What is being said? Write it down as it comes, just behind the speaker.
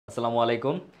আসসালামু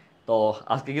আলাইকুম। তো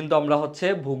আজকে কিন্তু আমরা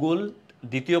ভূগোল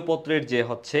দ্বিতীয় পত্রের যে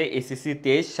এসএসসি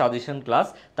 23 সাজেশন ক্লাস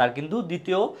তার কিন্তু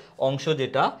দ্বিতীয় অংশ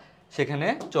যেটা সেখানে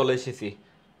চলে এসেছি।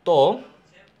 তো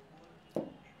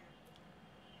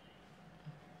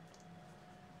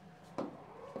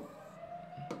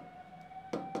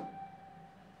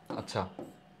আচ্ছা,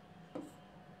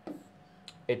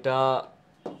 এটা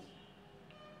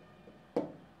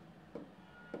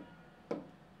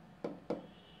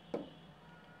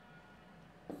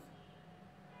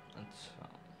আচ্ছা,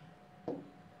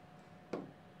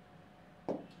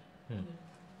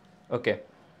 ওকে।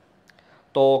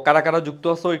 তো কারা কারা যুক্ত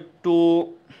আছো একটু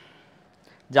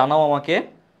জানাও আমাকে।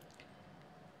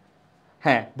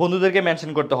 হ্যাঁ, বন্ধুদেরকে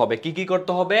মেনশন করতে হবে। কি কি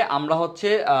করতে হবে? আমরা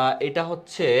এটা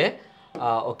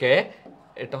ওকে,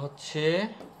 এটা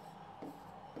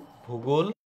ভূগোল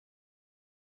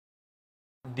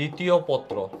দ্বিতীয়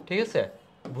পত্র, ঠিক আছে?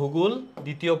 ভূগোল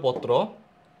দ্বিতীয় পত্র,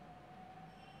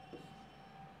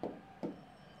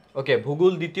 ওকে,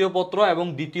 ভূগোল দ্বিতীয় পত্র এবং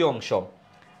দ্বিতীয় অংশ।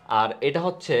 আর এটা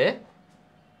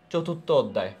চতুর্থ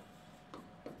অধ্যায়।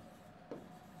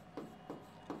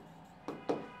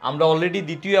 আমরা অলরেডি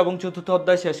দ্বিতীয় এবং চতুর্থ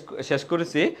অধ্যায় শেষ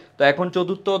করেছি। তো এখন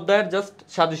চতুর্থ অধ্যায়ের জাস্ট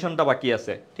সাজেশনটা বাকি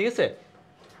আছে, ঠিক আছে?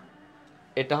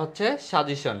 এটা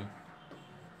সাজেশন।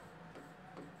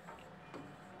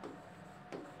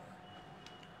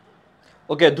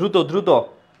 ওকে, দ্রুত দ্রুত।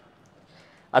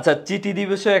 আচ্ছা, চিঠি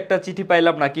দিবসে একটা চিঠি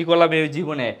পাইলাম না, কি করলাম এই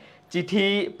জীবনে? চিঠি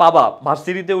পাবা,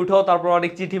 ভার্সিটিতে উঠো, তারপর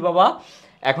অনেক চিঠি পাবা।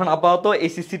 এখন আপাতত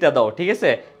এসএসসিটা দাও, ঠিক আছে?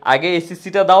 আগে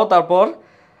এসএসসিটা দাও, তারপর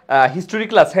হিস্টোরি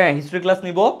ক্লাস, হ্যাঁ হিস্টোরি ক্লাস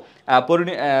নিব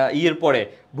ইয়ের পরে,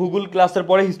 ভূগোল ক্লাসের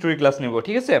পরে হিস্টোরি ক্লাস নিব,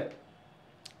 ঠিক আছে?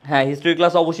 হ্যাঁ, হিস্টোরি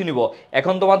ক্লাস অবশ্যই নিব।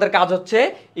 এখন তোমাদের কাজ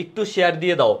একটু শেয়ার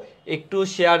দিয়ে দাও, একটু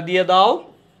শেয়ার দিয়ে দাও,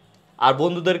 আর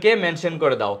বন্ধুদেরকে মেনশন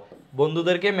করে দাও,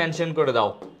 বন্ধুদেরকে মেনশন করে দাও,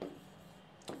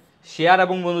 শেয়ার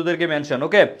এবং বন্ধুদেরকে মেনশন।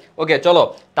 ওকে ওকে, চলো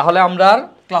তাহলে আমরা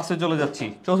ক্লাসে চলে যাচ্ছি।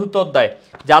 চতুর্থ অধ্যায়।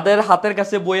 যাদের হাতের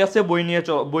কাছে বই আছে বই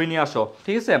নিয়ে আসো,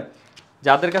 ঠিক আছে?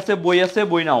 যাদের কাছে বই আছে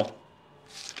বই নাও।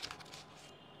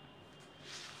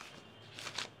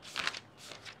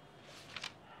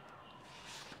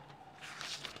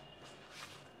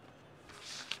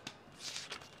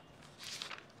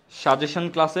 সাজেশন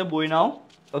ক্লাসে বই নাও।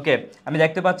 ওকে, আমি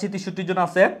দেখতে পাচ্ছি 63 জন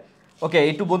আছে। ওকে,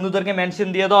 একটু বন্ধুদেরকে মেনশন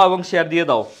দিয়ে দাও এবং শেয়ার দিয়ে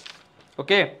দাও।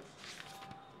 ওকে,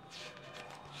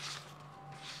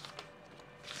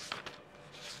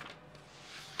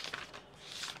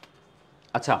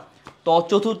 আচ্ছা। তো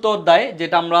চতুর্থ অধ্যায়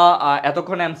যেটা আমরা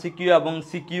এতক্ষণ এমসিকিউ এবং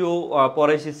সিকিউ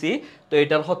পড়ে এসেছি, তো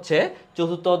এটার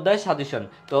চতুর্থ অধ্যায় সাজেশন।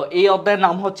 তো এই অধ্যায়ের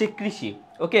নাম কৃষি।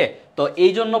 ওকে, তো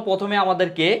এই জন্য প্রথমে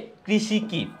আমাদেরকে কৃষি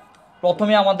কি,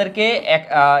 প্রথমে আমাদেরকে এক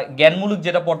জ্ঞানমূলক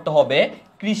যেটা পড়তে হবে,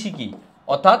 কৃষি কি,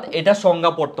 অর্থাৎ এটা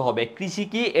সংজ্ঞা পড়তে হবে। কৃষি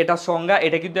কি, এটা সংজ্ঞা।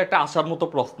 এটা কিন্তু একটা আসার মতো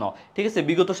প্রশ্ন, ঠিক আছে?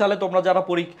 বিগত সালে তোমরা যারা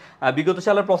বিগত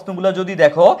সালের প্রশ্নগুলো যদি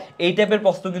দেখো, এই টাইপের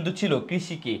প্রশ্ন কিন্তু ছিল,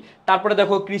 কৃষি কি। তারপরে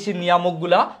দেখো কৃষির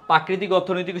নিয়ামকগুলা, প্রাকৃতিক,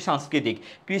 অর্থনৈতিক, সাংস্কৃতিক।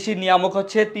 কৃষির নিয়ামক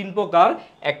 3 প্রকার,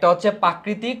 একটা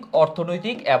প্রাকৃতিক,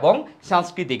 অর্থনৈতিক এবং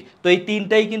সাংস্কৃতিক। তো এই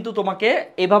তিনটাই কিন্তু তোমাকে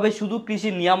এভাবে শুধু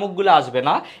কৃষির নিয়ামকগুলো আসবে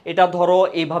না, এটা ধরো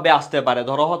এইভাবে আসতে পারে।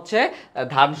 ধরো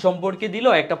ধান সম্পর্কে দিল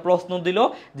একটা প্রশ্ন, দিল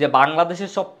যে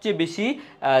বাংলাদেশের সবচেয়ে বেশি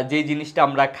যে জিনিসটা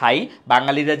আমরা খাই,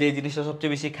 বাঙালিরা যে জিনিসটা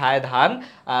সবচেয়ে বেশি খায়,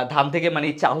 ধান থেকে মানে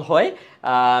চাল হয়,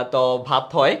 তো ভাত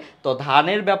হয়। তো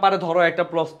ধানের ব্যাপারে ধরো একটা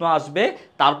প্রশ্ন আসবে।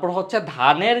 তারপর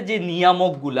ধানের যে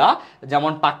নিয়ামকগুলা,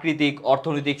 যেমন প্রাকৃতিক,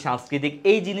 অর্থনৈতিক, সাংস্কৃতিক,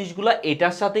 এই জিনিসগুলা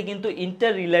এটার সাথে কিন্তু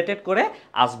ইন্টার রিলেটেড করে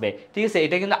আসবে, ঠিক আছে?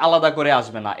 এটা কিন্তু আলাদা করে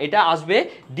আসবে না, এটা আসবে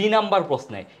ডি নাম্বার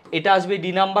প্রশ্নে, এটা আসবে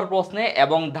ডি নাম্বার প্রশ্নে।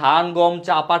 এবং ধান, গম,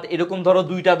 চা, পাট এরকম ধরো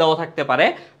দুইটা দেওয়া থাকতে পারে,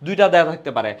 দুইটা দেওয়া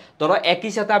থাকতে পারে। ধরো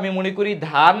একই সাথে আমি মনে করি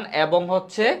ধান এবং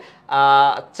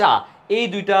চা, এই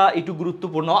দুইটা একটু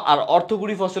গুরুত্বপূর্ণ, আর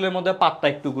অর্থকরী ফসলের মধ্যে পাটটা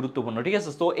একটু গুরুত্বপূর্ণ, ঠিক আছে?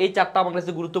 তো এই চারটা আমার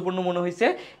কাছে গুরুত্বপূর্ণ মনে হয়েছে,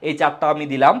 এই চারটা আমি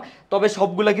দিলাম। তবে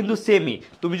সবগুলা কিন্তু সেমই,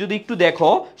 তুমি যদি একটু দেখো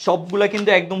সবগুলা কিন্তু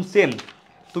একদম সেম।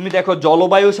 তুমি দেখো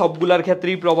জলবায়ু সবগুলার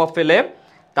ক্ষেত্রেই প্রভাব ফেলে।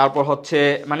 তারপর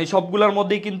মানে সবগুলোর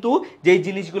মধ্যেই কিন্তু যেই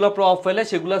জিনিসগুলো প্রভাব ফেলে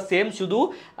সেগুলো সেম, শুধু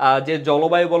যে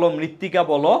জলবায়ু বলো, মৃত্তিকা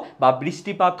বলো, বা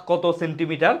বৃষ্টিপাত কত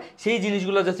সেন্টিমিটার, সেই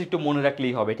জিনিসগুলো জাস্ট একটু মনে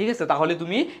রাখলেই হবে, ঠিক আছে? তাহলে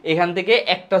তুমি এখান থেকে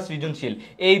একটা সৃজনশীল,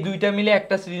 এই দুইটা মিলে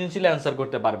একটা সৃজনশীল অ্যান্সার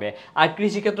করতে পারবে। আর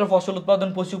কৃষিক্ষেত্র, ফসল উৎপাদন,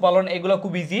 পশুপালন, এগুলো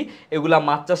খুব ইজি। এগুলা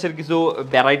মাছ চাষের কিছু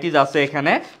ভ্যারাইটিস আছে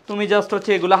এখানে, তুমি জাস্ট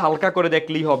এগুলো হালকা করে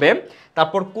দেখলেই হবে।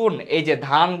 তারপর কোন, এই যে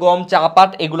ধান, গম, চা,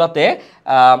 পাট, এগুলাতে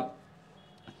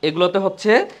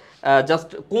জাস্ট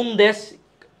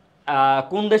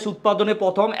কোন দেশ উৎপাদনে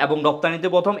প্রথম এবং রপ্তানিতে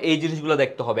প্রথম, এই জিনিসগুলো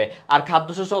দেখতে হবে। আর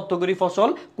খাদ্যশস্য, অর্থকরী ফসল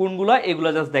কোনগুলো, এগুলো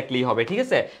জাস্ট দেখলেই হবে, ঠিক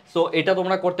আছে? সো এটা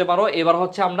তোমরা করতে পারো। এবার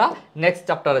আমরা নেক্সট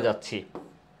চ্যাপ্টারে যাচ্ছি।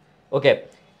 ওকে,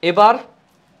 এবার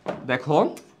দেখো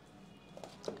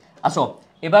আসো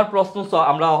এবার প্রশ্ন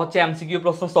আমরা হচ্ছে এমসিকিউ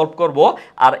প্রশ্ন সলভ করব।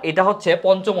 আর এটা হচ্ছে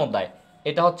পঞ্চম অধ্যায়,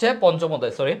 এটা হচ্ছে পঞ্চম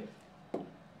অধ্যায়, সরি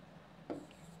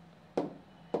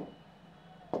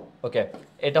ওকে,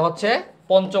 এটা হচ্ছে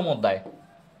পঞ্চম অধ্যায়।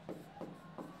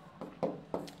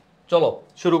 চলো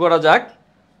শুরু করা যাক।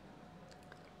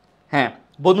 হ্যাঁ,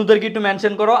 বন্ধুদেরকে একটু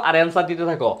মেনশন করো আর অ্যান্সার দিতে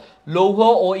থাকো। লৌহ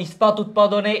ও ইস্পাত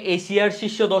উৎপাদনে এশিয়ার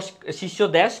শীর্ষ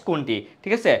দেশ কোনটি?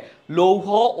 ঠিক আছে, লৌহ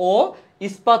ও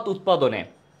ইস্পাত উৎপাদনে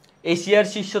এশিয়ার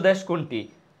শীর্ষ দেশ কোনটি,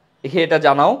 দেখি এটা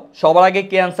জানাও। সবার আগে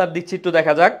কে অ্যান্সার দিচ্ছি একটু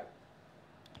দেখা যাক।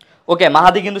 ওকে,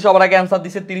 মাহাদি কিন্তু সবার আগে অ্যান্সার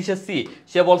দিচ্ছে 30 সি,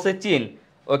 সে বলছে চীন।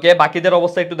 ওকে, বাকিদের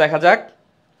অবস্থা একটু দেখা যাক।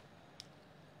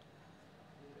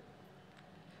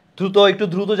 দ্রুত, একটু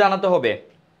দ্রুত জানাতে হবে।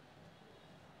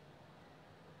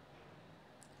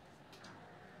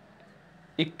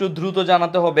 একটু দ্রুত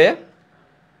জানাতে হবে।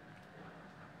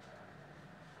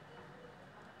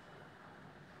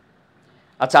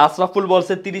 আচ্ছা, আশরাফুল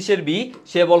বলছে 30 বি,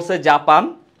 সে বলছে জাপান।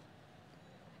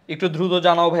 একটু দ্রুত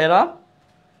জানাও ভাইরা।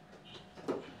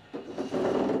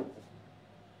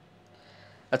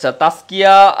 আচ্ছা,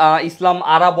 তাসকিয়া ইসলাম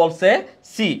আরা বলছে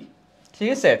সি, ঠিক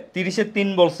আছে, 30-3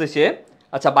 বলছে সে।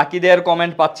 আচ্ছা, বাকিদের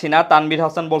কমেন্ট পাচ্ছি না। তানভীর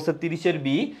হাসান বলছে 30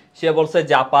 বি, সে বলছে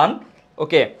জাপান।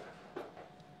 ওকে,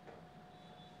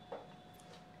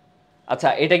 আচ্ছা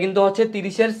এটা কিন্তু হচ্ছে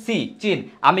 30 সি চীন।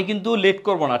 আমি কিন্তু লেট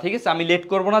করব না, ঠিক আছে, আমি লেট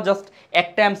করব না, জাস্ট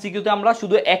একটা এমসিকিউতে আমরা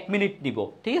শুধু 1 মিনিট নিব,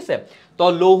 ঠিক আছে। তো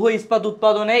লৌহ ইস্পাত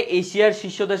উৎপাদনে এশিয়ার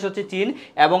শীর্ষ দেশ হচ্ছে চীন,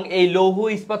 এবং এই লৌহ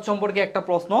ইস্পাত সম্পর্কে একটা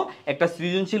প্রশ্ন, একটা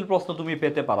সৃজনশীল প্রশ্ন তুমি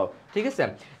পেতে পারো, ঠিক আছে।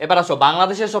 এবার আসো,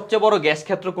 বাংলাদেশের সবচেয়ে বড় গ্যাস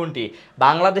ক্ষেত্র কোনটি?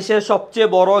 বাংলাদেশের সবচেয়ে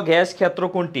বড় গ্যাস ক্ষেত্র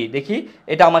কোনটি দেখি,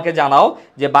 এটা আমাকে জানাও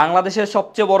যে বাংলাদেশের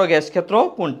সবচেয়ে বড় গ্যাস ক্ষেত্র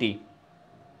কোনটি।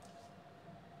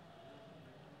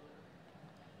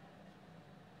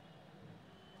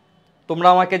 তোমরা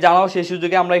আমাকে জানাও, সেই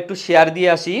সুযোগে আমরা একটু শেয়ার দিয়ে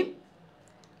আসি,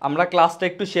 আমরা ক্লাসটা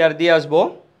একটু শেয়ার দিয়ে আসব।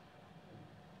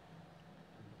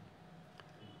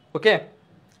 ওকে,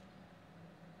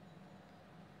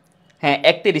 হ্যাঁ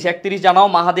 31 জানাও।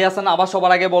 মাহাদি হাসান আবার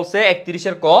সবার আগে বলছে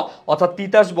 31 ক, অর্থাৎ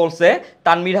তিতাস বলছে।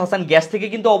 তানমির হাসান গ্যাস থেকে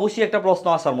কিন্তু অবশ্যই একটা প্রশ্ন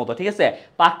আসার মতো, ঠিক আছে,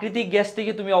 প্রাকৃতিক গ্যাস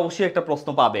থেকে তুমি অবশ্যই একটা প্রশ্ন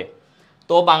পাবে।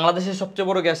 তো বাংলাদেশের সবচেয়ে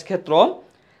বড় গ্যাস ক্ষেত্র,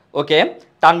 ওকে,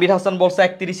 তানভীর হাসান বলছে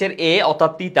 31 এ,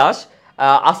 অর্থাৎ তিতাস।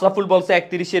 আশরাফুল বলছে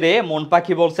 31 এ, মন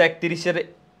পাখি বলছে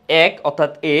 31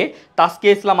 অর্থাৎ এ,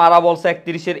 তাসকিয়া ইসলাম আরা বলছে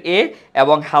 31 এ,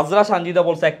 এবং হাজরা সানজিদা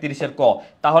বলছে 31 ক।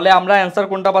 তাহলে আমরা অ্যান্সার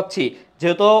কোনটা পাচ্ছি?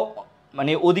 যেহেতু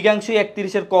মানে অধিকাংশই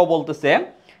 31 ক বলতেছে,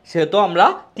 সেহেতু আমরা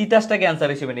তিতাসটাকে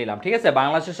অ্যান্সার হিসেবে নিলাম, ঠিক আছে।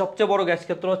 বাংলাদেশের সবচেয়ে বড় গ্যাস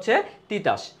ক্ষেত্র হচ্ছে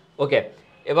তিতাস। ওকে,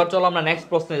 এবার চলো আমরা নেক্সট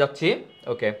প্রশ্নে যাচ্ছি।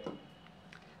 ওকে,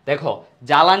 দেখো,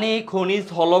 জ্বালানি খনিজ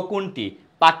হলো কোনটি?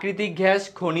 প্রাকৃতিক গ্যাস,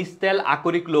 খনিজ তেল,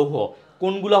 আকরিক লৌহ,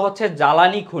 কোনগুলা হচ্ছে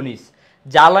জ্বালানি খনিজ?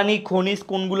 জ্বালানি খনিজ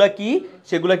কোনগুলা কি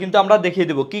সেগুলা কিন্তু আমরা দেখিয়ে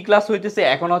দেব। কি ক্লাস হইতেছে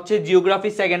এখন? হচ্ছে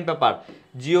geography second paper,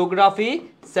 geography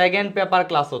second paper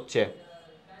class হচ্ছে।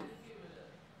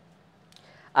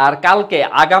 আর কালকে,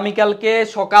 আগামীকালকে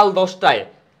সকাল 10টায়,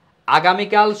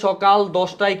 আগামীকাল সকাল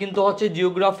 10টায় কিন্তু হচ্ছে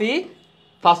জিওগ্রাফি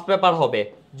ফার্স্ট পেপার হবে,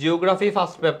 জিওগ্রাফি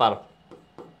ফার্স্ট পেপার।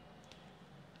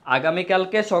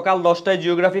 আগামীকালকে সকাল 10টায়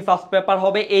জিওগ্রাফি ফার্স্ট পেপার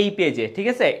হবে এই পেজে, ঠিক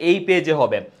আছে, এই পেজে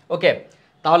হবে। ওকে,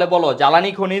 তাহলে বলো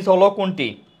জ্বালানি খনিজ হলো কোনটি?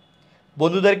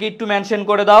 বন্ধুদেরকে একটু মেনশন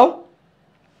করে দাও।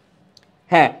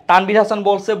 হ্যাঁ, তানভীর হাসান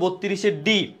বলছে 32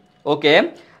 ডি। ওকে,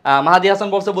 মাহাদি হাসান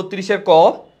বলছে 32 ক।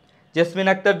 জেসমিন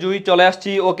আক্তার জুই চলে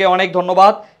আসছি। ওকে, অনেক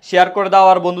ধন্যবাদ, শেয়ার করে দাও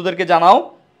আর বন্ধুদেরকে জানাও।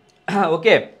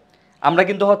 ওকে, আমরা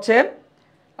কিন্তু হচ্ছে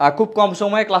খুব কম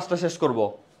সময়ে ক্লাসটা শেষ করব।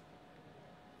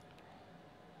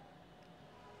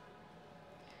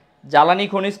 জ্বালানি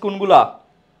খনিজ কোনগুলা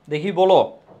দেখি বলো।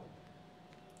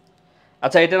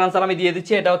 আচ্ছা, এটার আনসার আমি দিয়ে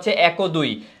দিচ্ছি, এটা হচ্ছে 1 ও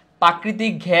 2।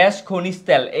 প্রাকৃতিক গ্যাস, খনিজ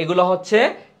তেল, এগুলো হচ্ছে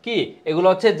কি? এগুলো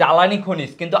হচ্ছে জ্বালানি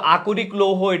খনিজ, কিন্তু আকরিক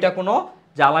লৌহ এটা কোনো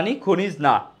জ্বালানি খনিজ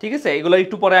না, ঠিক আছে। এগুলো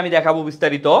একটু পরে আমি দেখাবো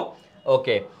বিস্তারিত।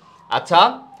 ওকে, আচ্ছা,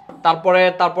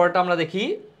 তারপরেটা আমরা দেখি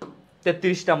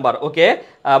 33 নাম্বার। ওকে,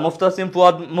 মুফতাসিম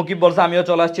ফুয়াদ মুকিব বলছে আমিও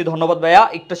চলে আসছি, ধন্যবাদ ভাইয়া,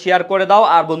 একটু শেয়ার করে দাও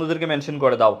আর বন্ধুদেরকে মেনশন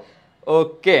করে দাও।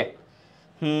 ওকে,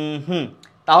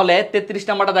 তাহলে 33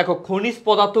 নাম্বারটা দেখো, খনিজ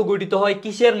পদার্থ গঠিত হয়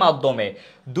কিসের মাধ্যমে?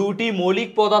 দুটি মৌলিক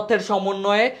পদার্থের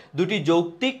সমন্বয়ে, দুটি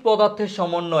যৌক্তিক পদার্থের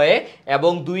সমন্বয়ে,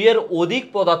 এবং দুইয়ের অধিক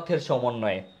পদার্থের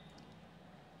সমন্বয়ে।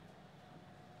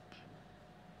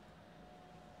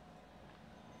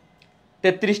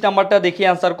 তেত্রিশ নাম্বারটা দেখি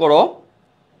অ্যান্সার করো।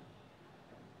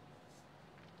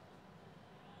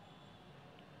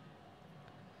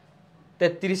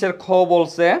 তেত্রিশের খ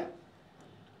বলছে,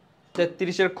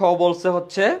 33-এর খ বলছে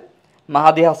হচ্ছে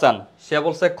মাহাদি হাসান, সে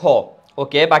বলছে খ।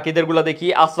 ওকে, বাকিদের গুলা দেখি।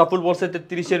 আশরাফুল বলছে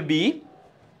 33-এর বি,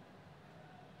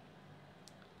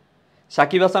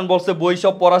 সাকিব হাসান বলছে বই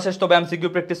সব পড়া শেষ, তবে এমসিকিউ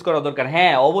প্র্যাকটিস করা দরকার।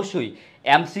 হ্যাঁ অবশ্যই,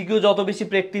 এমসিকিউ যত বেশি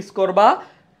প্র্যাকটিস করবা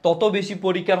তত বেশি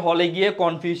পরীক্ষার হলে গিয়ে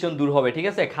কনফিউশন দূর হবে, ঠিক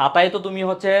আছে? খাতায় তো তুমি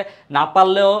হচ্ছে না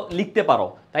পারলেও লিখতে পারো,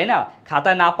 তাই না?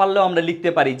 খাতায় না পারলেও আমরা লিখতে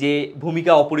পারি যে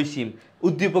ভূমিকা অপরিসীম,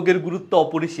 উদ্দীপকের গুরুত্ব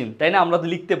অপরিসীম, তাই না? আমরা তো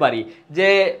লিখতে পারি যে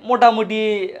মোটামুটি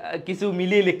কিছু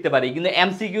মিলিয়ে লিখতে পারি, কিন্তু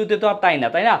এমসিকিউতে তো আর তাই না,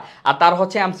 তাই না? আর তার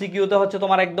হচ্ছে এমসিকিউতে হচ্ছে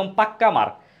তোমার একদম পাক্কা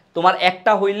মার্ক, তোমার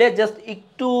একটা হইলে জাস্ট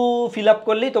একটু ফিল আপ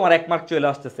করলেই তোমার 1 মার্ক চলে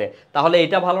আসতেছে, তাহলে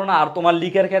এটা ভালো না? আর তোমার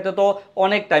লিখার ক্ষেত্রে তো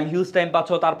অনেক টাইম, হিউজ টাইম পাচ্ছ,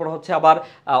 তারপর হচ্ছে আবার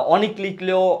অনেক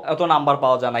লিখলেও এত নাম্বার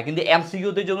পাওয়া যায় না, কিন্তু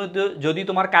এমসিকিউতে যদি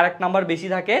তোমার কারেক্ট নাম্বার বেশি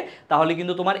থাকে তাহলে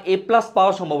কিন্তু তোমার এ প্লাস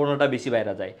পাওয়ার সম্ভাবনাটা বেশি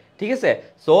বাইরে যায়, ঠিক আছে?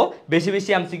 সো বেশি বেশি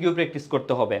এমসিকিউ প্র্যাকটিস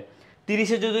করতে হবে।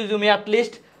 30-এ যদি তুমি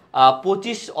অ্যাটলিস্ট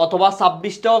 25 অথবা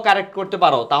 26টাও কারেক্ট করতে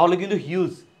পারো তাহলে কিন্তু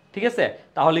হিউজ, ঠিক আছে?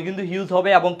 তাহলে কিন্তু হিউজ হবে,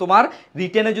 এবং তোমার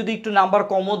রিটেনে যদি একটু নাম্বার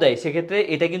কমও দেয় সেক্ষেত্রে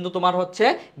এটা কিন্তু তোমার হচ্ছে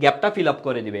গ্যাপটা ফিল আপ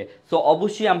করে দিবে। সো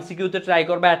অবশ্যই এমসিকিউতে ট্রাই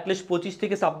করবে অ্যাটলিস্ট 25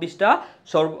 থেকে 26টা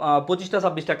 25টা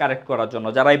 26টা কারেক্ট করার জন্য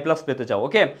যারা এ প্লাস পেতে চাও,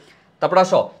 ওকে? তারপর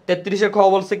আসো 33-এর খ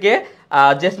বলছে কে?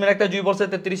 জেসমিন একটা জুই বলছে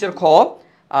 33-এর খ,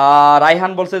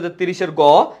 রাইহান বলছে 33-এর গ,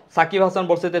 সাকিব হাসান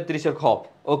বলছে 33-এর খ।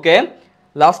 ওকে,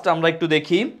 লাস্ট আমরা একটু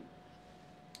দেখি।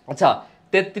 আচ্ছা,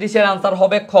 33-এর আনসার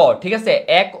হবে খ, ঠিক আছে?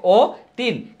 1 ও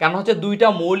 3, কারণ হচ্ছে দুইটা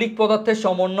মৌলিক পদার্থের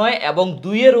সমন্বয় এবং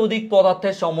 2-এর অধিক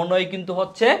পদার্থের সমন্বয় কিন্তু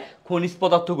হচ্ছে খনিজ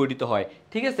পদার্থ গঠিত হয়,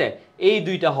 ঠিক আছে? এই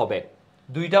দুইটা হবে,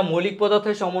 দুইটা মৌলিক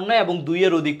পদার্থের সমন্বয় এবং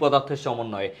 2-এর অধিক পদার্থের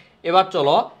সমন্বয়। এবার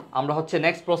চলো আমরা হচ্ছে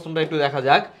নেক্সট প্রশ্নটা একটু দেখা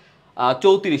যাক।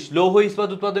 34 লৌহ ইস্পাত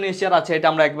উৎপাদন এশিয়ার আছে, এটা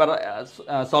আমরা একবার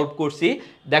সলভ করছি।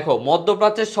 দেখো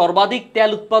মধ্যপ্রাচ্যের সর্বাধিক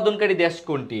তেল উৎপাদনকারী দেশ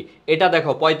কোনটি? এটা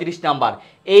দেখো 35 নাম্বার।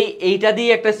 এইটা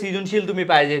দিয়ে একটা সৃজনশীল তুমি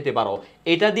পেয়ে যেতে পারো,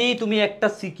 এটা দিয়েই তুমি একটা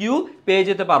সিকিউ পেয়ে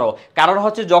যেতে পারো, কারণ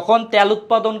হচ্ছে যখন তেল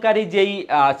উৎপাদনকারী যেই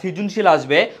সৃজনশীল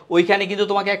আসবে ওইখানে কিন্তু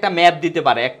তোমাকে একটা ম্যাপ দিতে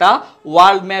পারে, একটা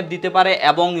ওয়ার্ল্ড ম্যাপ দিতে পারে,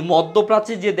 এবং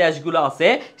মধ্যপ্রাচ্যের যে দেশগুলো আছে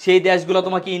সেই দেশগুলো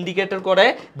তোমাকে ইন্ডিকেটর করে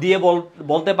দিয়ে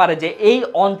বলতে পারে যে এই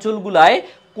অঞ্চলগুলায়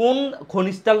কোন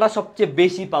খনিজ তেলটা সবচেয়ে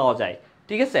বেশি পাওয়া যায়,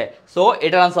 ঠিক আছে? সো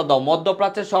এটার আনসার দাও,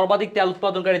 মধ্যপ্রাচ্যের সর্বাধিক তেল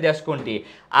উৎপাদনকারী দেশ কোনটি?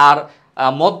 আর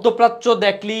মধ্যপ্রাচ্য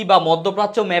দেখলেই বা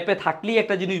মধ্যপ্রাচ্য ম্যাপে থাকলেই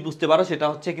একটা জিনিস বুঝতে পারো, সেটা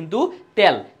হচ্ছে কিন্তু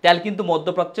তেল, তেল কিন্তু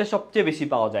মধ্যপ্রাচ্যে সবচেয়ে বেশি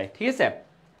পাওয়া যায়, ঠিক আছে?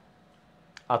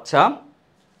 আচ্ছা,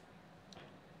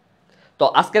 তো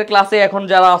আজকের ক্লাসে এখন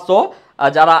যারা আসো,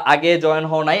 যারা আগে জয়েন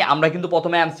হও নাই, আমরা কিন্তু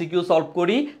প্রথমে এমসিকিউ সলভ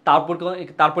করি,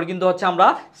 তারপর কিন্তু হচ্ছে আমরা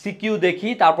সিকিউ দেখি,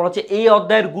 তারপর হচ্ছে এই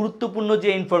অধ্যায়ের গুরুত্বপূর্ণ যে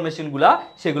ইনফরমেশনগুলা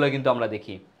সেগুলো কিন্তু আমরা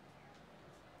দেখি,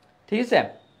 ঠিক আছে?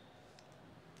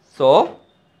 সো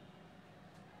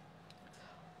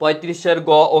 35-এর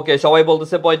গ, ওকে, সবাই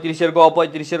বলতেছে 35-এর গ,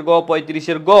 35-এর গ,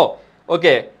 35-এর গ।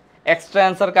 ওকে, এক্সট্রা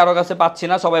অ্যান্সার কারো কাছে পাচ্ছি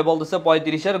না, সবাই বলতেছে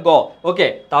 35-এর গ। ওকে,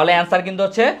 তাহলে অ্যান্সার কিন্তু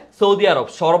হচ্ছে সৌদি আরব,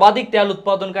 সর্বাধিক তেল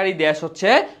উৎপাদনকারী দেশ হচ্ছে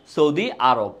সৌদি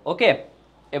আরব। ওকে,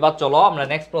 এবার চলো আমরা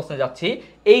নেক্সট প্রশ্নে যাচ্ছি।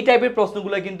 এই টাইপের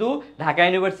প্রশ্নগুলো কিন্তু ঢাকা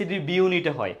ইউনিভার্সিটির বি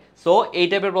ইউনিটে হয়। সো এই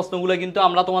টাইপের প্রশ্নগুলো কিন্তু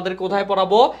আমরা তোমাদের কোথায়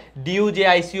পড়াবো? ডিইউ যে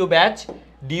আইসিইউ ব্যাচ,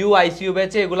 ডিইউ আইসিইউ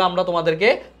ব্যাচে এগুলো আমরা তোমাদেরকে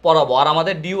পড়াবো, আর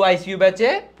আমাদের ডিইউ আইসিইউ ব্যাচে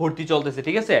ভর্তি চলতেছে,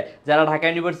 ঠিক আছে? যারা ঢাকা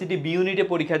ইউনিভার্সিটি বি ইউনিটে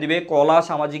পরীক্ষা দিবে, কলা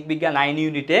সামাজিক বিজ্ঞান 9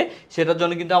 ইউনিটে, সেটার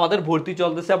জন্য কিন্তু আমাদের ভর্তি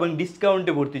চলতেছে এবং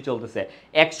ডিসকাউন্টে ভর্তি চলতেছে।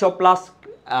 100+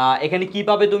 এখানে কি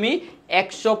পাবে তুমি?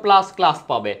 100+ ক্লাস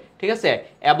পাবে, ঠিক আছে?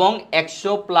 এবং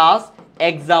 100+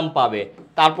 এক্সাম পাবে,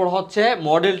 তারপর হচ্ছে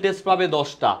মডেল টেস্ট পাবে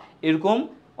 10টা, এরকম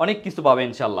অনেক কিছু পাবে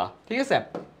ইনশাল্লাহ, ঠিক আছে?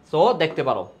 সো দেখতে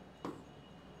পারো।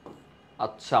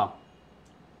 আচ্ছা,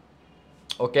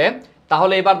 ওকে,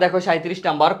 তাহলে এবার দেখো 37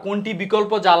 নাম্বার, কোনটি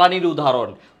বিকল্প জ্বালানির উদাহরণ?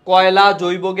 কয়লা,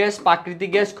 জৈব গ্যাস, প্রাকৃতিক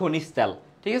গ্যাস, খনিজ তেল,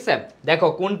 ঠিক আছে? দেখো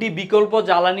কোনটি বিকল্প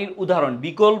জ্বালানির উদাহরণ,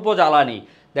 বিকল্প জ্বালানি,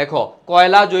 দেখো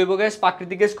কয়লা, জৈব গ্যাস,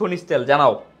 প্রাকৃতিক গ্যাস, খনিজ তেল,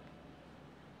 জানাও।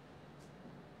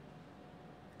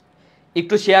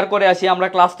 একটু শেয়ার করে আসি, আমরা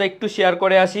ক্লাসটা একটু শেয়ার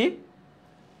করে আসি।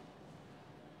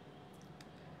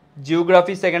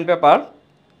 জিওগ্রাফি সেকেন্ড পেপার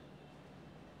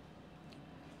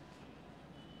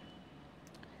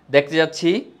দেখতে যাচ্ছি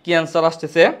কি অ্যান্সার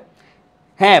আসতেছে।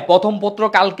 হ্যাঁ, প্রথম পত্র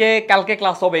কালকে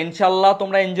ক্লাস হবে ইনশাল্লাহ,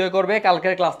 তোমরা এনজয় করবে,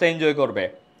 কালকের ক্লাসটা এনজয় করবে।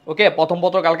 ওকে, প্রথম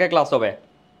পত্র কালকে ক্লাস হবে।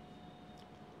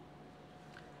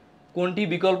 কোনটি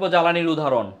বিকল্প জ্বালানির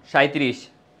উদাহরণ? 37।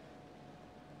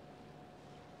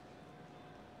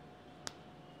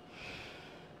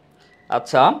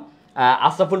 আচ্ছা,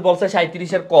 আশরাফুল বলছে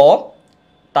 37-এর ক,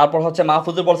 তারপর হচ্ছে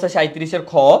মাহফুজুর বলছে 37-এর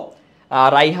খ,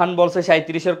 রাইহান বলছে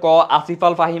 37-এর ক, আসিফ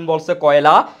আল ফাহিম বলছে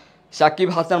কয়লা, সাকিব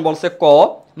হাসান বলছে ক,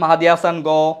 মাহাদি হাসান গ,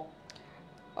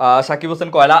 সাকিব হোসেন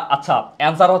কয়লা। আচ্ছা,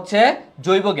 অ্যান্সার হচ্ছে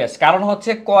জৈব গ্যাস, কারণ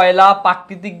হচ্ছে কয়লা,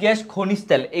 প্রাকৃতিক গ্যাস, খনিজ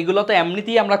তেল এগুলো তো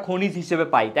এমনিতেই আমরা খনিজ হিসেবে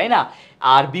পাই, তাই না?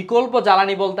 আর বিকল্প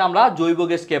জ্বালানি বলতে আমরা জৈব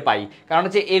গ্যাসকে পাই, কারণ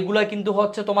হচ্ছে এগুলা কিন্তু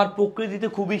হচ্ছে তোমার প্রকৃতিতে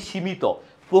খুবই সীমিত,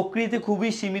 প্রকৃতি খুবই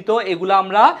সীমিত, এগুলো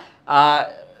আমরা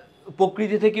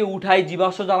প্রকৃতি থেকে উঠাই,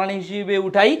 জীবাশ্ম জ্বালানি হিসেবে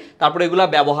উঠাই, তারপরে এগুলা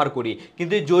ব্যবহার করি।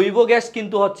 কিন্তু জৈব গ্যাস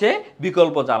কিন্তু হচ্ছে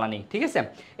বিকল্প জ্বালানি। ঠিক আছে,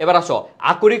 এবার আসো,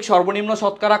 আকরিক সর্বনিম্ন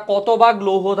শতকরা কত ভাগ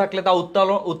লৌহ থাকলে তা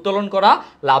উত্তোলন করা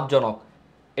লাভজনক?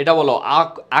 এটা বলো,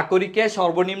 আকরিকে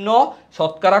সর্বনিম্ন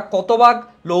শতকরা কত ভাগ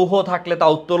লৌহ থাকলে তা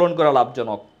উত্তোলন করা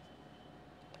লাভজনক?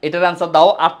 এটার অ্যান্সার দাও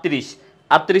 38।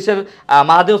 38-এর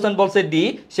মাহাদি হোসেন বলছে ডি,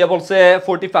 সে বলছে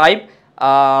 45।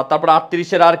 তারপর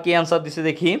 38-এর আর কি অ্যান্সার দিছে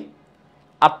দেখি,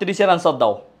 38-এর অ্যান্সার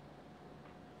দাও।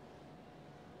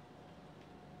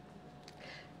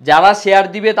 যারা শেয়ার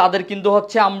দিবে তাদের কিন্তু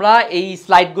হচ্ছে আমরা এই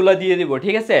স্লাইডগুলো দিয়ে দিব।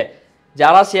 ঠিক আছে,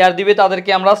 যারা শেয়ার দিবে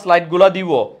তাদেরকে আমরা স্লাইডগুলো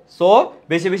দিব। সো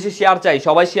বেশি বেশি শেয়ার চাই,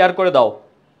 সবাই শেয়ার করে দাও।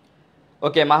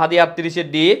 ওকে, মাহাদি 38-এর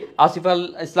ডি। আসিফ আল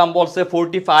ইসলাম বলছে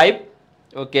 45।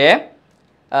 ওকে,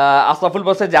 আশরাফুল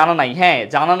বলছে জানা নাই। হ্যাঁ,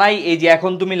 জানা নাই, এই যে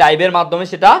এখন তুমি লাইভের মাধ্যমে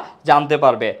সেটা জানতে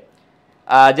পারবে।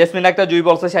 জেসমিন একটা জুই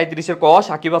বলছে 37-এর ক।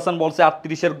 সাকিব হাসান বলছে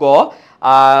 38-এর গ।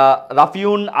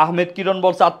 রাফিউন আহমেদ কিরণ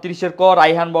বলছে 38-এর ক।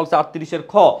 রাইহান বলছে 38-এর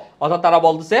খ, অর্থাৎ তারা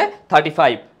বলতেছে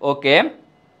 35। ওকে,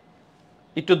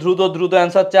 একটু দ্রুত দ্রুত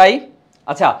অ্যান্সার চাই।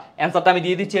 আচ্ছা, অ্যান্সারটা আমি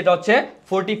দিয়ে দিচ্ছি, এটা হচ্ছে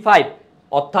 45,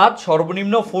 অর্থাৎ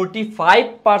সর্বনিম্ন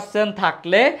 45%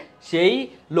 থাকলে, সেই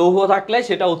লৌহ থাকলে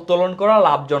সেটা উত্তোলন করা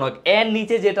লাভজনক। এর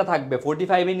নিচে যেটা থাকবে,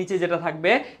 45-এর নিচে যেটা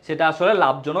থাকবে সেটা আসলে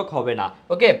লাভজনক হবে না।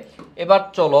 ওকে, এবার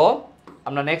চলো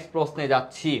আমরা নেক্সট প্রশ্নে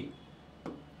যাচ্ছি।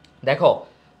 দেখো,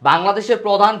 বাংলাদেশের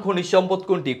প্রধান খনিজ সম্পদ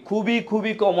কোনটি? খুবই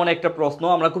খুবই কমন একটা প্রশ্ন,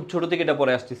 আমরা খুব ছোট থেকে এটা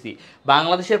পড়ে আসতেছি।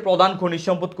 বাংলাদেশের প্রধান খনিজ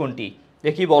সম্পদ কোনটি?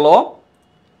 দেখি বলো।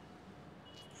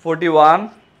 41,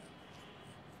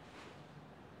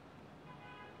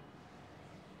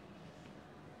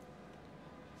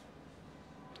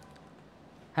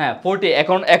 হ্যাঁ 40।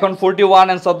 এখন 41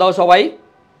 অ্যান্সার দাও সবাই।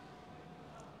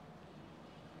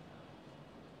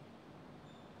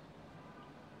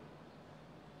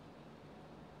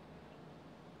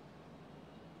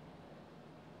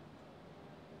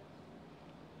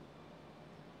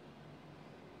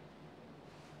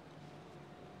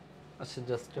 আচ্ছা,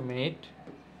 জাস্ট এ মিনিট।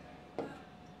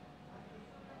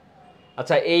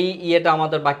 আচ্ছা, এই ইয়েটা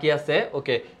আমাদের বাকি আছে।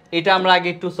 ওকে, এটা আমরা আগে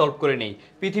একটু সলভ করে নেই।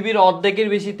 পৃথিবীর অর্ধেকের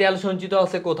বেশি তেল সঞ্চিত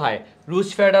আছে কোথায়? রুশ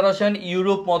ফেডারেশন,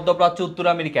 ইউরোপ, মধ্যপ্রাচ্য, উত্তর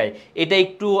আমেরিকায়। এটা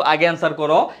একটু আগে অ্যান্সার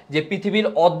করো যে পৃথিবীর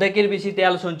অর্ধেকের বেশি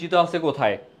তেল সঞ্চিত আছে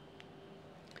কোথায়।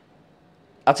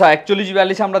 আচ্ছা,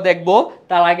 41-42 আমরা দেখবো,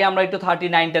 তার আগে আমরা একটু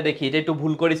 39টা দেখি। এটা একটু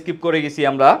ভুল করে স্কিপ করে গেছি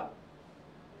আমরা।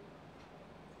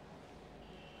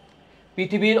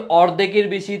 পৃথিবীর অর্ধেকের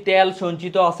বেশি তেল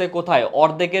সঞ্চিত আছে কোথায়?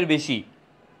 অর্ধেকের বেশি।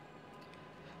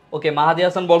 ওকে, মাহাদি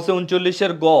হাসান বলছে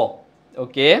 39-এর গ।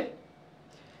 ওকে,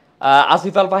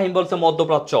 আসিফ আল ফাহিম বলছে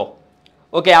মধ্যপ্রাচ্য।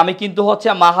 ওকে, আমি কিন্তু হচ্ছে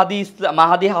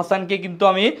মাহাদি হাসানকে কিন্তু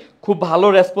আমি খুব ভালো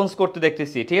রেসপন্স করতে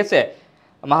দেখতেছি। ঠিক আছে,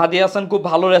 মাহাদি হাসান খুব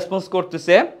ভালো রেসপন্স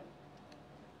করতেছে।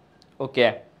 ওকে,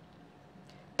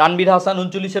 তানবির হাসান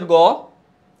 39-এর গ,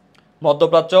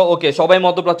 মধ্যপ্রাচ্য। ওকে, সবাই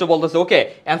মধ্যপ্রাচ্য বলতেছে। ওকে,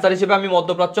 অ্যান্সার হিসেবে আমি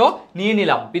মধ্যপ্রাচ্য নিয়ে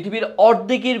নিলাম। পৃথিবীর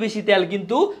অর্ধেকের বেশি তেল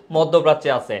কিন্তু মধ্যপ্রাচ্যে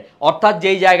আছে, অর্থাৎ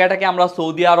যেই জায়গাটাকে আমরা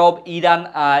সৌদি আরব, ইরান,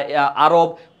 আরব,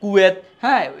 কুয়েত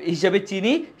হ্যাঁ হিসেবে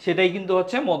চিনি, সেটাই কিন্তু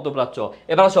হচ্ছে মধ্যপ্রাচ্য।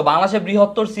 এবার আসো, বাংলাদেশের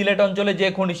বৃহত্তর সিলেট অঞ্চলে যে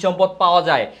খনিজ সম্পদ পাওয়া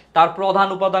যায় তার প্রধান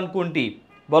উপাদান কোনটি?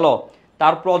 বলো,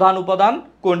 তার প্রধান উপাদান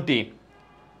কোনটি?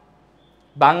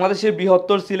 বাংলাদেশের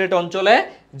বৃহত্তর সিলেট অঞ্চলে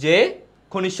যে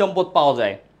খনিজ সম্পদ পাওয়া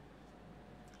যায়।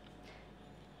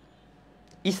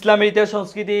 ইসলামের ইতিহাস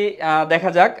সংস্কৃতি দেখা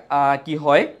যাক কি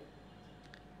হয়।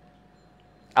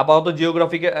 আপাতত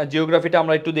জিওগ্রাফিটা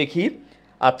আমরা একটু দেখি।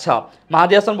 আচ্ছা,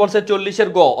 মাহাদি হাসান বলছে 40-এর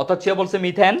গ, অর্থাৎ সে বলছে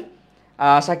মিথেন।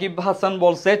 সাকিব হাসান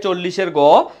বলছে 40-এর গ।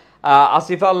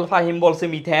 আসিফ আল ফাহিম বলছে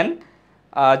মিথেন।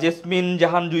 জেসমিন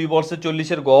জাহান জুই বলছে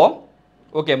 40-এর গ।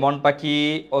 ওকে, মন পাখি।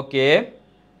 ওকে,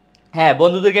 হ্যাঁ,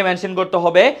 বন্ধুদেরকে মেনশন করতে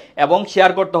হবে এবং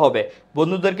শেয়ার করতে হবে।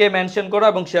 বন্ধুদেরকে মেনশন করো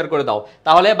এবং শেয়ার করে দাও।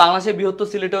 তাহলে বাংলাদেশের বৃহত্তর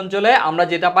সিলেট অঞ্চলে আমরা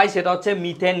যেটা পাই সেটা হচ্ছে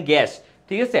মিথেন গ্যাস।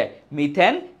 ঠিক আছে,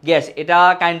 মিথেন গ্যাস, এটা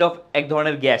কাইন্ড অফ এক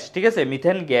ধরনের গ্যাস। ঠিক আছে,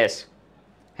 মিথেন গ্যাস,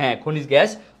 হ্যাঁ খনিজ গ্যাস।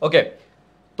 ওকে,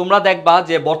 তোমরা দেখবা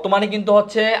যে বর্তমানে কিন্তু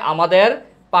হচ্ছে আমাদের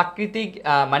প্রাকৃতিক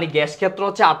মানে গ্যাস ক্ষেত্র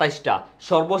হচ্ছে 28টা।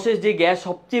 সর্বশেষ যে গ্যাস,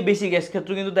 সবচেয়ে বেশি গ্যাস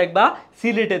ক্ষেত্র কিন্তু দেখবা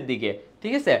সিলেটের দিকে।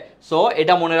 ঠিক আছে, সো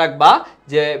এটা মনে রাখবা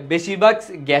যে বেশিরভাগ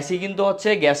গ্যাসই কিন্তু হচ্ছে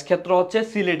গ্যাস ক্ষেত্র হচ্ছে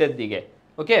সিলেটের দিকে।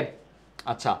 ওকে,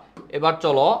 আচ্ছা এবার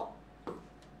চলো,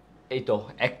 এই তো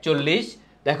 41।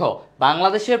 দেখো,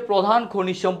 বাংলাদেশের প্রধান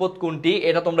খনিজ সম্পদ কোনটি?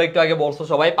 এটা তোমরা একটু আগে বলছো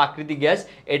সবাই, প্রাকৃতিক গ্যাস।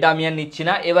 এটা আমি আর নিচ্ছি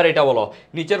না। এবার এটা বলো,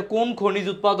 নিচের কোন খনিজ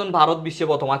উৎপাদন ভারত বিশ্বে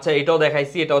প্রথম? আচ্ছা, এটাও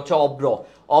দেখাইছি, এটা হচ্ছে অভ্র।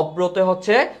 অভ্রতে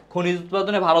হচ্ছে খনিজ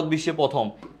উৎপাদনে ভারত বিশ্বে প্রথম,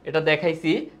 এটা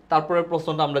দেখাইছি। তারপরের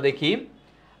প্রশ্নটা আমরা দেখি,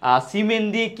 সিমেন্ট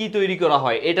দিয়ে কি তৈরি করা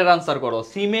হয়? এটার আনসার করো।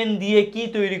 সিমেন্ট দিয়ে কি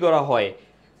তৈরি করা হয়?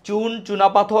 চুন,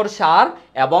 চুনাপাথর, সার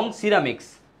এবং সিরামিক্স।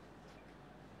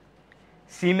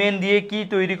 সিমেন্ট দিয়ে কি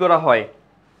তৈরি করা হয়?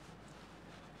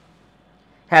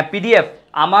 হ্যাঁ, পিডিএফ।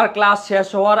 আমার ক্লাস শেষ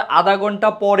হওয়ার আধা ঘন্টা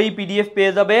পরেই পিডিএফ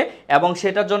পেয়ে যাবে এবং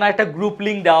সেটার জন্য একটা গ্রুপ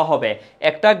লিংক দেওয়া হবে।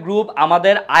 একটা গ্রুপ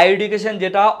আমাদের এডুকেশন,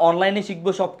 যেটা অনলাইনে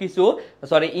শিখবো সব কিছু,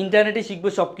 সরি ইন্টারনেটে শিখবো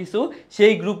সব কিছু,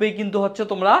 সেই গ্রুপেই কিন্তু হচ্ছে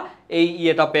তোমরা এই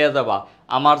ইয়েটা পেয়ে যাবা,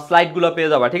 আমার স্লাইডগুলো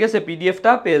পেয়ে যাবা, ঠিক আছে,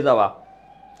 পিডিএফটা পেয়ে যাবা।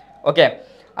 ওকে,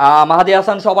 মাহাদি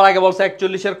হাসান সবার আগে বলছে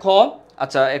 41-এর খ।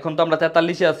 আচ্ছা, এখন তো আমরা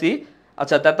 43-এ আছি।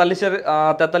 আচ্ছা,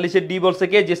 43-এর ডি বলছে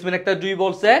কে? জেসমিন আক্তার জুই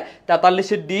বলছে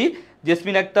 43-এর ডি।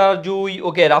 জেসমিন আক্তার জুই,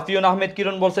 ওকে। রাফিউন আহমেদ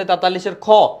কিরণ বলছে 43-এর খ।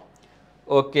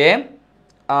 ওকে,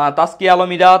 তাসকিয়া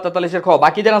আলমিরা 43-এর খ।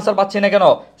 বাকিদের আনসার পাচ্ছি না কেন?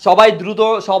 সবাই দ্রুত,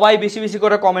 সবাই বেশি বেশি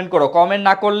করে কমেন্ট করো। কমেন্ট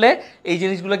না করলে এই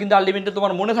জিনিসগুলো কিন্তু আলটিমেটলি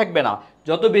তোমার মনে থাকবে না।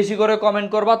 যত বেশি করে কমেন্ট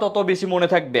করবা তত বেশি মনে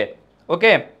থাকবে।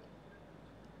 ওকে,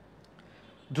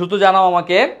 দ্রুত জানাও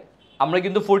আমাকে। আমরা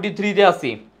কিন্তু 43-তে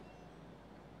আছি।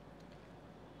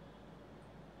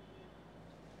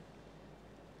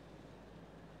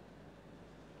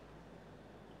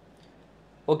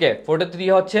 ওকে, 43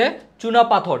 হচ্ছে চুনা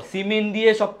পাথর। সিমেন্ট দিয়ে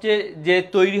সবচেয়ে যে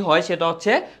তৈরি হয় সেটা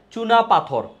হচ্ছে চুনা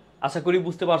পাথর। আশা করি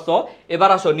বুঝতে পারছো। এবার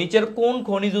আসো, নিচের কোন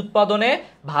খনিজ উৎপাদনে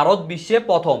ভারত বিশ্বে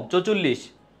প্রথম? 44।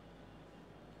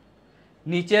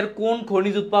 নিচের কোন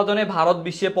খনিজ উৎপাদনে ভারত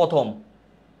বিশ্বে প্রথম?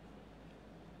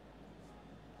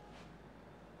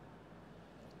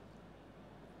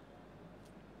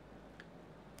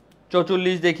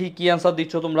 44। দেখি কি অ্যান্সার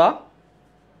দিচ্ছ তোমরা।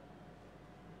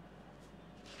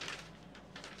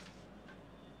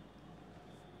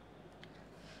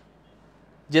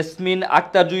 জেসমিন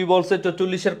আক্তার জুই বলছে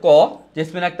 44-এর ক।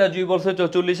 জেসমিন আক্তার জুই বলছে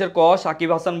 44-এর ক। সাকিব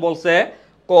হাসান বলছে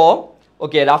ক।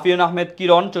 ওকে, রাফিউন আহমেদ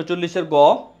কিরণ 44-এর গ।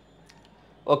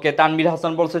 ওকে, তানভীর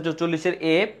হাসান বলছে 44-এর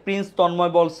এ। প্রিন্স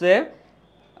তন্ময় বলছে,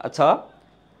 আচ্ছা,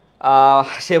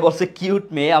 সে বলছে কিউট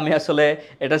মেয়ে। আমি আসলে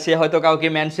এটা সে হয়তো কাউকে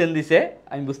মেনশন দিছে,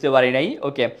 আমি বুঝতে পারি নাই।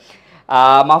 ওকে,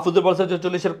 মাহফুজুর বলছে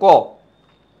 44-এর ক।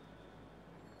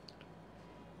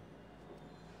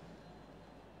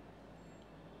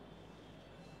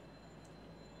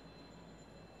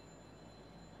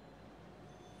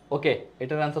 ওকে,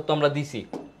 এটার অ্যান্সার তো আমরা দিছি।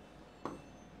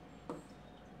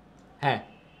 হ্যাঁ,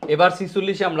 এবার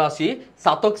 46-এ আমরা আসি।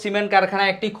 সাতক সিমেন্ট কারখানা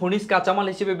একটি খনিজ কাঁচামাল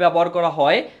হিসেবে ব্যবহার করা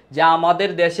হয়, যা আমাদের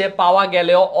দেশে পাওয়া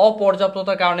গেলেও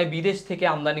অপর্যাপ্ততার কারণে বিদেশ থেকে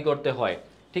আমদানি করতে হয়।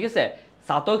 ঠিক আছে,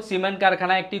 সাতক সিমেন্ট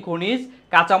কারখানা একটি খনিজ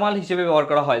কাঁচামাল হিসেবে ব্যবহার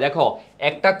করা হয়। দেখো,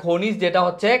 একটা খনিজ যেটা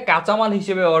হচ্ছে কাঁচামাল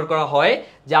হিসেবে ব্যবহার করা হয়,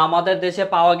 যা আমাদের দেশে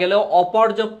পাওয়া গেলেও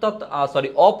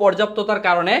অপর্যাপ্ততার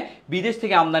কারণে বিদেশ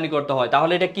থেকে আমদানি করতে হয়।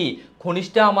 তাহলে এটা কি?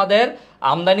 খনিজটা আমাদের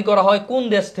আমদানি করা হয় কোন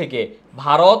দেশ থেকে?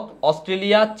 ভারত,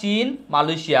 অস্ট্রেলিয়া, চীন,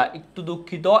 মালয়েশিয়া। একটু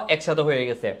দুঃখিত, একসাথে হয়ে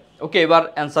গেছে। ওকে, এবার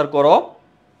অ্যান্সার করো।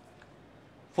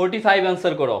 45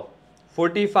 অ্যান্সার করো।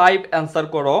 45 অ্যান্সার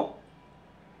করো।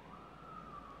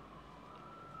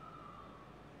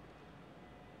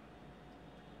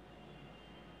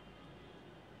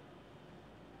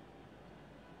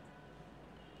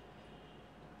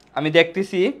 আমি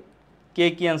দেখতেছি কে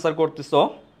কি অ্যান্সার করতেছো।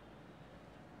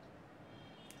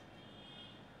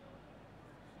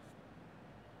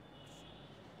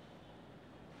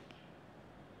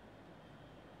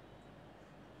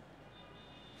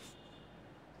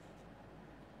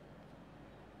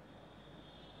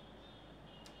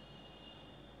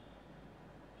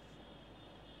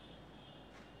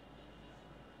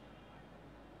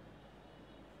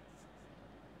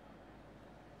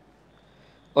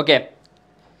 ওকে,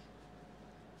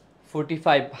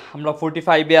 45, আমরা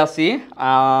 45-এ আছি।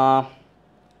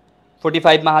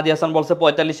 45 মাহাদি হাসান বলছে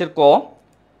 45-এর ক।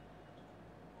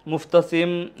 মুফতাসিম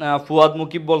ফুয়াদ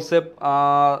মুকিব বলছে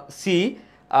সি।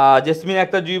 জেসমিন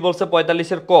আক্তার জুই বলছে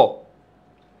 45-এর ক।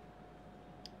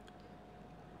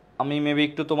 আমি মেবি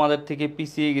একটু তোমাদের থেকে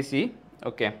পিছিয়ে গেছি।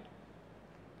 ওকে,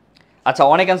 আচ্ছা,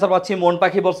 অনেক অ্যান্সার পাচ্ছি। মন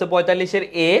পাখি বলছে 45-এর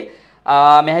এ।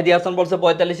 মেহেদি হাসান বলছে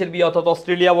 45-এর বি, অর্থাৎ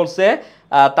অস্ট্রেলিয়া বলছে।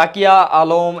 তাকিয়া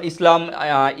আলম ইসলাম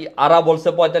আরা বলছে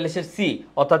 45-এর সি,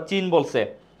 অর্থাৎ চীন বলছে।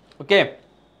 ওকে,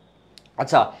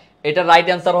 আচ্ছা, এটা রাইট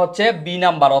অ্যান্সার হচ্ছে বি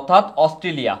নাম্বার, অর্থাৎ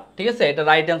অস্ট্রেলিয়া। ঠিক আছে, এটা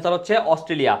রাইট অ্যান্সার হচ্ছে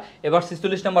অস্ট্রেলিয়া। এবার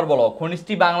 46 নাম্বার বলো,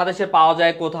 খনিজটি বাংলাদেশে পাওয়া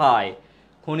যায় কোথায়?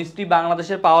 খনিজটি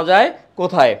বাংলাদেশে পাওয়া যায়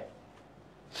কোথায়?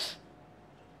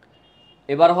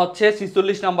 এবার হচ্ছে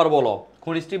 46 নাম্বার বলো,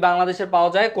 খনিজটি বাংলাদেশে পাওয়া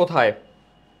যায় কোথায়?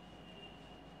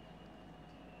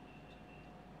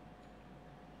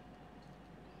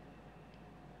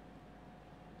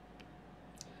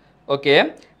 ওকে,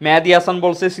 মেহেদি হাসান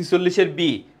বলছে 46-এর বি।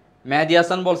 মেহেদি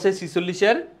হাসান বলছে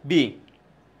 46-এর বি।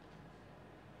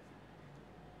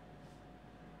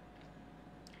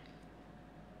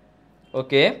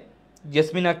 ওকে,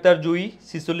 জেসমিন আক্তার জুই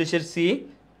 46-এর সি।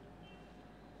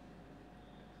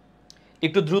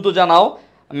 একটু দ্রুত জানাও।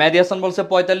 মেহেদী হাসান বলছে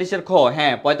 45-এর খ,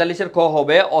 হ্যাঁ 45-এর খ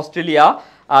হবে অস্ট্রেলিয়া।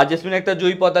 আর জেসমিন একটা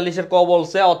জুই 45-এর ক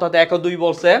বলছে, অর্থাৎ 1 ও 2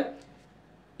 বলছে।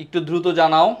 একটু দ্রুত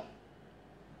জানাও।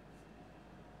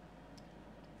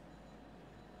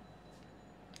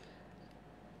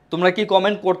 তোমরা কি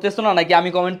কমেন্ট করতেছো না নাকি আমি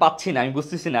কমেন্ট পাচ্ছি না, আমি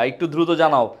বুঝতেছি না, একটু দ্রুত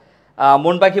জানাও।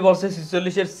 মন পাখি বলছে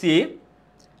 46-এর সি।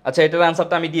 আচ্ছা এটার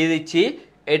অ্যান্সারটা আমি দিয়ে দিচ্ছি।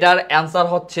 এটার অ্যান্সার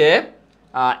হচ্ছে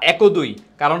 1 ও 2,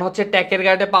 কারণ হচ্ছে ট্যাকের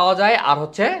ঘাটে পাওয়া যায় আর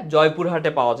হচ্ছে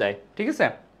জয়পুরহাটে পাওয়া যায়, ঠিক আছে।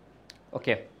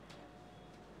 ওকে,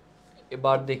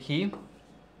 এবার দেখি।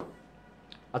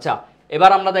 আচ্ছা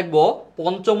এবার আমরা দেখব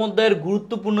পঞ্চম অধ্যায়ের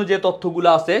গুরুত্বপূর্ণ যে তথ্যগুলো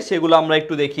আছে সেগুলো আমরা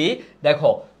একটু দেখি। দেখো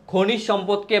খনিজ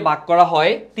সম্পদকে ভাগ করা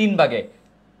হয় 3 ভাগে।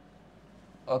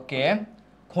 ওকে,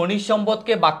 খনিজ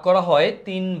সম্পদকে ভাগ করা হয়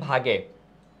 3 ভাগে,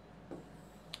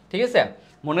 ঠিক আছে।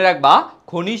 মনে রাখবা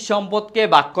খনিজ সম্পদকে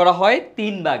ভাগ করা হয়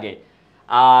 3 ভাগে।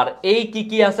 আর এই কি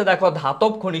কি আছে দেখো,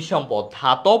 ধাতব খনিজ সম্পদ,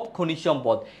 ধাতব খনিজ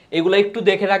সম্পদ এগুলো একটু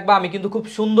দেখে রাখবা। আমি কিন্তু খুব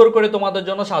সুন্দর করে তোমাদের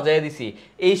জন্য সাজিয়ে দিছি।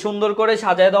 এই সুন্দর করে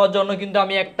সাজিয়ে দেওয়ার জন্য কিন্তু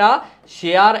আমি একটা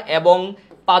শেয়ার এবং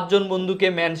 5 জন বন্ধুকে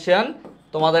মেনশন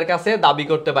তোমাদের কাছে দাবি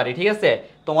করতে পারি, ঠিক আছে।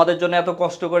 তোমাদের জন্য এত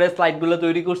কষ্ট করে স্লাইডগুলো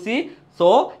তৈরি করছি, সো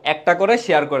একটা করে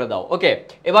শেয়ার করে দাও। ওকে,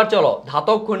 এবার চলো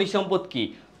ধাতব খনিজ সম্পদ কি।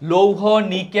 লৌহ,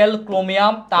 নিকেল,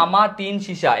 ক্রোমিয়াম, তামা, টিন,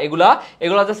 সীসা, এগুলা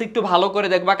জাস্ট একটু ভালো করে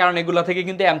দেখবা, কারণ এগুলা থেকে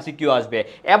কিন্তু এমসিকিউ আসবে।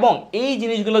 এবং এই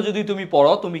জিনিসগুলো যদি তুমি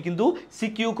পড়ো তুমি কিন্তু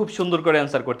সিকিউ খুব সুন্দর করে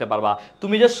অ্যান্সার করতে পারবা।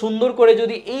 তুমি যে সুন্দর করে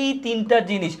যদি এই 3টা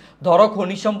জিনিস, ধরো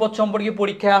খনিজ সম্পদ সম্পর্কে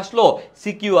পরীক্ষায় আসলো,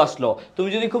 সিকিউ আসলো, তুমি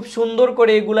যদি খুব সুন্দর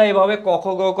করে এগুলা এভাবে ক খ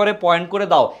গ করে পয়েন্ট করে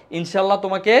দাও, ইনশাল্লাহ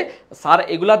তোমাকে স্যার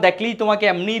এগুলা দেখলেই তোমাকে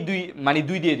এমনি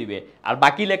 2 দিয়ে দিবে, আর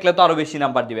বাকি লেখলে তো আরো বেশি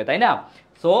নাম্বার দিবে, তাই না।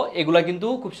 সো এগুলা কিন্তু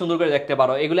খুব সুন্দর করে দেখতে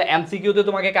পারো। এগুলো এমসিকিউতে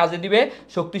তোমাকে কাজে দিবে।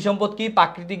 শক্তি সম্পদ কি,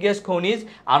 প্রাকৃতিক গ্যাস, খনিজ,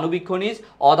 আণবিক খনিজ,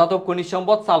 অধাতব খনিজ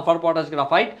সম্পদ, সালফার, পটাশ,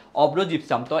 গ্রাফাইট, অব্র,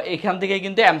 জিপসাম। তো এখান থেকে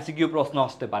কিন্তু এমসিকিউ প্রশ্ন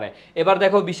আসতে পারে। এবার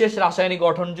দেখো বিশেষ রাসায়নিক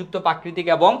গঠনযুক্ত প্রাকৃতিক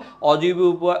এবং অজৈব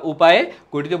উপায়ে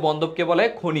গঠিত বন্ধবকে বলে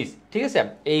খনিজ, ঠিক আছে।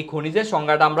 এই খনিজের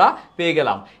সংজ্ঞাটা আমরা পেয়ে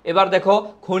গেলাম। এবার দেখো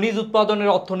খনিজ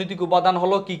উৎপাদনের অর্থনৈতিক উপাদান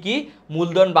হলো কি কি,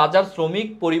 মূলধন, বাজার, শ্রমিক,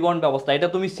 পরিবহন ব্যবস্থা। এটা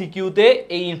তুমি সিকিউতে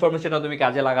এই ইনফরমেশনটা তুমি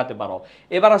কাজে লাগাতে পারো।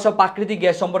 এবার আসো প্রাকৃতিক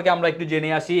গ্যাস সম্পর্কে আমরা একটু জেনে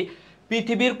আসি।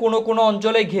 পৃথিবীর কোন কোন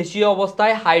অঞ্চলে গ্যাসীয়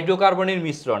অবস্থায় হাইড্রোকার্বনের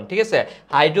মিশ্রণ, ঠিক আছে,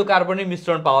 হাইড্রোকার্বনের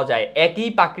মিশ্রণ পাওয়া যায়, একই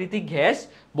প্রাকৃতিক গ্যাস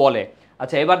বলে।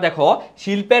 আচ্ছা এবার দেখো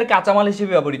শিল্পের কাঁচামাল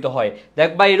হিসেবে ব্যবহৃত হয়।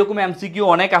 দেখবা এরকম এমসিকিউ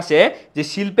অনেক আসে যে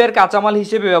শিল্পের কাঁচামাল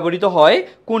হিসেবে ব্যবহৃত হয়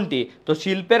কোনটি। তো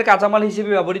শিল্পের কাঁচামাল হিসেবে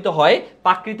ব্যবহৃত হয়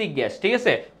প্রাকৃতিক গ্যাস, ঠিক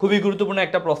আছে, খুবই গুরুত্বপূর্ণ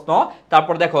একটা প্রশ্ন।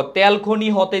 তারপর দেখো তেল খনি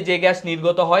হতে যে গ্যাস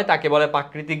নির্গত হয় তাকে বলে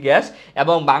প্রাকৃতিক গ্যাস,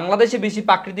 এবং বাংলাদেশে বেশি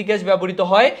প্রাকৃতিক গ্যাস ব্যবহৃত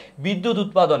হয় বিদ্যুৎ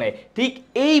উৎপাদনে। ঠিক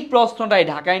এই প্রশ্নটাই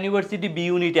ঢাকা ইউনিভার্সিটি বি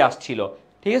ইউনিটে আসছিল,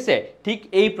 ঠিক আছে, ঠিক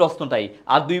এই প্রশ্নটাই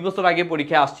আর 2 বছর আগে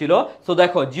পরীক্ষায় আসছিল। সো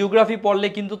দেখো জিওগ্রাফি পড়লে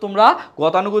কিন্তু তোমরা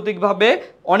গতানুগতিকভাবে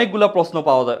অনেকগুলো প্রশ্ন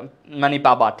পাওয়া যায়,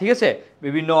 পাবা, ঠিক আছে,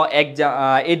 বিভিন্ন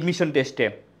এডমিশন টেস্টে।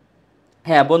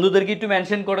 হ্যাঁ বন্ধুদেরকে একটু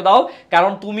মেনশন করে দাও,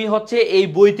 কারণ তুমি হচ্ছে এই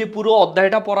বইতে পুরো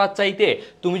অধ্যায়টা পড়ার চাইতে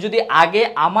তুমি যদি আগে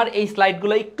আমার এই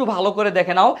স্লাইডগুলো একটু ভালো করে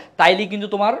দেখে নাও, তাইলে কিন্তু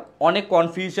তোমার অনেক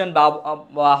কনফিউশন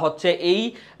বা হচ্ছে এই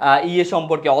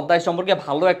সম্পর্কে, অধ্যায় সম্পর্কে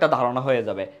ভালো একটা ধারণা হয়ে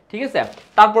যাবে, ঠিক আছে।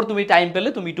 তারপর তুমি টাইম পেলে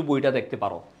তুমি একটু বইটা দেখতে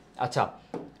পারো। আচ্ছা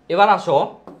এবার আসো,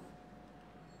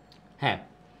 হ্যাঁ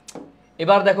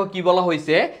এবার দেখো কি বলা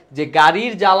হয়েছে যে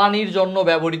গাড়ির জ্বালানির জন্য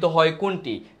ব্যবহৃত হয়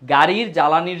কোনটি। গাড়ির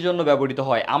জ্বালানির জন্য ব্যবহৃত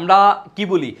হয়, আমরা কি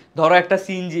বলি, ধরো একটা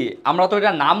সিএনজি, আমরা তো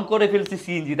এটা নাম করে ফেলছি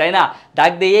সিএনজি, তাই না,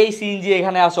 ডাক দিয়ে এই সিএনজি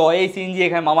এখানে আসো, এই সিএনজি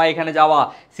এখানে মামা এখানে যাওয়া,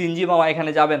 সিএনজি মামা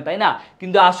এখানে যাবেন, তাই না।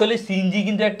 কিন্তু আসলে সিএনজি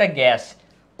কিন্তু একটা গ্যাস,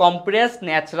 কম্প্রেস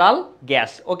ন্যাচারাল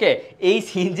গ্যাস। ওকে, এই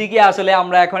সিএনজিকে আসলে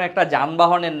আমরা এখন একটা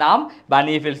যানবাহনের নাম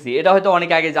বানিয়ে ফেলছি, এটা হয়তো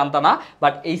অনেক আগে জানতাম না,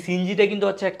 বাট এই সিএনজিটা কিন্তু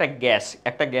হচ্ছে একটা গ্যাস,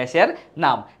 একটা গ্যাসের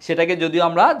নাম, সেটাকে যদিও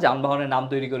আমরা যানবাহনের নাম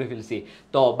তৈরি করে ফেলছি।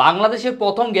 তো বাংলাদেশের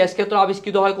প্রথম গ্যাস ক্ষেত্র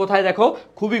আবিষ্কৃত হয় কোথায়, দেখো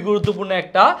খুবই গুরুত্বপূর্ণ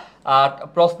একটা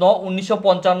প্রশ্ন,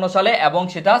 1955 সালে, এবং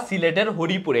সেটা সিলেটের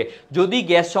হরিপুরে। যদি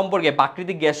গ্যাস সম্পর্কে,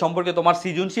 প্রাকৃতিক গ্যাস সম্পর্কে তোমার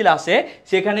সৃজনশীল আসে,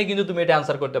 সেখানে কিন্তু তুমি এটা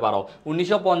অ্যান্সার করতে পারো,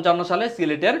 1955 সালে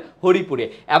সিলেটের হরিপুরে।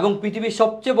 এবং পৃথিবীর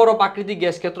সবচেয়ে বড় প্রাকৃতিক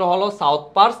গ্যাস ক্ষেত্র হলো সাউথ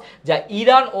পার্স, যা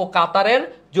ইরান ও কাতারের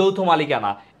যৌথ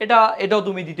মালিকানা। এটাও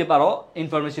তুমি দিতে পারো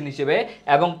ইনফরমেশন হিসেবে।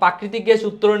 এবং প্রাকৃতিক গ্যাস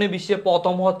উত্তোলনে বিশ্বে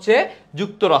প্রথম হচ্ছে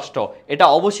যুক্তরাষ্ট্র, এটা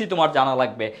অবশ্যই তোমার জানা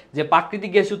লাগবে যে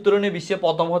প্রাকৃতিক গ্যাস উত্তোলনে বিশ্বে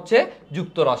প্রথম হচ্ছে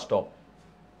যুক্তরাষ্ট্র।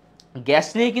 গ্যাস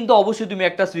নিয়ে কিন্তু অবশ্যই তুমি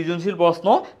একটা সৃজনশীল প্রশ্ন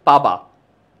পাবা।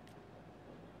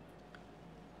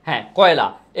 হ্যাঁ কয়লা,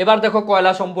 এবার দেখো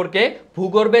কয়লা সম্পর্কে।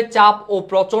 ভূগর্ভের চাপ ও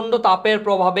প্রচন্ড তাপের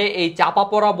প্রভাবে এই চাপা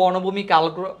পড়া বনভূমি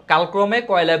কালক্রমে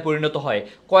কয়লায় পরিণত হয়।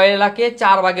 কয়লাকে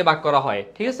 4 ভাগে ভাগ করা হয়,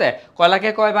 ঠিক আছে। কয়লাকে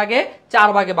কয় ভাগে? 4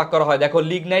 ভাগে ভাগ করা হয়। দেখো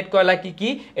লিগনাইট কয়লা কি কি,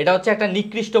 এটা হচ্ছে একটা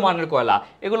নিকৃষ্ট মানের কয়লা।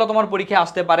 এগুলো তোমার পরীক্ষায়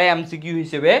আসতে পারে এমসিকিউ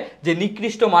হিসেবে, যে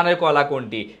নিকৃষ্ট মানের কয়লা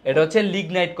কোনটি, এটা হচ্ছে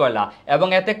লিগনাইট কয়লা, এবং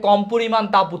এতে কম পরিমাণ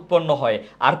তাপ উৎপন্ন হয়।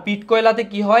 আর পিট কয়লাতে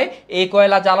কি হয়, এই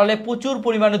কয়লা জ্বালালে প্রচুর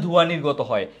পরিমাণে ধোঁয়া নির্গত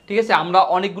হয়, ঠিক আছে। আমরা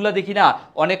অনেকগুলো দেখি না,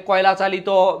 অনেক কয়লা চালিত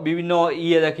বিভিন্ন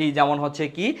দেখি, যেমন হচ্ছে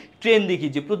কি ট্রেন দেখি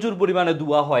যে প্রচুর পরিমাণে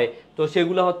ধোঁয়া হয়, তো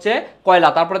সেগুলো হচ্ছে কয়লা।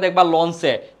 তারপরে দেখবা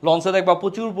লঞ্চে দেখবা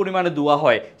প্রচুর পরিমাণে ধোঁয়া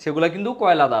হয়, সেগুলো কিন্তু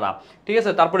কয়লা দ্বারা, ঠিক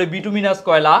আছে। তারপরে বিটুমিনাস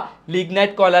কয়লা,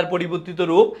 লিগনাইট কয়লার পরিবর্তিত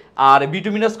রূপ। আর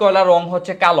বিটুমিনাস কয়লার রং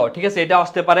হচ্ছে কালো, ঠিক আছে। এটা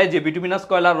আসতে পারে যে বিটুমিনাস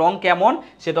কয়লার রং কেমন,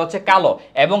 সেটা হচ্ছে কালো,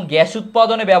 এবং গ্যাস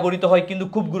উৎপাদনে ব্যবহৃত হয়, কিন্তু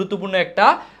খুব গুরুত্বপূর্ণ একটা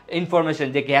ইনফরমেশন,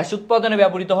 যে গ্যাস উৎপাদনে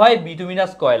ব্যবহৃত হয়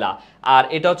বিটুমিনাস কয়লা। আর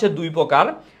এটা হচ্ছে 2 প্রকার।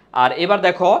 আর এবার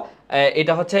দেখো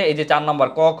এটা হচ্ছে এই যে 4 নম্বর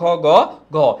ক খ গ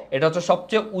ঘ, এটা হচ্ছে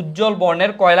সবচেয়ে উজ্জ্বল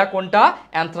বর্ণের কয়লা কোনটা?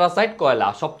 অ্যান্থ্রাসাইট কয়লা,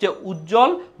 সবচেয়ে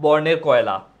উজ্জ্বল বর্ণের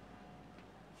কয়লা।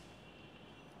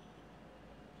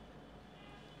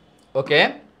 ওকে,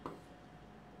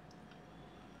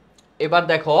 এবার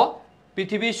দেখো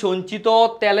পৃথিবীর সঞ্চিত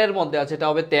তেলের মধ্যে আছে, এটা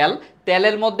হবে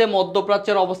তেলের মধ্যে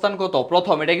মধ্যপ্রাচ্যের অবস্থান কত?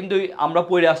 প্রথম। এটা কিন্তু আমরা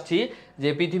পড়ে আসছি যে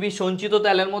পৃথিবীর সঞ্চিত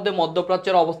তেলের মধ্যে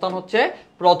মধ্যপ্রাচ্যের অবস্থান হচ্ছে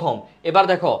প্রথম। এবার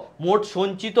দেখো মোট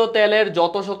সঞ্চিত তেলের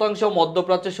যত শতাংশ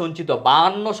মধ্যপ্রাচ্যে সঞ্চিত?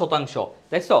 52%।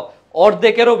 দেখছো,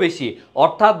 অর্ধেকেরও বেশি,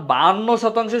 অর্থাৎ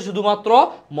 52% শুধুমাত্র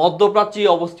মধ্যপ্রাচ্যে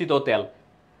অবস্থিত তেল।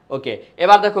 ওকে,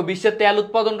 এবার দেখো বিশ্বের তেল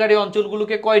উৎপাদনকারী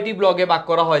অঞ্চলগুলোকে কয়টি ব্লগে ভাগ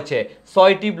করা হয়েছে?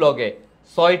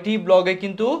 6টি ব্লগে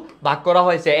কিন্তু ভাগ করা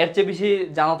হয়েছে। এর চেয়ে বেশি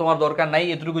জানা তোমার দরকার নাই,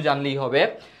 এতটুকু জানলেই হবে।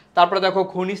 তারপরে দেখো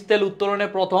খনিজ তেল উত্তোলনে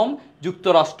প্রথম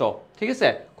যুক্তরাষ্ট্র, ঠিক আছে।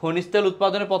 খনিজ তেল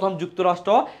উৎপাদনে প্রথম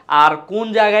যুক্তরাষ্ট্র। আর কোন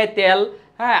জায়গায় তেল,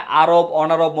 হ্যাঁ, আরব,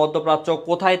 অনারব, মধ্যপ্রাচ্য,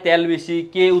 কোথায় তেল বেশি,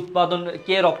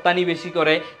 কে রপ্তানি বেশি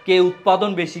করে, কে উৎপাদন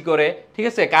বেশি করে, ঠিক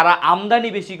আছে, কারা আমদানি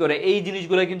বেশি করে, এই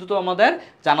জিনিসগুলো কিন্তু তো আমাদের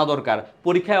জানা দরকার।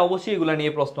 পরীক্ষায় অবশ্যই এগুলো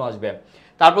নিয়ে প্রশ্ন আসবে।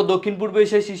 তারপর দক্ষিণ পূর্ব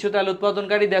এশিয়ার শীর্ষ তেল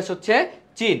উৎপাদনকারী দেশ হচ্ছে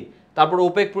চীন। তারপর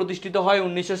ওপেক প্রতিষ্ঠিত হয়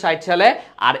 1960 সালে।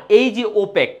 আর এই যে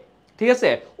ওপেক, ঠিক আছে,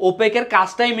 ওপেকের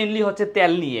কাজটাই মেনলি হচ্ছে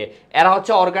তেল নিয়ে। এরা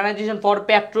হচ্ছে organisation for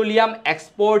petroleum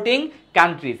exporting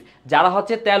countries, যারা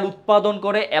হচ্ছে তেল উৎপাদন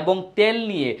করে এবং তেল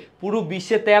নিয়ে পুরো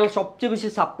বিশ্বে তেল সবচেয়ে বেশি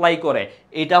সাপ্লাই করে,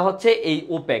 এটা হচ্ছে এই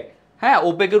ওপেক। হ্যাঁ,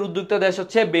 ওপেকের উদ্যোক্তা দেশ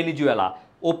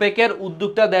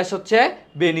হচ্ছে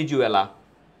ভেনিজুয়েলা।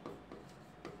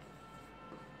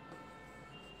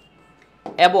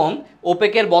 এবং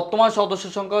ওপেকের বর্তমান সদস্য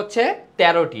সংখ্যা হচ্ছে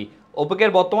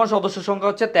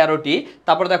 13টি।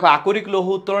 তারপর দেখো আকরিক লৌহ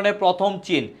উত্তোলনের প্রথম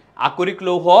চীন, আকরিক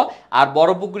লৌহ। আর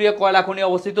বড়পুকুরিয়া কয়লা খনি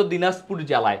অবস্থিত দিনাজপুর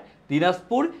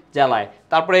জেলায়।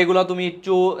 তারপরে এগুলো তুমি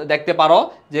একটু দেখতে পারো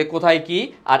যে কোথায় কি।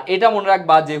 আর এটা মনে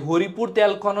রাখবা যে হরিপুর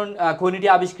তেল খনিটি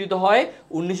আবিষ্কৃত হয়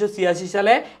 1986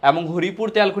 সালে, এবং হরিপুর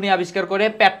তেল খনি আবিষ্কার করে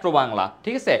পেট্রো বাংলা,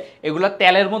 ঠিক আছে। এগুলা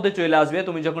তেলের মধ্যে চলে আসবে,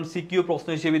 তুমি যখন সিকিউ প্রশ্ন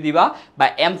হিসেবে দিবা বা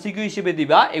এমসিকিউ হিসেবে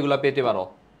দিবা, এগুলা পেতে পারো।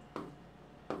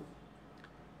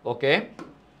 ওকে,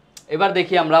 এবার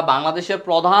দেখি আমরা বাংলাদেশের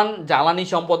প্রধান জ্বালানি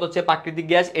সম্পদ হচ্ছে প্রাকৃতিক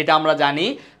গ্যাস, এটা আমরা জানি।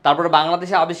 তারপরে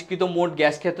বাংলাদেশে আবিষ্কৃত মোট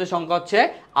গ্যাস ক্ষেত্রের সংখ্যা হচ্ছে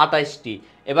 28টি।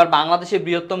 এবার বাংলাদেশের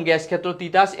বৃহত্তম গ্যাস ক্ষেত্র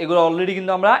তিতাস, এগুলো অলরেডি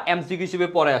কিন্তু আমরা এমসিকিউ হিসেবে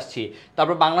পড়ে আসছি।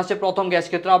 তারপর বাংলাদেশের প্রথম গ্যাস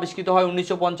ক্ষেত্র আবিষ্কৃত হয়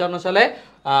 1955 সালে।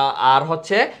 আর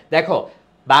হচ্ছে দেখো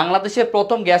বাংলাদেশের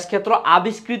প্রথম গ্যাস ক্ষেত্র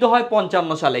আবিষ্কৃত হয়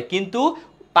 55 সালে, কিন্তু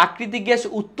প্রাকৃতিক গ্যাস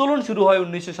উত্তোলন শুরু হয়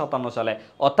 1957 সালে,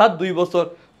 অর্থাৎ 2 বছর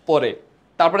পরে।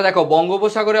 তারপরে দেখো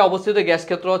বঙ্গোপসাগরে অবস্থিত গ্যাস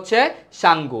ক্ষেত্র হচ্ছে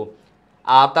সাঙ্গু।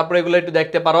 আর তারপরে এগুলো একটু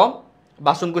দেখতে পারো।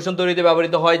 বাসনকোসন তৈরিতে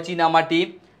ব্যবহৃত হয় চীনামাটি।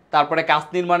 তারপরে কাঁচ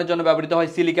নির্মাণের জন্য ব্যবহৃত হয়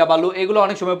সিলিকা বালু, এগুলো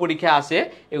অনেক সময় পরীক্ষায় আসে,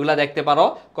 এগুলো দেখতে পারো।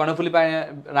 কর্ণফুলী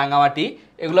রাঙামাটি,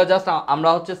 এগুলো জাস্ট আমরা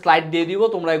হচ্ছে স্লাইড দিয়ে দিব,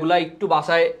 তোমরা এগুলো একটু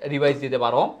বাসায় রিভাইজ দিতে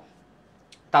পারো।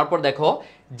 তারপর দেখো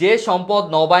যে সম্পদ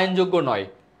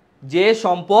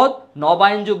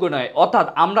নবায়নযোগ্য নয়, অর্থাৎ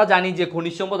আমরা জানি যে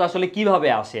খনিজ সম্পদ আসলে কিভাবে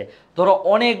আসে। ধরো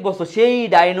অনেক বছর, সেই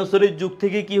ডাইনোসরের যুগ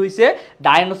থেকে কি হয়েছে,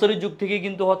 ডাইনোসরের যুগ থেকে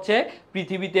কিন্তু হচ্ছে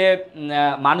পৃথিবীতে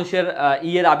মানুষের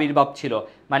আবির্ভাব ছিল,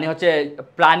 মানে হচ্ছে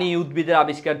প্রাণী উদ্ভিদের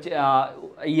আবিষ্কার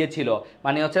ছিল,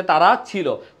 মানে হচ্ছে তারা ছিল।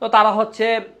 তো তারা হচ্ছে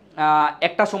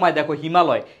একটা সময় দেখো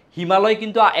হিমালয়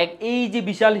কিন্তু এই যে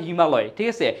বিশাল হিমালয়, ঠিক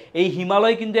আছে, এই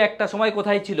হিমালয় কিন্তু একটা সময়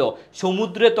কোথায় ছিল?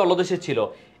 সমুদ্রের তলদেশে ছিল।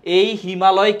 এই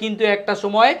হিমালয় কিন্তু একটা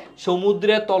সময়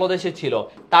সমুদ্রের তলদেশে ছিল।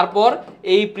 তারপর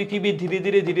এই পৃথিবী ধীরে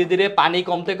ধীরে পানি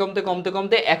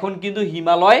কমতে এখন কিন্তু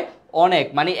হিমালয় অনেক,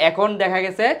 মানে এখন দেখা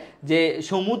গেছে যে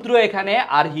সমুদ্র এখানে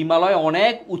আর হিমালয়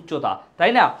অনেক উচ্চতা,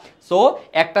 তাই না? সো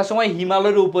একটা সময়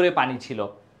হিমালয়ের উপরে পানি ছিল।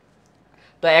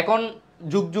 তো এখন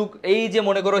যুগ যুগ এই যে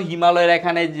মনে করো হিমালয়ের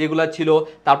এখানে যেগুলা ছিল,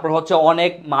 তারপর হচ্ছে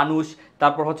অনেক মানুষ,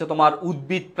 তারপর হচ্ছে তোমার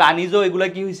উদ্ভিদ প্রাণীজ, এগুলা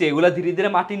কি হয়েছে, এগুলা ধীরে ধীরে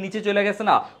মাটির নিচে চলে গেছে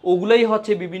না, ওগুলাই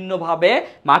হচ্ছে বিভিন্নভাবে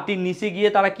মাটির নিচে গিয়ে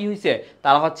তারা কি হয়েছে,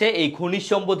 তারা হচ্ছে এই খনিজ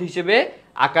সম্পদ হিসেবে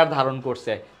আকার ধারণ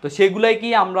করছে। তো সেগুলাই কি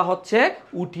আমরা হচ্ছে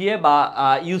উঠিয়ে বা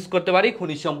ইউজ করতে পারি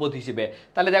খনিজ সম্পদ হিসেবে।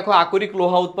 তাহলে দেখো আকরিক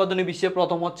লোহা উৎপাদনে বিশ্বে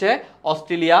প্রথম হচ্ছে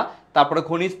অস্ট্রেলিয়া। তারপরে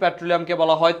খনিজ পেট্রোলিয়ামকে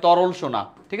বলা হয় তরল সোনা,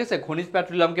 ঠিক আছে, খনিজ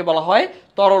পেট্রোলিয়ামকে বলা হয়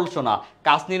তরল সোনা।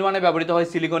 কাঁচ নির্মাণে ব্যবহৃত হয়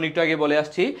সিলিকন, একটু আগে বলে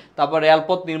আসছি। তারপর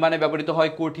রেলপথ নির্মাণে ব্যবহৃত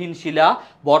হয় কঠিন শিলা।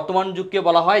 বর্তমান যুগকে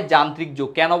বলা হয় যান্ত্রিক যুগ।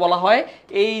 কেন বলা হয়?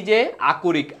 এই যে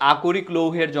আকরিক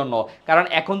লৌহের জন্য, কারণ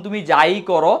এখন তুমি যাই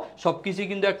করো সবকিছু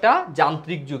কিন্তু একটা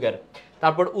যান্ত্রিক যুগের।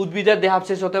 তারপর উদ্ভিদের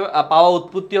দেহাবশেষ হতে পাওয়া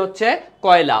উৎপত্তি হচ্ছে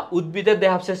কয়লা, উদ্ভিদের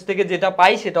দেহাবশেষ থেকে যেটা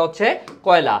পাই সেটা হচ্ছে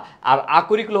কয়লা। আর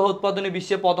আকরিক লৌহ উৎপাদনে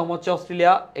বিশ্বে প্রথম হচ্ছে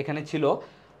অস্ট্রেলিয়া, এখানে ছিল।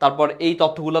 তারপর এই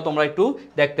তথ্যগুলো তোমরা একটু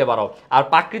দেখতে পারো। আর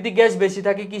প্রাকৃতিক গ্যাস বেশি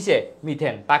থাকে কিসে?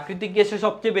 মিথেন। প্রাকৃতিক গ্যাসে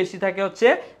সবচেয়ে বেশি থাকে হচ্ছে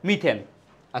মিথেন।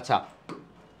 আচ্ছা,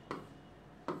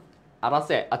 আর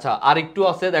আছে, আচ্ছা আর একটু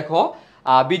আছে দেখো,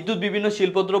 বিদ্যুৎ বিভিন্ন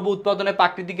শিল্পদ্রব্য উৎপাদনে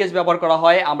প্রাকৃতিক গ্যাস ব্যবহার করা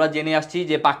হয়। আমরা জেনে আসছি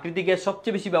যে প্রাকৃতিক গ্যাস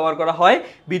সবচেয়ে বেশি ব্যবহার করা হয়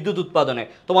বিদ্যুৎ উৎপাদনে।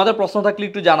 তোমাদের প্রশ্ন থাকলে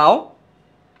একটু জানাও।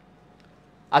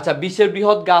 আচ্ছা, বিশ্বের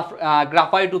বৃহৎ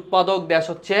গ্রাফাইট উৎপাদক দেশ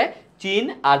হচ্ছে চীন,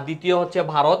 আর দ্বিতীয় হচ্ছে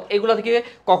ভারত। এগুলা থেকে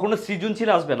কখনো সৃজনশীল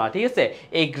আসবে না, ঠিক আছে,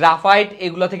 এই গ্রাফাইট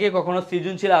এগুলা থেকে কখনো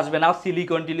সৃজনশীল আসবে না,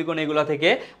 সিলিকন টিলিকন এগুলা থেকে,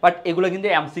 বাট এগুলো কিন্তু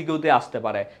এমসিকিউতে আসতে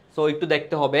পারে। সো একটু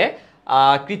দেখতে হবে।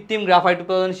 কৃত্রিম গ্রাফাইট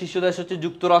উৎপাদনের শীর্ষ দেশ হচ্ছে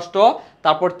যুক্তরাষ্ট্র।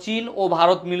 তারপর চীন ও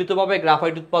ভারত মিলিতভাবে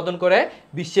গ্রাফাইট উৎপাদন করে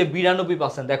বিশ্বে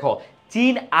 92%। দেখো,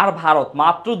 চীন আর ভারত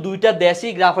মাত্র দুইটা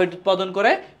দেশই গ্রাফাইট উৎপাদন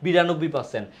করে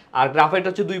 92%। আর গ্রাফাইট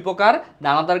হচ্ছে দুই প্রকার,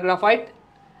 দানাদার গ্রাফাইট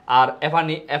আর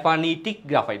এফানিটিক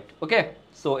গ্রাফাইট। ওকে,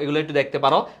 সো এগুলো একটু দেখতে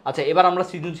পারো। আচ্ছা, এবার আমরা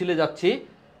সৃজনশীলে যাচ্ছি।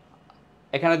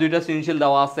 এখানে দুইটা সৃজনশীল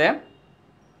দেওয়া আছে,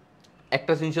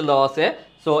 একটা সৃজনশীল দেওয়া আছে।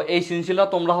 সো এই সৃজনশীলটা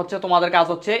তোমরা হচ্ছে, তোমাদের কাজ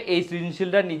হচ্ছে এই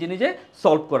সৃজনশীলটা নিজে নিজে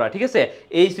সলভ করা, ঠিক আছে,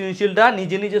 এই সৃজনশীলটা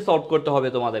নিজে নিজে সলভ করতে হবে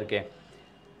তোমাদেরকে।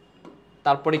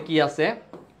 তারপরে কি আছে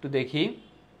একটু দেখি।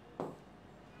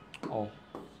 ও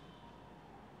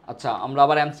আচ্ছা, আমরা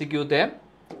আবার এমসিকিউতে।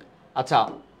 আচ্ছা,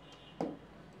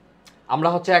 আমরা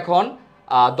হচ্ছে এখন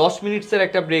 10 মিনিটসের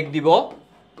একটা ব্রেক দিব,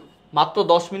 মাত্র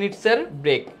 10 মিনিটসের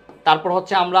ব্রেক। তারপর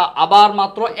হচ্ছে আমরা আবার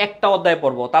মাত্র একটা অধ্যায়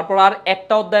পড়বো, তারপর আর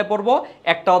একটা অধ্যায় পড়বো,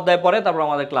 একটা অধ্যায় পরে তারপর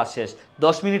আমাদের ক্লাস শেষ।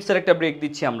 10 মিনিটসের একটা ব্রেক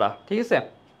দিচ্ছি আমরা, ঠিক আছে।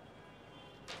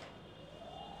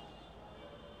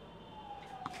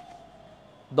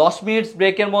 10 মিনিটস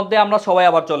ব্রেকের মধ্যে আমরা সবাই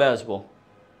আবার চলে আসবো।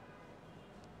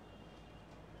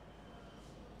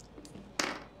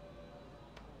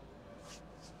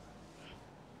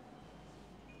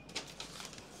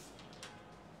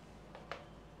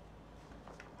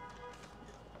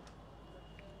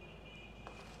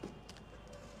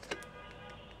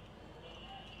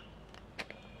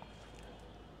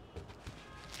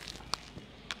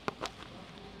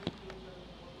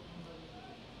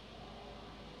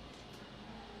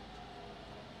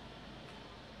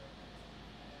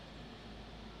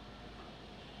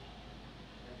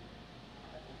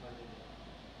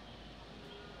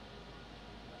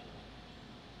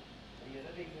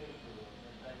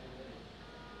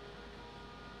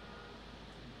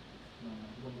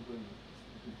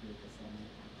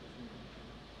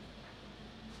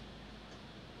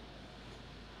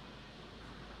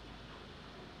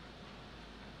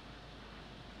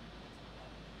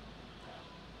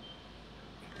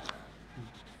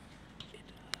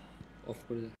 অফ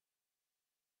করে দে।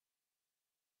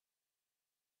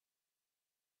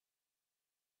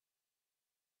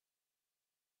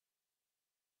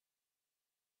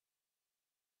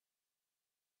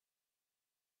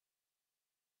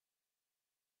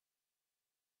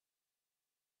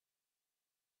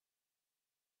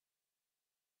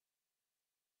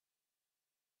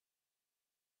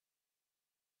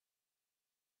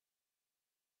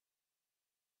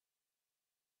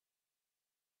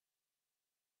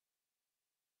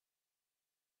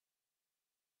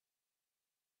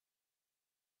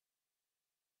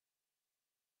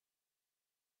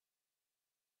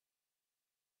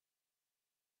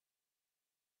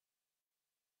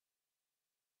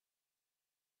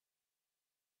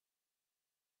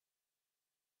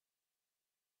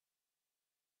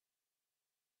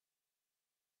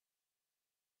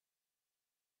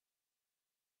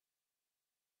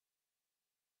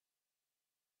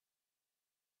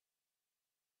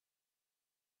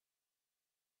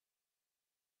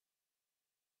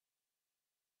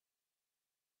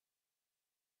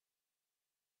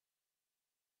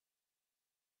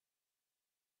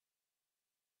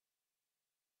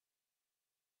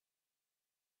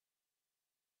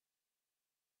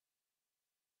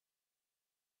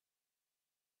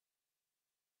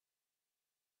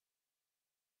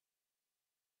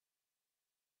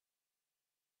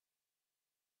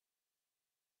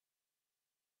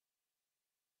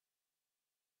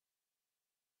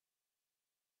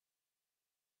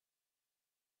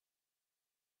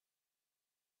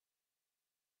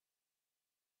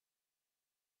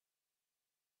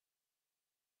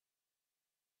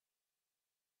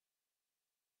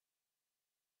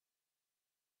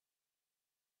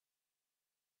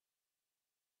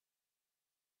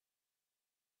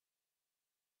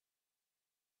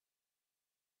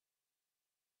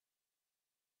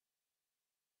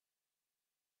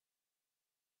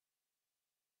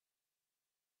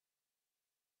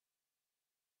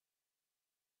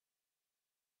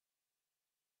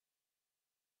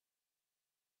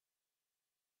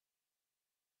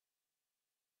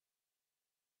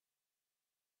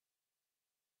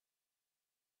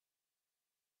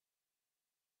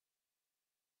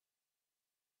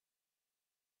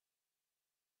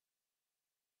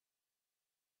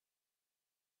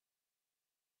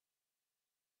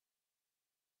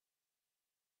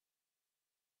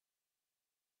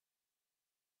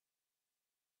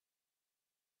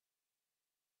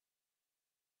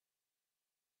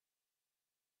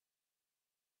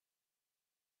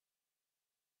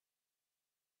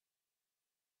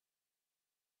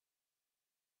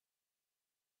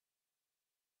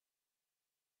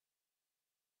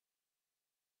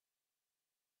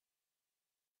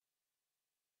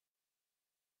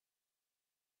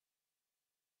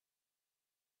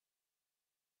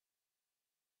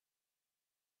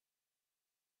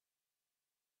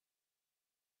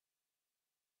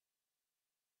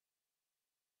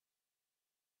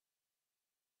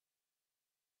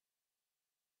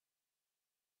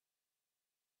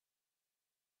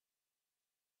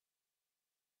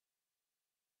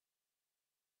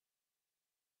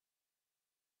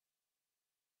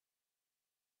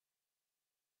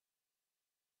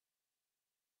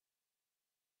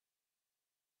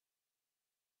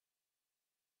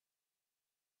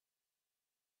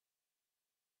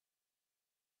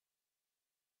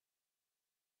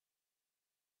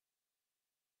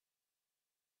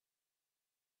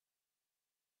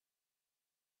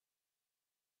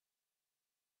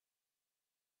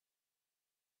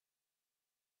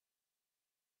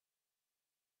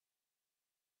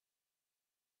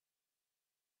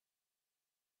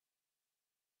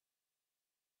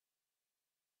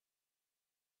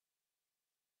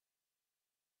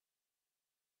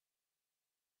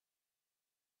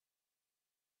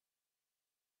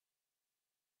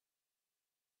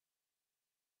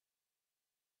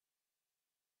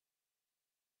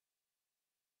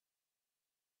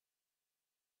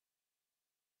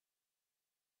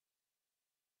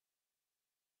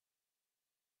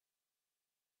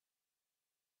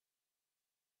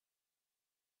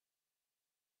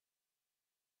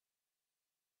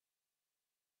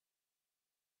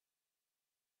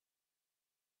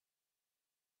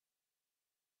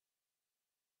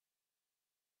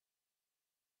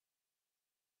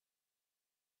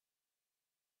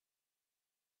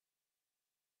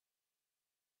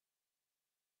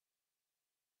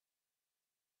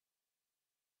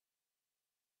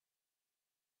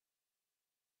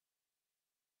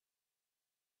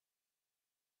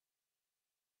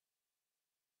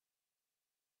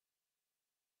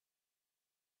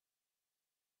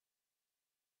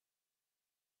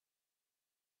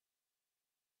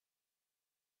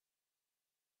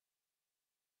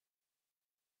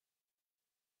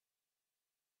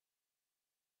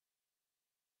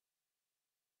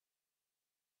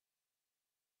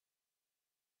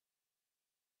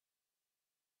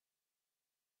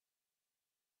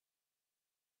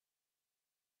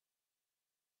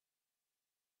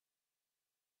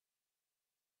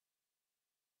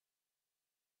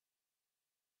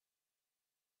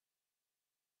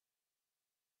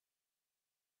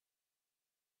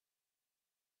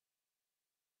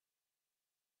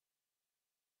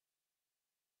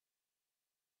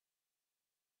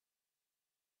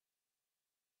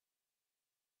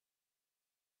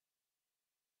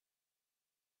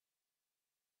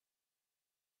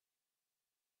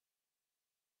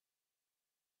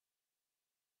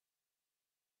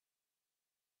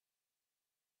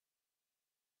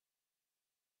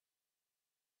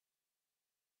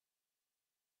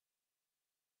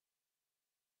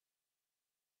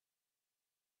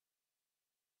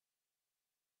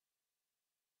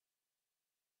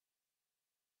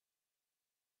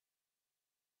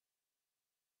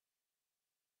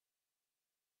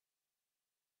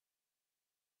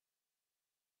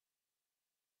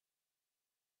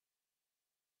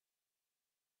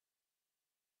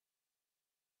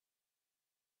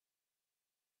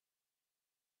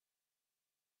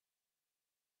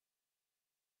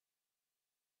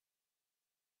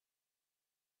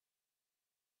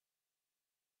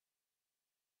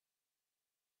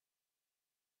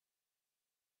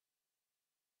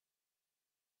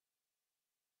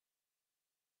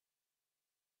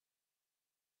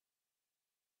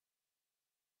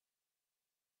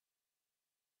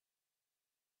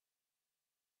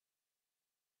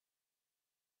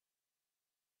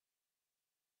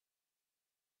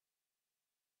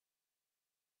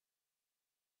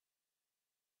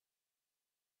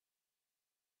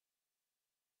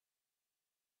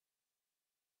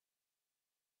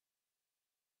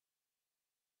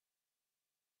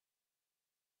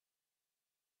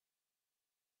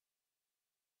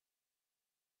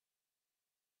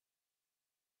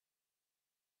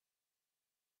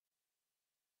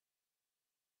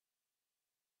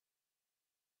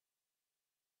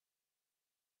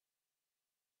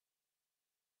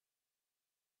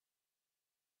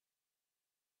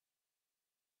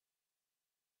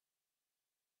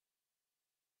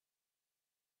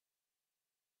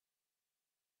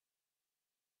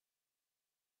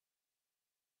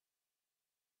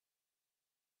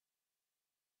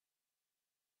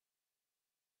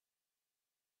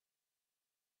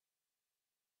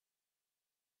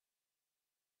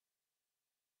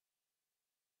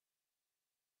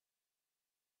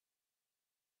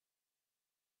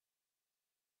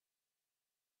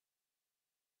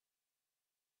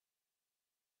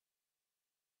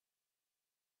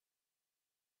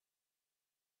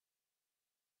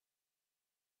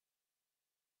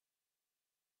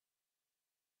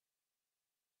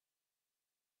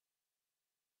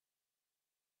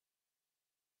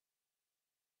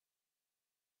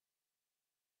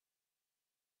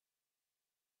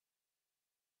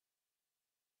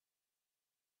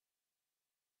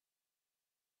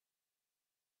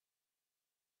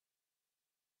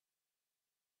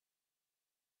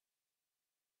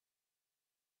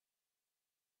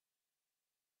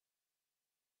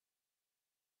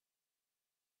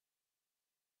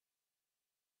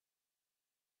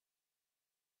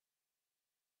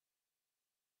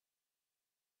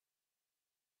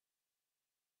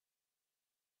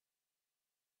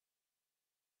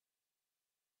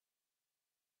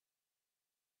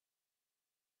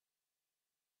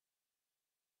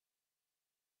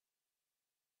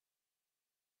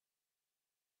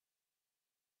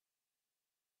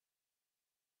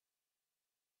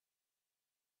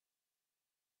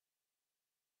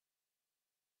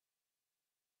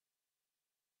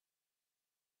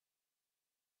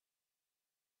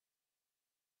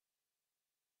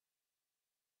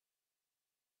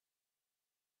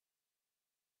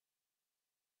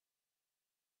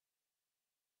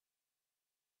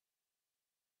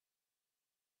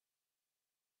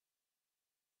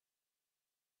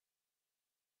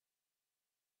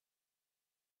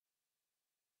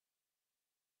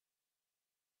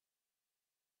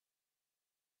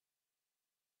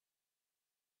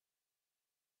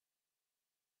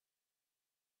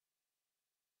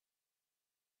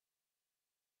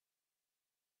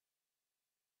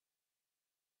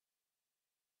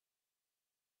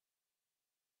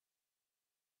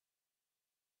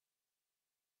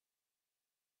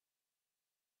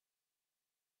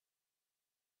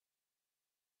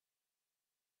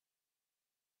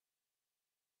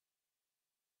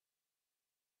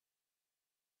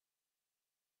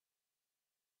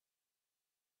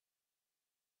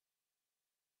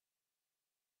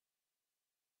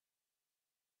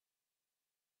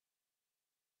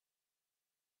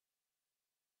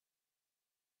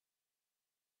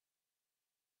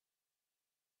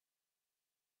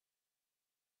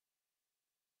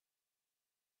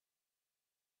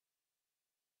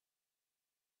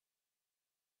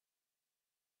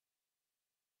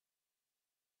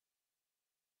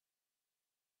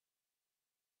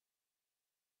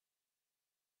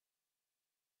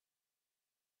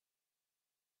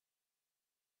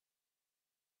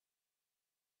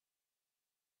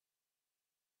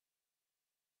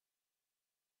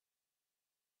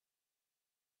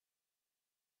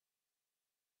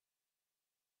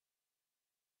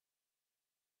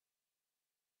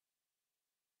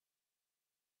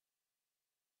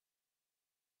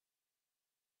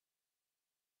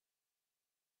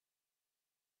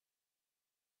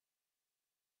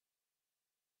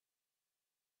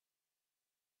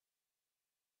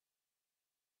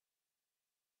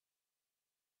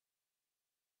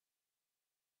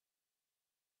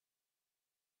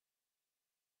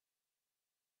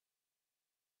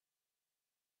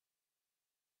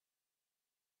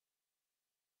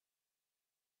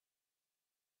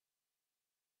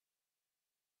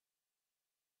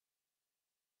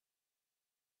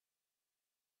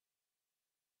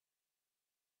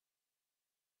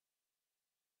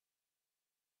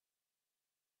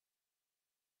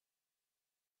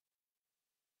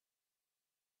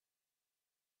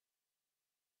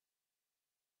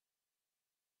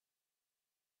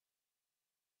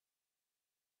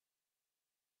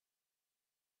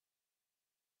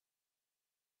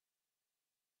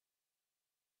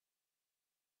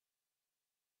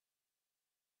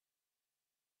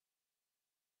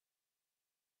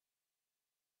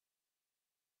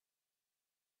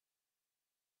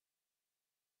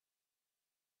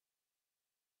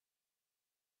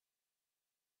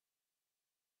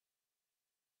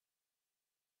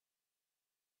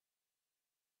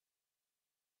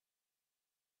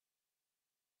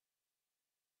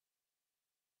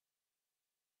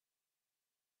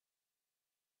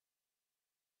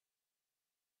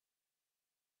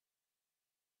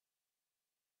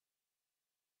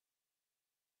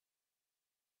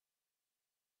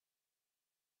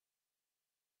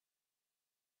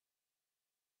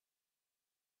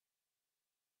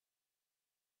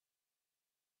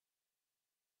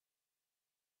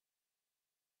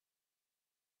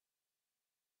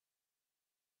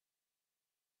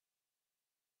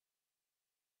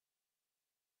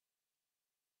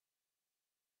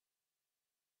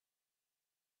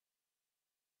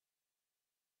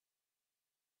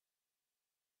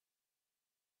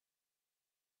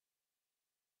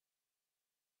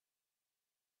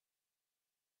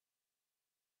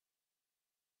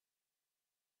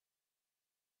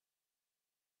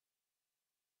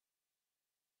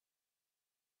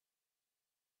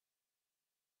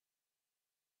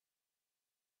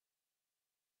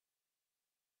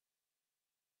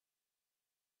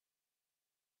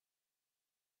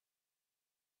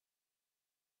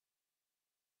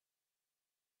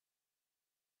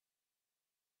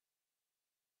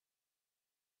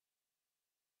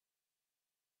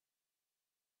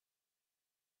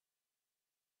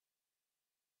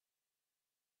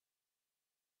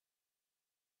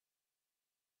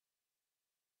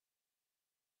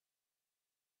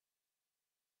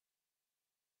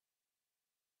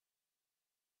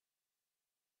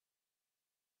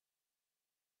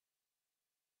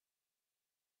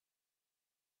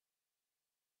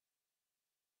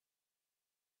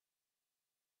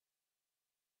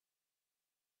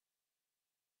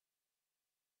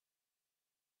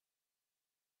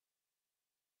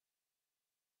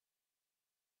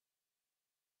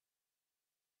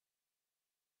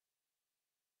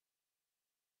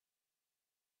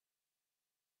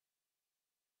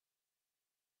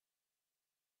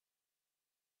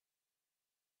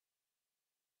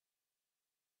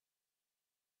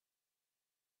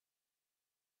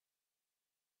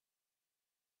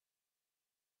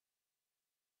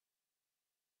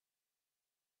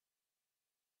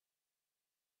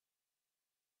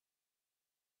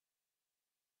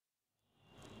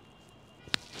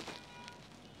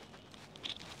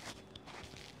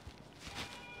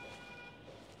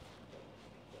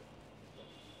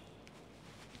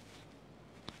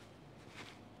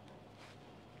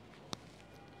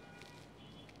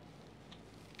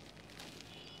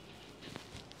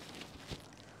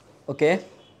 ওকে,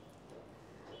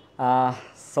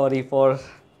 সরি ফর,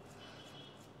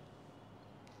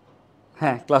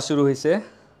 হ্যাঁ ক্লাস শুরু হয়েছে।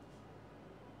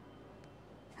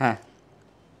 হ্যাঁ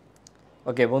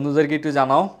ওকে, বন্ধুদেরকে একটু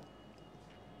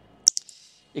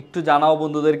জানাও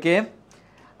বন্ধুদেরকে।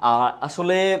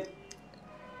 আসলে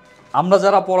আমরা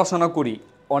যারা পড়াশোনা করি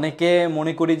অনেকে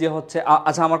মনে করি যে হচ্ছে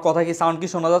আচ্ছা আমার কথা কি সাউন্ড কি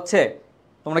শোনা যাচ্ছে?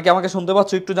 তোমরা কি আমাকে শুনতে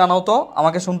পাচ্ছ? একটু জানাও তো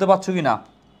আমাকে শুনতে পাচ্ছ কি না।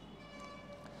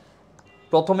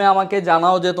 প্রথমে আমাকে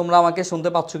জানাও যে তোমরা আমাকে শুনতে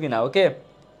পাচ্ছ কি না। ওকে,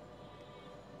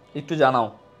 একটু জানাও।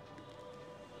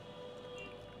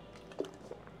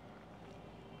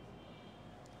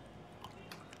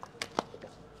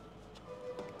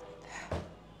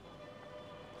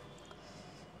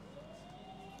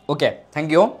 ওকে, থ্যাংক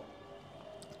ইউ।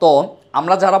 তো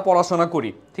আমরা যারা পড়াশোনা করি,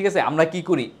 ঠিক আছে, আমরা কি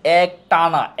করি,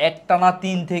 একটানা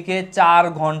 3 থেকে 4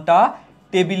 ঘন্টা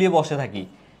টেবিলে বসে থাকি।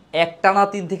 একটানা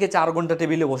 3 থেকে 4 ঘন্টা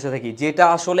টেবিলে বসে থাকি, যেটা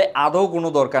আসলে আদৌ কোনো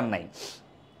দরকার নাই।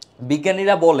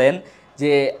 বিজ্ঞানীরা বলেন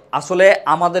যে আসলে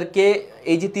আমাদেরকে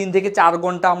এই যে 3 থেকে 4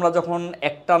 ঘন্টা আমরা যখন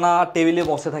একটানা টেবিলে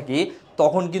বসে থাকি,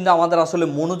 তখন কিন্তু আমাদের আসলে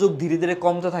মনোযোগ ধীরে ধীরে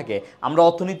কমতে থাকে। আমরা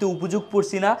অর্থনীতি উপযোগ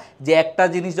পড়ছি না যে একটা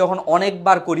জিনিস যখন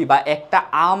অনেকবার করি, বা একটা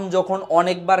আম যখন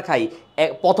অনেকবার খাই,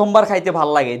 প্রথমবার খাইতে ভাল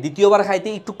লাগে, দ্বিতীয়বার খাইতে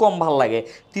একটু কম ভাল লাগে,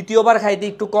 তৃতীয়বার খাইতে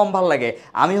একটু কম ভাল লাগে।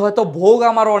 আমি হয়তো ভোগ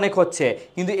আমার অনেক হচ্ছে,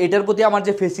 কিন্তু এটার প্রতি আমার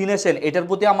যে ফ্যাসিনেশন, এটার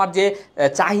প্রতি আমার যে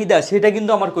চাহিদা, সেটা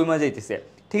কিন্তু আমার কমে যাইতেছে।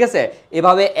 ঠিক আছে,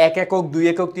 এভাবে 1 একক 2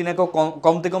 একক 3 একক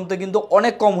কমতে কমতে কিন্তু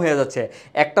অনেক কম হয়ে যাচ্ছে।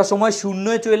 একটা সময়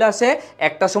শূন্যে চলে আসে,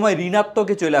 একটা সময়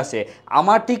ঋণাত্মকে চলে আসে।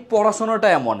 আমার ঠিক পড়াশোনাটা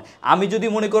এমন, আমি যদি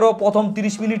মনে করো প্রথম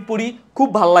 30 মিনিট পড়ি, খুব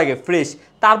ভাল লাগে, ফ্রেশ।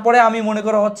 তারপরে আমি মনে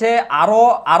করো হচ্ছে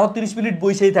আরও 30 মিনিট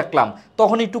বসেই থাকলাম,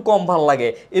 তখন একটু কম ভাল লাগে।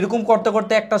 এরকম করতে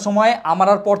করতে একটা সময় আমার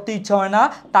আর পড়তে ইচ্ছা হয় না,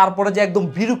 তারপরে যে একদম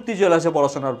বিরক্তি চলে আসে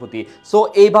পড়াশোনার প্রতি। সো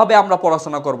এইভাবে আমরা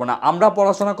পড়াশোনা করব না, আমরা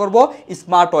পড়াশোনা করব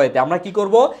স্মার্ট ওয়েতে। আমরা কি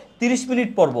করব, 30 মিনিট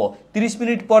পড়ব, 30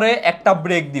 মিনিট পরে একটা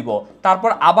ব্রেক দিব, তারপর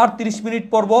আবার 30 মিনিট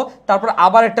পড়ব, তারপর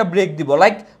আবার একটা ব্রেক দিব,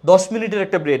 লাইক 10 মিনিটের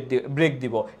একটা ব্রেক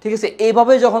দিব। ঠিক আছে,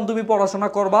 এইভাবে যখন তুমি পড়াশোনা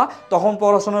করবা, তখন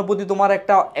পড়াশোনার প্রতি তোমার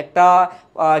একটা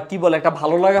কি বলে, একটা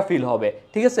ভালো লাগা ফিল হবে।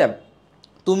 ঠিক আছে,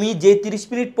 তুমি যে 30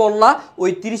 মিনিট পড়লা,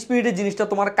 ওই 30 মিনিটের জিনিসটা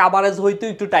তোমার কাভারেজ হইতে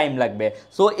একটু টাইম লাগবে।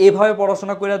 সো এইভাবে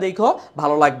পড়াশোনা করে দেখো,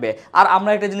 ভালো লাগবে। আর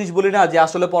আমরা একটা জিনিস বলি না যে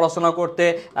আসলে পড়াশোনা করতে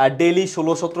ডেইলি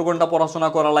 16-17 ঘন্টা পড়াশোনা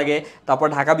করা লাগে, তারপর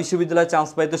ঢাকা বিশ্ববিদ্যালয়ে চান্স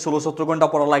পাইতে 16-17 ঘন্টা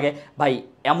পড়া লাগে। ভাই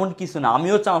এমন কিছু না,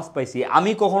 আমিও চান্স পাইছি,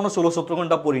 আমি কখনো 16-17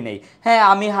 ঘন্টা পড়ি নাই। হ্যাঁ,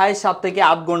 আমি 7 থেকে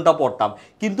 8 ঘন্টা পড়তাম,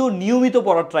 কিন্তু নিয়মিত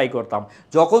পড়ার ট্রাই করতাম।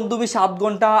 যখন তুমি 7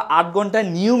 ঘন্টা 8 ঘন্টা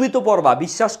নিয়মিত পড়বা,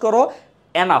 বিশ্বাস করো,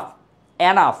 এনাফ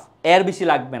এনাফ, এর বেশি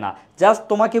লাগবে না। জাস্ট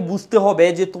তোমাকে বুঝতে হবে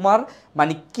যে তোমার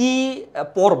মানে কি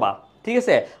পড়বা। ঠিক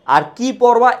আছে, আর কি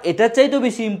পড়বা এটার চাইতেও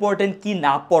বেশি ইম্পর্টেন্ট কি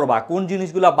না পড়বা, কোন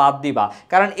জিনিসগুলো বাদ দিবা।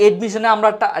 কারণ এডমিশনে আমরা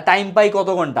টাইম পাই কত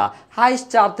ঘন্টা, হাইস্ট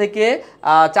 4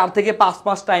 থেকে 5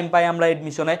 মাস টাইম পাই আমরা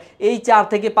এডমিশনে। এই 4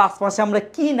 থেকে 5 মাসে আমরা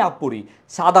কি না পড়ি,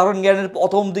 সাধারণ জ্ঞানের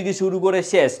প্রথম দিকে শুরু করে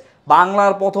শেষ,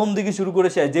 বাংলার প্রথম দিকে শুরু করে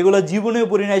শেষ, যেগুলো জীবনেও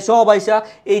পড়ি নাই, সব আইসা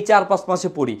এই 4-5 মাসে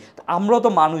পড়ি। আমরা তো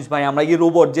মানুষ ভাই, আমরা কি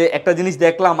রোবট যে একটা জিনিস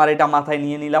দেখলাম আর এটা মাথায়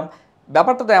নিয়ে নিলাম?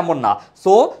 ব্যাপারটা তো এমন না।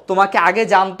 সো তোমাকে আগে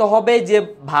জানতে হবে যে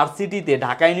ভার্সিটিতে,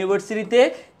 ঢাকা ইউনিভার্সিটিতে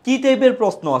কি টাইপের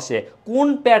প্রশ্ন আসে, কোন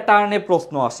প্যাটার্নে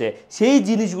প্রশ্ন আসে, সেই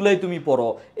জিনিসগুলোই তুমি পড়ো।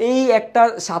 এই একটা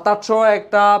 700-800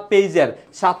 একটা পেজের,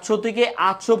 700 থেকে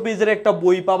 800 পেজের একটা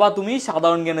বই পাবা তুমি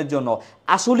সাধারণ জ্ঞানের জন্য।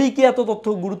 আসলেই কি এত তথ্য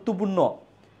গুরুত্বপূর্ণ?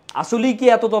 আসলেই কি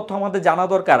এত তথ্য আমাদের জানা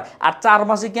দরকার? আর 4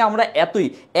 মাসে কি আমরা এতই?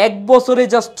 1 বছরে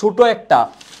জাস্ট ছোট একটা,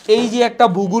 এই যে একটা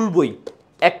ভূগোল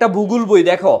বই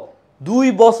দেখো, 2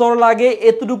 বছর লাগে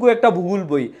এতটুকু একটা ভূগোল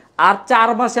বই, আর 4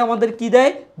 মাসে আমাদের কি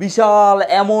দেয়, বিশাল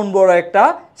এমন বড় একটা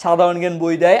সাধারণ জ্ঞান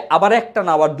বই দেয়, আবার একটা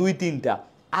না, আবার 2-3টা।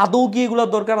 আদৌ কি এগুলোর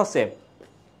দরকার আছে?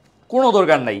 কোনো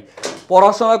দরকার নাই।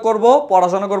 পড়াশোনা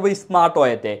করব স্মার্ট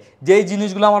ওয়েতে। যেই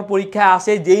জিনিসগুলো আমার পরীক্ষায়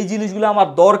আসে, যেই জিনিসগুলো আমার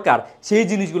দরকার, সেই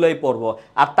জিনিসগুলোই পড়বো।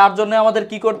 আর তার জন্য আমাদের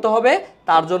কি করতে হবে,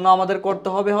 তার জন্য আমাদের করতে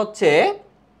হবে হচ্ছে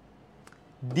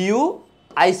ডিউ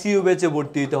আইসিইউ ব্যাচে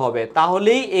ভর্তি হতে হবে।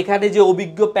 তাহলেই এখানে যে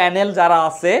অভিজ্ঞ প্যানেল যারা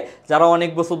আছে, যারা অনেক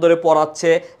বছর ধরে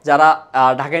পড়াচ্ছে, যারা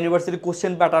ঢাকা ইউনিভার্সিটির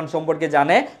কোশ্চেন প্যাটার্ন সম্পর্কে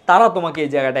জানে, তারা তোমাকে এই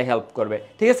জায়গাটায় হেল্প করবে।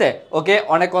 ঠিক আছে, ওকে,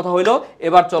 অনেক কথা হইলো,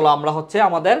 এবার চলো আমরা হচ্ছে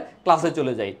আমাদের ক্লাসে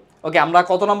চলে যাই। ওকে, আমরা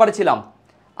কত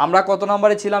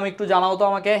নম্বরে ছিলাম একটু জানাও তো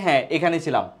আমাকে। হ্যাঁ, এখানে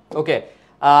ছিলাম। ওকে,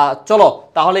 চলো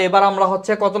তাহলে এবার আমরা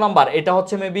হচ্ছে কত নাম্বার, এটা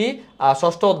হচ্ছে মেবি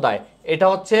 6ষ্ঠ অধ্যায়, এটা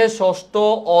হচ্ছে 6ষ্ঠ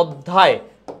অধ্যায়।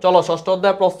 চলো 6ষ্ঠ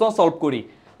অধ্যায় প্রশ্ন সলভ করি।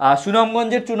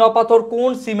 সুনামগঞ্জের চুনাপাথর কোন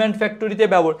সিমেন্ট ফ্যাক্টরিতে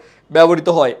ব্যবহৃত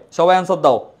হয়? সবাই অ্যান্সার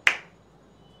দাও,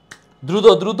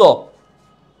 দ্রুত।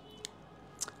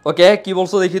 ওকে, কি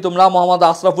বলছো দেখি তোমরা? মোহাম্মদ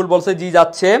আশরাফুল বলছে জি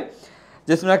যাচ্ছে।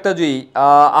 জেসমিন একটা জুই,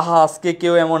 আহা আজকে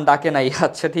কেউ এমন ডাকে নাই।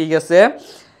 আচ্ছা ঠিক আছে,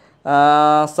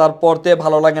 স্যার পড়তে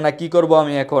ভালো লাগে না, কি করব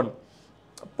আমি এখন?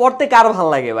 পড়তে কার ভালো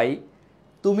লাগে ভাই?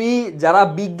 তুমি যারা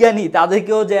বিজ্ঞানী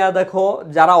তাদেরকেও যা দেখো,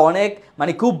 যারা অনেক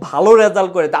মানে খুব ভালো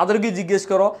রেজাল্ট করে তাদেরকে জিজ্ঞেস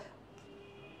করো,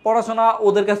 পড়াশোনা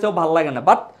ওদের কাছেও ভালো লাগে না,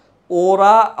 বাট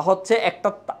ওরা হচ্ছে একটা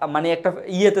মানে একটা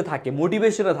ইয়েতে থাকে,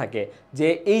 মোটিভেশনে থাকে যে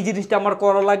এই জিনিসটা আমার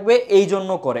করা লাগবে, এই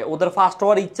জন্য করে, ওদের ফার্স্ট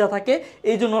হওয়ার ইচ্ছা থাকে,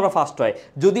 এই জন্য ওরা ফার্স্ট হয়।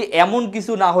 যদি এমন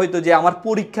কিছু না হইতো যে আমার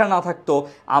পরীক্ষা না থাকতো,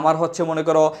 আমার হচ্ছে মনে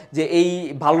করো যে এই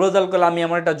ভালো রেজাল্ট করলে আমি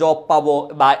আমার একটা জব পাবো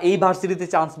বা এই ভার্সিটিতে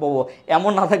চান্স পাবো,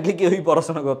 এমন না থাকলে কেউই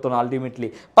পড়াশোনা করতো না আলটিমেটলি।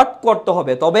 বাট করতে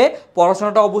হবে, তবে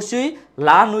পড়াশোনাটা অবশ্যই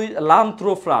লার্ন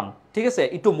থ্রু ফান, ঠিক আছে,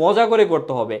 একটু মজা করে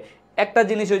করতে হবে। একটা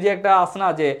জিনিস ওই যে একটা আছে না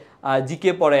যে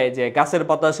জিকে পড়ে যে গাছের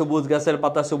পাতা সবুজ, গাছের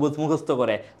পাতা সবুজ মুখস্থ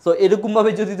করে, সো এরকম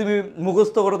ভাবে যদি তুমি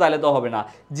মুখস্থ করো তাহলে তো হবে না।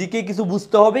 জিকে কিছু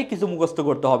বুঝতে হবে, কিছু মুখস্থ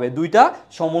করতে হবে, দুইটা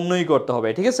সমন্বয় করতে হবে,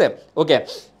 ঠিক আছে? ওকে,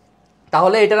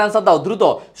 তাহলে এটার অ্যান্সার দাও দ্রুত।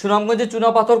 সুনামগঞ্জে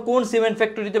চুনাপাথর কোন সিমেন্ট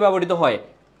ফ্যাক্টরিতে ব্যবহৃত হয়?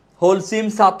 হোলসিম,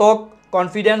 সাতক,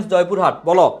 কনফিডেন্স, জয়পুরহাট,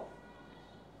 বলো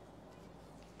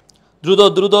দ্রুত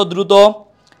দ্রুত দ্রুত।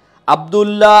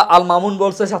 আবদুল্লাহ আল মামুন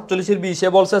বলছে 47-এর বি, সে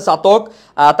বলছে সাতক।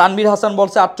 তানভীর হাসান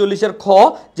বলছে 48-এর খ।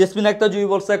 জেসমিন আক্তার জুই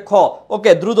বলছে খ।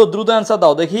 ওকে, দ্রুত দ্রুত অ্যান্সার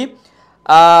দাও দেখি।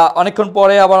 অনেকক্ষণ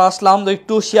পরে আবার আসলাম,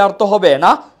 একটু শেয়ার তো হবে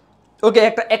না? ওকে,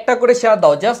 একটা একটা করে শেয়ার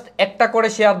দাও, জাস্ট একটা করে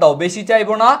শেয়ার দাও, বেশি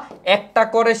চাইবো না, একটা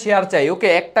করে শেয়ার চাই। ওকে,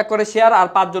 একটা করে শেয়ার আর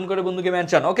 5 জন করে বন্ধুকে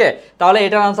মেনশন। ওকে, তাহলে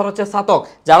এটার আনসার হচ্ছে সাতক।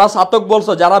 যারা সাতক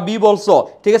বলছো, যারা বি বলছো,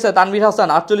 ঠিক আছে, তানভীর হাসান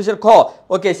 48-এর খ।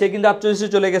 ওকে, সে কিন্তু 48-এ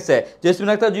চলে গেছে। জেসমিন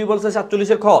আক্তার জুই বলছে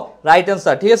 47-এর খ, রাইট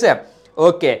অ্যান্সার, ঠিক আছে।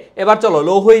 ওকে, এবার চলো,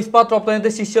 লৌহ ইস্পাত রপ্তানিতে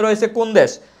শীর্ষে রয়েছে কোন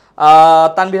দেশ?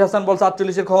 তানভীর হাসান বলছে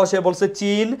 48-এর খ, সে বলছে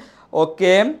চীন।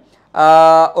 ওকে,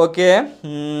 ওকে,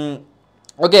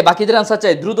 ওকে, বাকিদের অ্যান্সার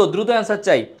চাই, দ্রুত দ্রুত অ্যান্সার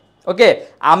চাই। ওকে,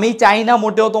 আমি চাই না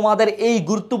মোটেও তোমাদের এই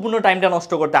গুরুত্বপূর্ণ টাইমটা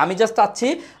নষ্ট করতে, আমি জাস্ট চাচ্ছি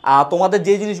তোমাদের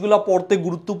যে জিনিসগুলো পড়তে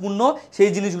গুরুত্বপূর্ণ সেই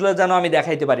জিনিসগুলো যেন আমি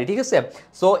দেখাইতে পারি, ঠিক আছে?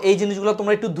 সো এই জিনিসগুলো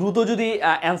তোমরা একটু দ্রুত যদি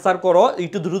অ্যান্সার করো,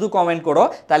 একটু দ্রুত কমেন্ট করো,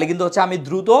 তাহলে কিন্তু হচ্ছে আমি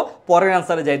দ্রুত পরের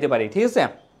অ্যান্সারে যাইতে পারি, ঠিক আছে?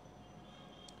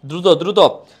 দ্রুত দ্রুত।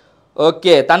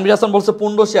 ওকে, তানভীর হাসান বলছে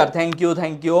 15 share, thank you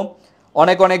thank you,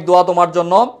 অনেক অনেক দোয়া তোমার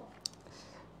জন্য।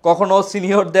 কখনো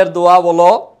সিনিয়রদের দোয়া বলো,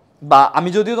 বা আমি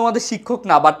যদিও তোমাদের শিক্ষক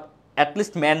না, বাট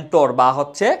অ্যাটলিস্ট মেন্টর বা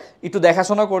হচ্ছে একটু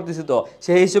দেখাশোনা করতেছি, তো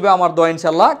সেই হিসেবে আমার দোয়া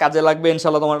ইনশাল্লাহ কাজে লাগবে,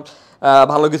 ইনশাল্লাহ তোমার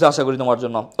ভালো কিছু আশা করি তোমার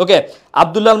জন্য। ওকে,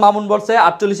 আবদুল্লাহ মামুন বলছে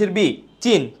 48-এর বি,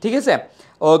 চীন, ঠিক আছে।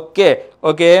 ওকে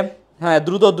ওকে, হ্যাঁ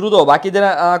দ্রুত দ্রুত, বাকিদের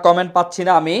কমেন্ট পাচ্ছি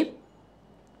না আমি।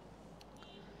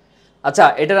 আচ্ছা,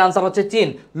 এটার আনসার হচ্ছে চীন।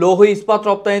 লৌহ ইস্পাত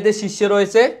রপ্তানিতে শীর্ষে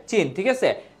রয়েছে চীন, ঠিক আছে।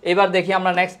 এবার দেখি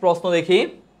আমরা নেক্সট প্রশ্ন দেখি।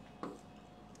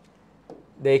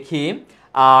 দেখি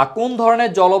কোন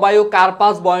ধরনের জলবায়ু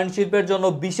কার্পাস বয়নশিল্পের জন্য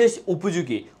বিশেষ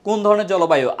উপযোগী? কোন ধরনের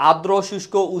জলবায়ু? আর্দ্র,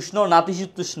 শুষ্ক, উষ্ণ,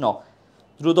 নাতিশীতোষ্ণ?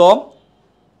 দ্রুত।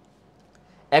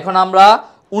 এখন আমরা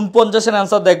 49-এর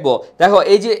অ্যান্সার দেখব। দেখো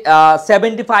এই যে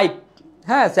 75,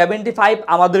 হ্যাঁ 75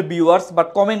 আমাদের ভিউয়ার্স, বাট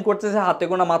কমেন্ট করতেছে হাতে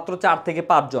গোনা মাত্র 4 থেকে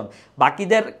 5 জন।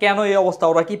 বাকিদের কেন এই অবস্থা?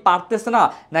 ওরা কি পারতেছে না,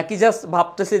 নাকি জাস্ট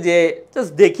ভাবতেছে যে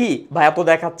জাস্ট দেখি ভাই এত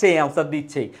দেখাচ্ছে এই অ্যান্সার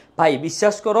দিচ্ছেই? ভাই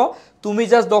বিশ্বাস করো, তুমি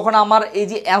জাস্ট যখন আমার এই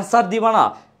যে অ্যান্সার দিবা না,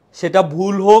 সেটা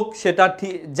ভুল হোক সেটা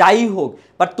ঠিক যাই হোক,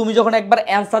 বাট তুমি যখন একবার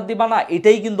অ্যান্সার দিবা না,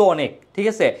 এটাই কিন্তু অনেক, ঠিক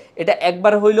আছে? এটা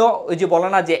একবার হইলো, ওই যে বলে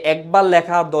না যে একবার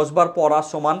লেখা 10 বার পড়ার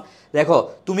সমান। দেখো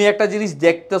তুমি একটা জিনিস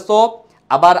দেখতেছো,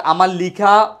 আবার আমার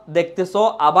লেখা দেখতেছো,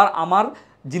 আবার আমার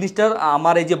জিনিসটা,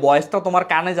 আমার এই যে ভয়েসটা তোমার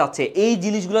কানে যাচ্ছে, এই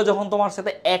জিনিসগুলো যখন তোমার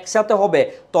সাথে একসাথে হবে,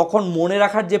 তখন মনে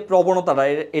রাখার যে প্রবণতাটা,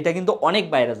 এটা কিন্তু অনেক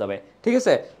বাইরে যাবে, ঠিক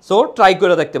আছে? সো ট্রাই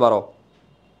করে দেখতে পারো।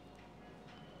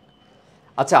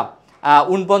 আচ্ছা,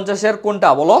 49-এর কোনটা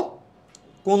বলো?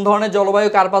 কোন ধরনের জলবায়ু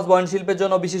কার্পাস বয়নশিল্পের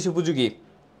জন্য বিশেষ উপযোগী?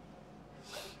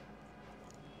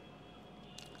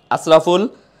 আশরাফুল,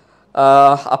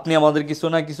 আপনি আমাদের কিছু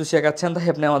না কিছু শেখাচ্ছেন, তাই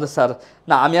আপনি আমাদের স্যার।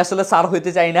 না, আমি আসলে স্যার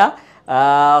হইতে চাই না।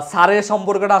 স্যারের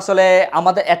সম্পর্কটা আসলে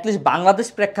আমাদের অ্যাটলিস্ট বাংলাদেশ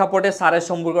প্রেক্ষাপটে স্যারের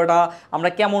সম্পর্কটা আমরা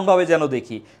কেমনভাবে যেন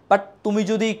দেখি। বাট তুমি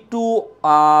যদি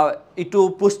একটু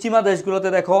পশ্চিমা দেশগুলোতে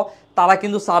দেখো, তারা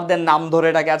কিন্তু স্যারদের নাম ধরে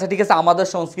ডাকে। আচ্ছা ঠিক আছে, আমাদের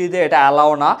সংস্কৃতিতে এটা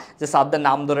অ্যালাও না যে স্যারদের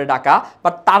নাম ধরে ডাকা,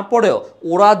 বাট তারপরেও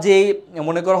ওরা যেই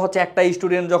মনে করা হচ্ছে একটা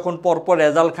স্টুডেন্ট যখন পরপর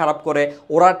রেজাল্ট খারাপ করে,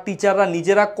 ওরা টিচাররা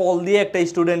নিজেরা কল দিয়ে একটা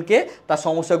স্টুডেন্টকে তার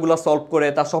সমস্যাগুলো সলভ করে,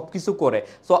 তার সব কিছু করে।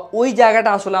 সো ওই জায়গাটা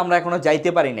আসলে আমরা এখনও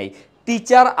যাইতে পারি নাই।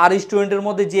 টিচার আর স্টুডেন্টের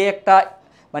মধ্যে যে একটা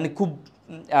মানে খুব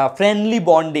ফ্রেন্ডলি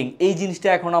বন্ডিং, এই জিনিসটা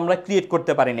এখন আমরা ক্রিয়েট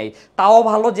করতে পারি নাই। তাও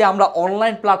ভালো যে আমরা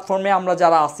অনলাইন প্ল্যাটফর্মে আমরা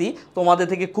যারা আছি, তোমাদের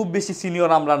থেকে খুব বেশি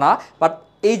সিনিয়র আমরা না, বাট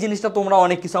এই জিনিসটা তোমরা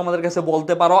অনেক কিছু আমাদের কাছে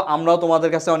বলতে পারো, আমরাও তোমাদের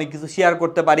কাছে অনেক কিছু শেয়ার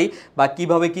করতে পারি, বা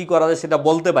কিভাবে কি করা যায় সেটা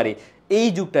বলতে পারি এই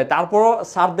যুগটায়। তারপরও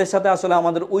স্যারদের সাথে আসলে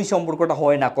আমাদের ওই সম্পর্কটা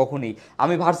হয় না কখনই।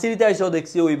 আমি ভার্সিটিতে এসেও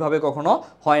দেখছি ওইভাবে কখনো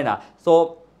হয় না। সো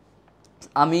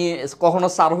আমি কখনো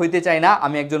স্যার হইতে চাই না,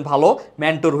 আমি একজন ভালো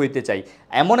মেন্টর হইতে চাই।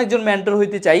 এমন একজন মেন্টর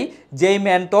হইতে চাই যেই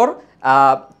মেন্টর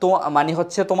তো মানে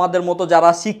হচ্ছে তোমাদের মতো যারা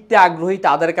শিখতে আগ্রহী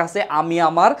তাদের কাছে আমি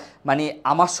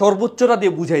আমার সর্বোচ্চটা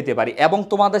দিয়ে বুঝাইতে পারি, এবং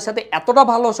তোমাদের সাথে এতটা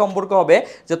ভালো সম্পর্ক হবে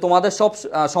যে তোমাদের সব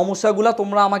সমস্যাগুলো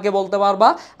তোমরা আমাকে বলতে পারবা,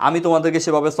 আমি তোমাদেরকে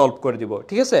সেভাবে সলভ করে দিব।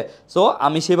 ঠিক আছে, সো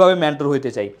আমি সেভাবে মেন্টর হইতে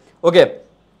চাই। ওকে,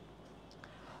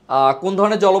 কোন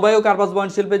ধরনের জলবায়ু কার্পাস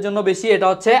বয়ন শিল্পের জন্য বেশি? এটা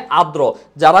হচ্ছে আর্দ্র।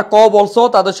 যারা ক বলছো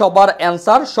তাদের সবার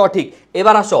অ্যান্সার সঠিক।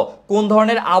 এবার আসো, কোন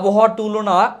ধরনের আবহাওয়ার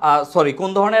কোন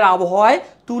ধরনের আবহাওয়ায়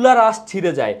তুলা রাশ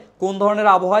ছিঁড়ে যায়? কোন ধরনের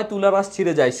আবহাওয়ায় তুলা রাশ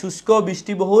ছিঁড়ে যায়? শুষ্ক,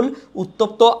 বৃষ্টিবহুল,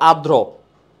 উত্তপ্ত, আর্দ্র।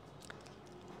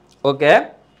 ওকে,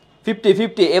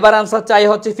 50-50। এবার অ্যান্সার চাই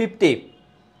হচ্ছে 50।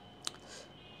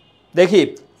 দেখি,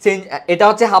 এটা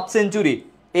হচ্ছে হাফ সেঞ্চুরি।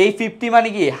 এই 50 মানে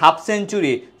কি? Half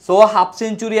century. So half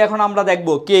century এখন আমরা দেখব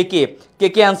কে কে কে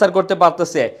কে অ্যান্সার করতে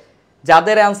পারতেছে।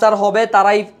 যাদের অ্যান্সার হবে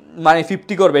তারাই মানে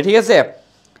 50 করবে। ঠিক আছে,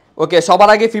 ওকে, সবার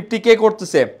আগে 50 কে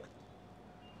করতেছে?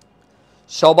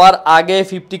 সবার আগে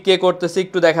 50 কে করতেছে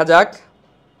একটু দেখা যাক।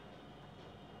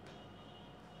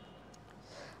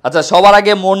 আচ্ছা, সবার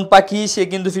আগে মন পাখি, সে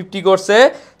কিন্তু 50 করছে।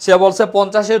 সে বলছে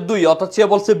 50-এর 2, অর্থাৎ সে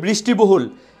বলছে বৃষ্টিবহুল।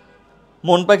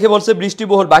 মন পাখি বলছে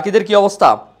বৃষ্টিবহুল। বাকিদের কি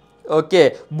অবস্থা? ওকে,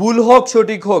 ভুল হোক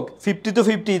সঠিক হোক,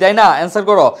 50-50, তাই না? অ্যান্সার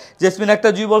করো। জেসমিন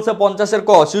আক্তার জুই বলছে 50-এর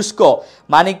ক, শুষ্ক।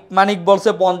 মানিক বলছে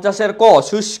 50-এর ক,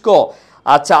 শুষ্ক।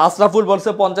 আচ্ছা, আশরাফুল বলছে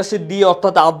 50-এর ডি,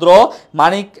 অর্থাৎ আর্দ্র।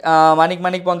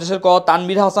 মানিক 50-এর ক।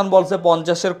 তানভীর হাসান বলছে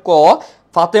 50-এর ক।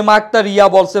 ফাতেমা আক্তার রিয়া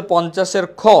বলছে 50-এর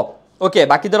খ। ওকে,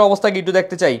 বাকিদের অবস্থা কি একটু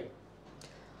দেখতে চাই।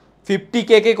 50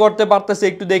 কে কে করতে পারতেছে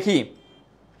একটু দেখি।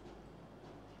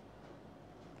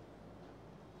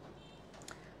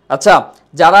 আচ্ছা,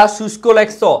 যারা শুষ্ক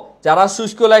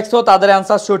লেখছো তাদের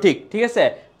অ্যান্সার সঠিক। ঠিক আছে,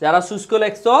 যারা শুষ্ক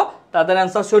লেখছো তাদের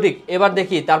অ্যান্সার সঠিক। এবার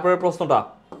দেখি তারপরে প্রশ্নটা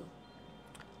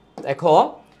দেখো,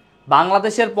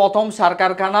 বাংলাদেশের প্রথম সার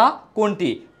কারখানা কোনটি?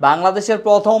 বাংলাদেশের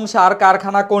প্রথম সার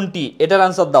কারখানা কোনটি? এটার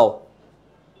অ্যান্সার দাও।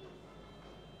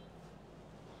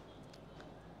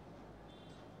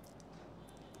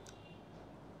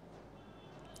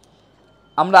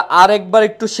 আমরা আরেকবার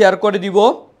একটু শেয়ার করে দিব।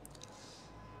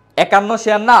 51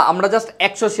 শেয়ার না, আমরা জাস্ট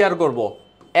 100 শেয়ার করব।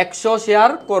 100 শেয়ার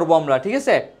করব আমরা। ঠিক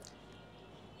আছে,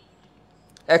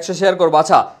 100 শেয়ার করব।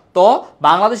 আচ্ছা, তো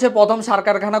বাংলাদেশের প্রথম সার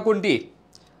কারখানা কোনটি?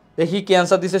 দেখি কি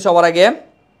অ্যান্সার দিছে সবার আগে।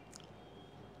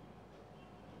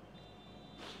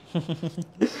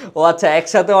 ও আচ্ছা,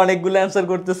 একসাথে অনেকগুলো অ্যান্সার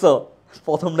করতেছো,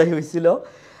 প্রথমটাই হয়েছিল।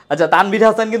 আচ্ছা, তানভীর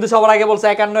হাসান কিন্তু সবার আগে বলছে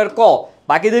 51-এর ক।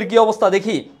 বাকিদের কি অবস্থা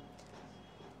দেখি।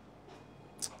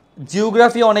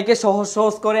 জিওগ্রাফি অনেকে সহজ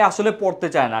সহজ করে আসলে পড়তে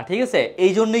চায় না। ঠিক আছে,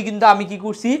 এই জন্যই কিন্তু আমি কি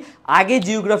করছি, আগে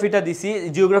জিওগ্রাফিটা দিছি,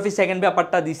 জিওগ্রাফি সেকেন্ড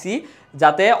পেপারটা দিছি,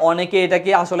 যাতে অনেকে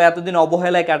এটাকে আসলে এতদিন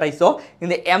অবহেলায় কাটাইছো,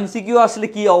 কিন্তু এমসিকিউ আসলে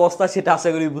কি অবস্থা সেটা আশা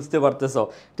করি বুঝতে পারতেছো।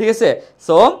 ঠিক আছে,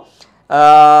 সো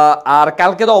আর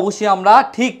কালকে তো অবশ্যই আমরা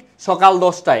ঠিক সকাল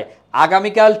 10টায়,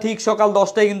 আগামীকাল ঠিক সকাল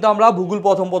 10টায় কিন্তু আমরা ভূগোল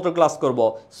প্রথম পত্র ক্লাস করব।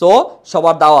 সো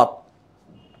সবার দাওয়াত।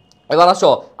 এবার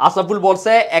আসো, আশরাফুল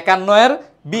বলছে 51-এর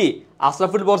বি।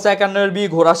 আশরাফুল বলছে 51-এর বি,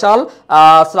 ঘোড়াশাল।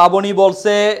 শ্রাবণী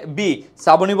বলছে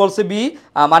বি।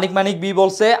 মানিক বি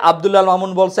বলছে। আব্দুল্লাহ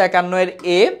মামুন বলছে 51-এর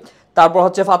এ। তারপর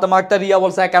হচ্ছে ফাতেমা আক্তার রিয়া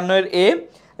বলছে 51-এর এ।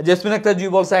 জেসমিন আক্তার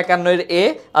জুই বলছে 51-এর এ।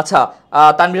 আচ্ছা,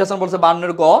 তানভীর হাসান বলছে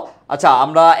 52-এর গ। আচ্ছা,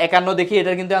 আমরা 51 দেখি,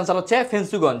 এটার কিন্তু অ্যান্সার হচ্ছে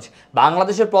ফেঞ্চুগঞ্জ।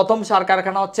 বাংলাদেশের প্রথম সার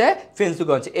কারখানা হচ্ছে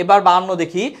ফেঞ্চুগঞ্জ। এবার 52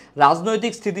 দেখি,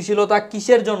 রাজনৈতিক স্থিতিশীলতা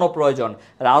কিসের জন্য প্রয়োজন?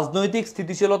 রাজনৈতিক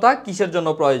স্থিতিশীলতা কিসের জন্য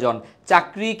প্রয়োজন?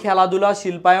 চাকরি, খেলাধুলা,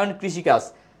 শিল্পায়ন, কৃষিকাজ।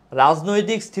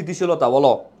 রাজনৈতিক স্থিতিশীলতা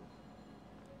বলো।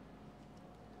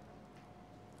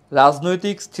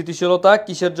 রাজনৈতিক স্থিতিশীলতা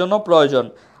কিসের জন্য প্রয়োজন?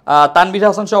 তানভীর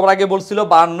হাসান সবার আগে বলছিল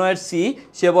 52-এর সি,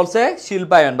 সে বলছে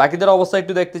শিল্পায়ন। বাকিদের অবস্থা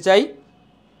একটু দেখতে চাই।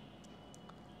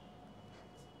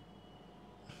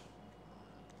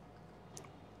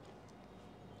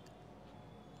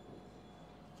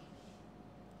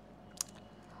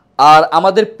 আর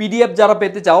আমাদের পিডিএফ যারা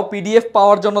পেতে চাও, পিডিএফ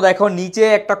পাওয়ার জন্য দেখো নিচে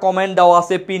একটা কমেন্ট দেওয়া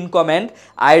আছে, পিন কমেন্ট।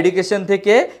 এডুকেশন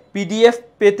থেকে পিডিএফ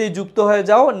পেতে যুক্ত হয়ে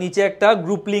যাও, নিচে একটা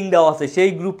গ্রুপ লিঙ্ক দেওয়া আছে, সেই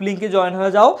গ্রুপ লিঙ্কে জয়েন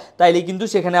হয়ে যাও, তাইলে কিন্তু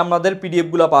সেখানে আমাদের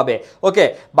পিডিএফগুলো পাবে। ওকে,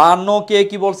 52 কে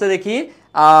কি বলছে দেখি।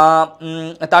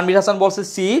 তানভীর হাসান বলছে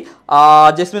সি।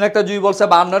 জেসমিন আক্তার জুই বলছে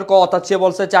 52-এর ক, অর্থাৎ সে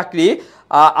বলছে চাকরি।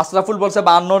 আশরাফুল বলছে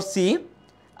 52-এর সি।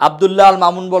 আব্দুল্লাহ আল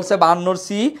মামুন বলছে 52-এর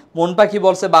সি। মন পাখি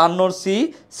বলছে 52-এর সি।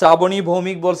 শ্রাবণী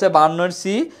ভৌমিক বলছে 52-এর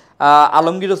সি।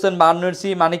 আলমগীর হোসেন 52 সি,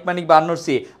 মানিক 52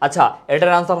 সি। আচ্ছা,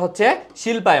 এটার আনসার হচ্ছে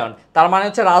শিল্পায়ন। তার মানে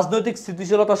হচ্ছে রাজনৈতিক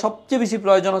স্থিতিশীলতা সবচেয়ে বেশি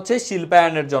প্রয়োজন হচ্ছে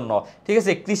শিল্পায়নের জন্য, ঠিক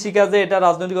আছে। কৃষিকাজে এটা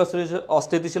রাজনৈতিক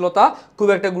অস্থিতিশীলতা খুব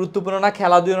একটা গুরুত্বপূর্ণ না,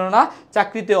 খেলাধুলো না,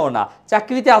 চাকরিতেও না।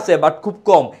 চাকরিতে আছে বাট খুব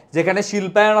কম, যেখানে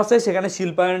শিল্পায়ন আছে সেখানে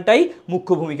শিল্পায়নটাই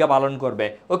মুখ্য ভূমিকা পালন করবে।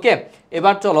 ওকে,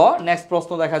 এবার চলো নেক্সট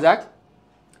প্রশ্ন দেখা যাক।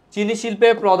 চিনি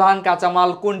শিল্পের প্রধান কাঁচামাল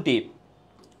কোনটি?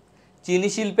 চিনি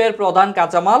শিল্পের প্রধান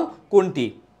কাঁচামাল কোনটি?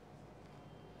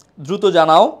 দ্রুত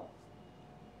জানাও।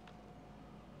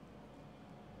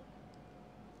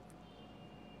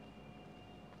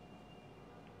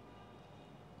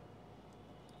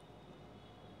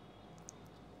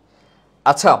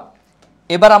 আচ্ছা,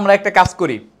 এবার আমরা একটা কাজ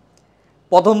করি।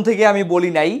 প্রথম থেকে আমি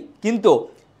বলি নাই, কিন্তু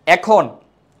এখন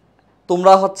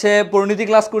তোমরা হচ্ছে পরিণতি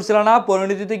ক্লাস করছিল না,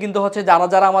 পরিণতিতে কিন্তু হচ্ছে যারা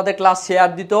যারা আমাদের ক্লাস শেয়ার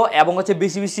দিত এবং হচ্ছে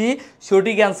বেশি বেশি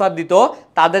সঠিক অ্যান্সার দিত,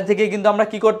 তাদের থেকে কিন্তু আমরা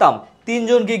কি করতাম, 3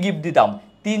 জনকে গিফট দিতাম।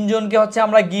 3 জনকে হচ্ছে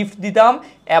আমরা গিফট দিতাম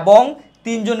এবং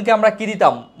 3 জনকে আমরা কি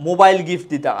দিতাম, মোবাইল গিফট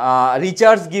দিতাম,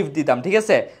 রিচার্জ গিফট দিতাম, ঠিক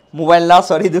আছে। মোবাইল না,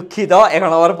 সরি দুঃখিত,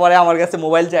 এখন আবার পরে আমার কাছে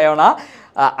মোবাইল চাইও না।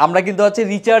 আমরা কিন্তু হচ্ছে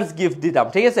রিচার্জ গিফট দিতাম,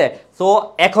 ঠিক আছে। সো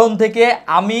এখন থেকে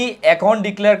আমি এখন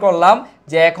ডিক্লেয়ার করলাম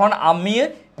যে এখন আমি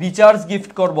রিচার্জ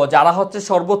গিফট করব। যারা হচ্ছে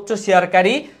সর্বোচ্চ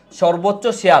শেয়ারকারী, সর্বোচ্চ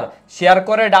শেয়ার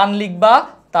করে ডান লিখবা,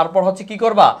 তারপর হচ্ছে কি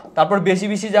করবা, তারপর বেশি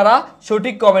বেশি যারা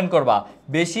সঠিক কমেন্ট করবা,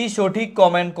 বেশি সঠিক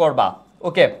কমেন্ট করবা।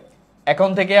 ওকে, এখন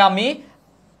থেকে আমি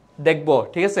দেখব,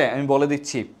 ঠিক আছে, আমি বলে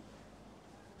দিচ্ছি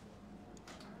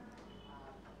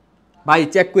ভাই,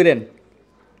 চেক করেন।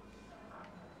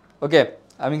 ওকে,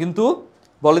 আমি কিন্তু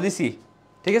বলে দিছি,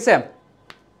 ঠিক আছে।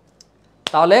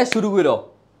 তাহলে শুরু করো,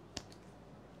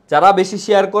 যারা বেশি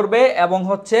শেয়ার করবে এবং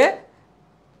হচ্ছে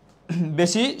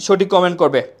বেশি সঠিক কমেন্ট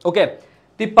করবে। ওকে,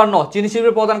 53 চিনি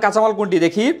শিল্পের প্রধান কাঁচামাল কোনটি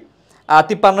দেখি।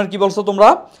 53 কি বলছো তোমরা?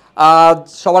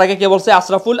 সবার আগে কে বলছে?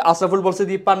 আশরাফুল বলছে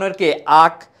 53 কে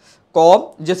আখ ক।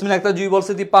 জেসমিন আক্তার জুই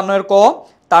বলছে 53 ক।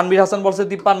 তানভীর হাসান বলছে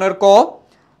 53 ক।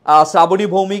 শ্রাবণী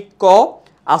ভৌমিক ক।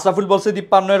 আশরাফুল বলছে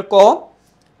 53 ক।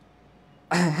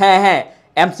 হ্যাঁ হ্যাঁ,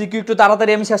 এমসিকিউ একটু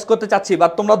তাড়াতাড়ি আমি শেষ করতে চাচ্ছি,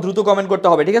 বাট তোমরা দ্রুত কমেন্ট করতে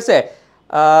হবে, ঠিক আছে।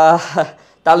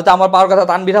 তাহলে তো আমার পাওয়ার কথা।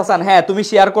 তানভীর হাসান, হ্যাঁ তুমি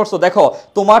শেয়ার করছো, দেখো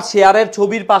তোমার শেয়ারের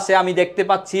ছবির পাশে আমি দেখতে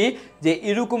পাচ্ছি যে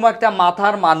এরকম একটা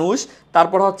মাথার মানুষ,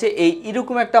 তারপর হচ্ছে এই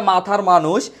এরকম একটা মাথার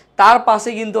মানুষ, তার পাশে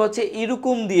কিন্তু হচ্ছে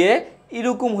এরকম দিয়ে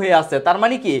এরকম হয়ে আছে। তার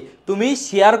মানে কি তুমি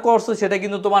শেয়ার করছো, সেটা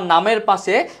কিন্তু তোমার নামের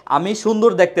পাশে আমি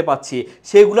সুন্দর দেখতে পাচ্ছি।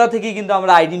 সেগুলা থেকে কিন্তু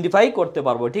আমরা আইডেন্টিফাই করতে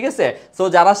পারবো, ঠিক আছে। সো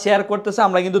যারা শেয়ার করতেছে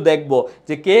আমরা কিন্তু দেখবো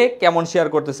যে কে কেমন শেয়ার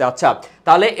করতেছে। আচ্ছা,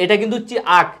 তাহলে এটা কিন্তু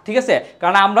আখ, ঠিক আছে,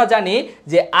 কারণ আমরা জানি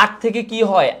যে আখ থেকে কি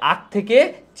হয়, আখ থেকে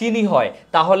চিনি হয়।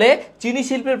 তাহলে চিনি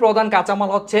শিল্পের প্রধান কাঁচামাল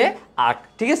হচ্ছে আখ,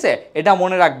 ঠিক আছে, এটা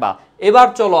মনে রাখবা। এবার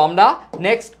চলো আমরা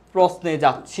নেক্সট প্রশ্নে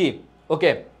যাচ্ছি।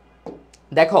 ওকে,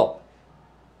 দেখো,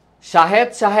 শাহেদ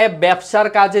সাহেব ব্যবসার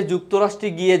কাজে যুক্তরাষ্ট্রে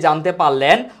গিয়ে জানতে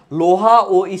পারলেন লোহা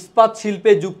ও ইস্পাত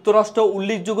শিল্পে যুক্তরাষ্ট্র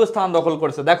উল্লেখযোগ্য স্থান দখল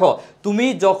করেছে। দেখো, তুমি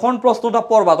যখন প্রশ্নটা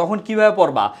পড়বা তখন কিভাবে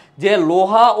পড়বা, যে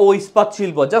লোহা ও ইস্পাত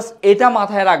শিল্প, জাস্ট এটা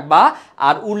মাথায় রাখবা,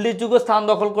 আর উল্লেখযোগ্য স্থান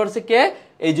দখল করেছে কে,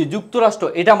 এই যে যুক্তরাষ্ট্র,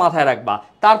 এটা মাথায় রাখবা।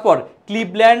 তারপর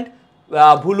ক্লিভল্যান্ড,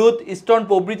 ভুলুত, স্টোন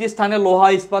প্রভৃতি স্থানে লোহা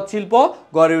ইস্পাত শিল্প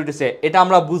গড়ে উঠেছে, এটা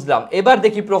আমরা বুঝলাম। এবার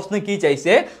দেখি প্রশ্নে কি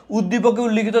চাইছে, উদ্দীপকে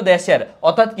উল্লিখিত দেশের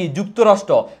অর্থাৎ কি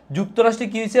যুক্তরাষ্ট্রে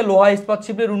কি হয়েছে, লোহা ইস্পাত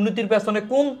শিল্পের উন্নতির পেছনে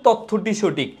কোন তথ্যটি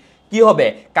সঠিক? কি হবে,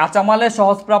 কাঁচামালের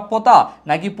সহজপ্রাপ্যতা,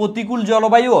 নাকি প্রতিকূল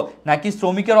জলবায়ু, নাকি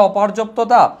শ্রমিকের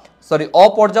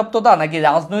অপর্যাপ্ততা, নাকি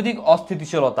রাজনৈতিক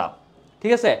অস্থিতিশীলতা?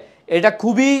 ঠিক আছে, এটা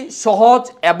খুবই সহজ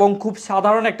এবং খুব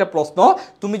সাধারণ একটা প্রশ্ন,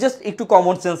 তুমি জাস্ট একটু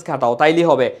কমন সেন্স খাটাও তাইলেই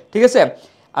হবে, ঠিক আছে।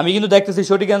 আমি কিন্তু দেখতেছি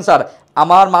সঠিক অ্যান্সার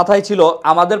আমার মাথায় ছিল।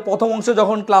 আমাদের প্রথম অংশে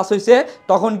যখন ক্লাস হয়েছে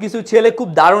তখন কিছু ছেলে খুব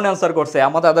দারুণ অ্যান্সার করছে,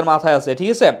 আমার তাদের মাথায় আছে, ঠিক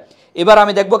আছে। এবার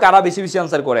আমি দেখবো কারা বেশি বেশি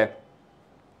অ্যান্সার করে।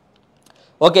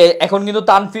 ওকে, এখন কিন্তু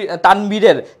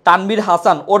তানভীর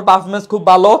হাসান, ওর পারফরমেন্স খুব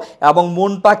ভালো, এবং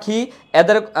মন পাখি,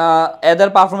 এদের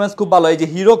পারফরমেন্স খুব ভালো। এই যে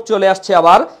হিরোক চলে আসছে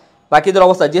আবার, বাকিদের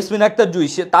অবস্থা। জেসমিন আক্তার জুই,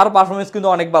 তার পারফরমেন্স কিন্তু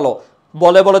অনেক ভালো,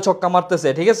 বলে বলে ছক্কা মারতেছে,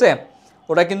 ঠিক আছে।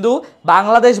 ওটা কিন্তু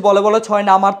বাংলাদেশ বলে বলে 6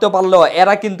 না মারতেও পারলেও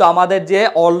এরা কিন্তু আমাদের যে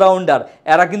অলরাউন্ডার,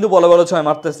 এরা কিন্তু বলে বলে 6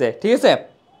 মারতেছে, ঠিক আছে।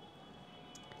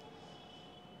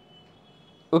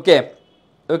 ওকে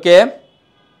ওকে,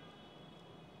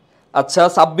 আচ্ছা,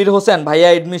 সাব্বির হোসেন ভাইয়া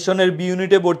এডমিশনের বি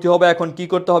ইউনিটে ভর্তি হবে, এখন কি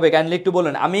করতে হবে কাইন্ডলি একটু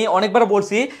বলেন। আমি অনেকবার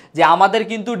বলছি যে আমাদের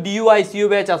কিন্তু ডিইউ আইসিইউ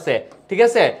ব্যাচ আছে, ঠিক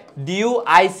আছে, ডিইউ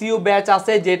আইসিইউ ব্যাচ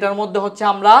আছে, যেটার মধ্যে হচ্ছে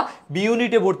আমরা বি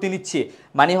ইউনিটে ভর্তি নিচ্ছি,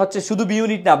 মানে হচ্ছে শুধু বি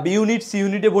ইউনিট না, বি ইউনিট সি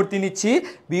ইউনিটে ভর্তি নিচ্ছি।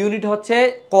 বি ইউনিট হচ্ছে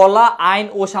কলা, আইন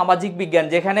ও সামাজিক বিজ্ঞান,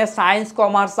 যেখানে সায়েন্স,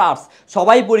 কমার্স, আর্টস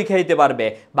সবাই পরীক্ষা দিতে পারবে,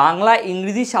 বাংলা,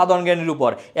 ইংরেজি, সাধারণ জ্ঞানের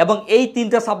উপর, এবং এই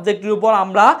 3টা সাবজেক্টের উপর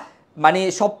আমরা মানে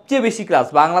সবচেয়ে বেশি ক্লাস,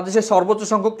 বাংলাদেশের সর্বোচ্চ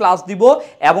সংখ্যক ক্লাস দিব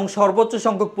এবং সর্বোচ্চ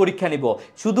সংখ্যক পরীক্ষা নিব।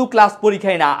 শুধু ক্লাস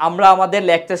পরীক্ষাই না, আমরা আমাদের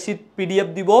লেকচার শিট পিডিএফ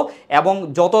দিব এবং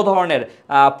যত ধরনের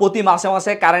প্রতি মাসে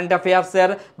মাসে কারেন্ট অ্যাফেয়ার্সের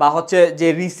বা হচ্ছে যে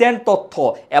রিসেন্ট তথ্য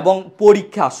এবং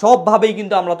পরীক্ষা সবভাবেই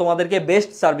কিন্তু আমরা তোমাদেরকে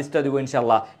বেস্ট সার্ভিসটা দিব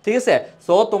ইনশাল্লাহ, ঠিক আছে।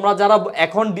 সো তোমরা যারা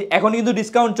এখন কিন্তু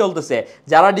ডিসকাউন্ট চলতেছে,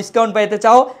 যারা ডিসকাউন্ট পাইতে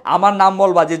চাও আমার নাম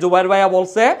বলবা, যে জুবাইর ভাইয়া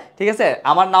বলছে, ঠিক আছে,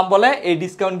 আমার নাম বলে এই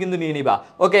ডিসকাউন্ট কিন্তু নিয়ে নিবা।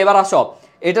 ওকে, এবার আসো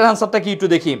এটার আনসারটা কি একটু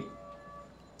দেখি।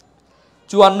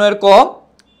 54 এর ক,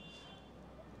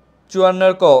 54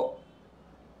 এর ক,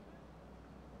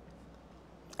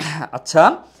 আচ্ছা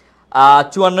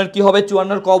 54 কি হবে?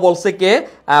 54 ক বলছে কে?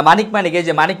 মানিক মানিক। এই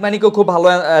যে মানিক মানিকও খুব ভালো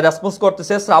রেসপন্স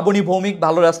করতেছে, শ্রাবণী ভৌমিক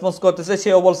ভালো রেসপন্স করতেছে,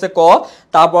 সেও বলছে ক।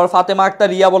 তারপর ফাতেমা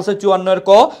আক্তার রিয়া বলছে 54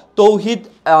 ক, তৌহিদ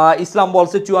ইসলাম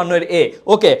বলছে 54 এ।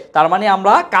 ওকে, তার মানে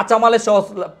আমরা কাঁচামালের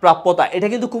সহজপ্রাপ্যতা, এটা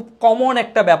কিন্তু খুব কমন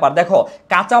একটা ব্যাপার। দেখো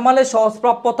কাঁচামালের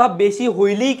সহজপ্রাপ্যতা বেশি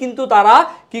হইলেই কিন্তু তারা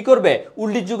কি করবে?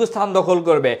 উল্লেখযোগ্য স্থান দখল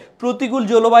করবে। প্রতিকূল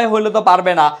জলবায়ু হইলে তো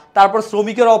পারবে না, তারপর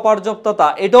শ্রমিকের অপর্যাপ্ততা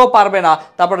এটাও পারবে না,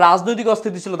 তারপর রাজনৈতিক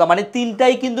অস্থিতিশীলতা, মানে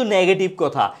তিনটাই কিন্তু নেগেটিভ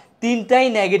কথা, তিনটাই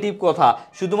নেগেটিভ কথা,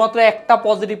 শুধুমাত্র একটা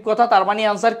পজিটিভ কথা। তার মানে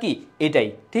আনসার কি? এটাই,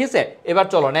 ঠিক আছে। এবার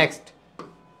চলো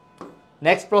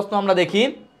নেক্সট প্রশ্ন আমরা দেখি।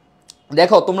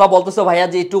 দেখো তোমরা বলতেছো ভাইয়া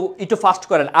যে একটু ফাস্ট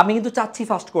করেন, আমি কিন্তু চাচ্ছি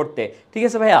ফাস্ট করতে, ঠিক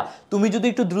আছে ভাইয়া, তুমি যদি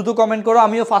একটু দ্রুত কমেন্ট করো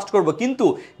আমিও ফাস্ট করব, কিন্তু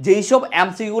যেই সব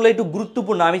এমসিকিউগুলো একটু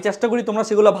গুরুত্বপূর্ণ আমি চেষ্টা করি তোমরা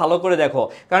সেগুলো ভালো করে দেখো,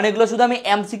 কারণ এগুলো শুধু আমি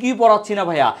এমসিকিউ পড়াচ্ছি না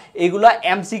ভাইয়া, এগুলো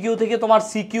এমসিকিউ থেকে তোমার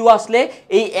সিকিউ আসলে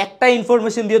এই একটা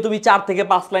ইনফরমেশন দিয়ে তুমি 4 থেকে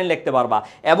 5 লাইন লিখতে পারবা,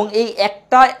 এবং এই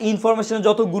একটা ইনফরমেশনের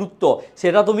যত গুরুত্ব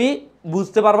সেটা তুমি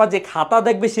বুঝতে পারবা, যে খাতা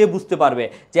দেখবে সে বুঝতে পারবে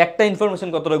যে একটা ইনফরমেশন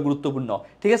কতটা গুরুত্বপূর্ণ,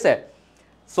 ঠিক আছে।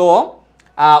 সো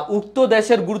উক্ত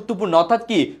দেশের গুরুত্বপূর্ণ অর্থাৎ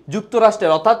কি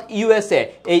যুক্তরাষ্ট্রের অর্থাৎ ইউএসএ,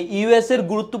 এই ইউএসএর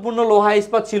গুরুত্বপূর্ণ লোহা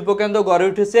ইস্পাত শিল্পকেন্দ্র গড়ে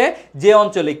উঠেছে যে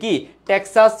অঞ্চলে, কি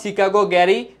টেক্সাস, শিকাগো,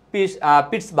 গ্যারি,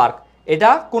 পিটসবার্গ। এটা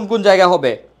কোন কোন জায়গা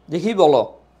হবে দেখি বলো।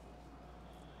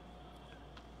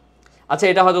 আচ্ছা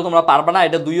এটা হয়তো তোমরা পারবা না,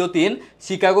 এটা 2 ও 3,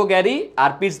 শিকাগো, গ্যারি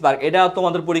আর পিটসবার্গ, এটা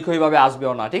তোমাদের পরীক্ষা এইভাবে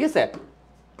আসবেও না, ঠিক আছে।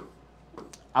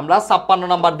 আমরা 56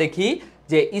 নাম্বার দেখি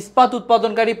যে ইস্পাত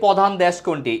উৎপাদনকারী প্রধান দেশ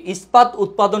কোনটি? ইস্পাত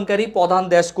উৎপাদনকারী প্রধান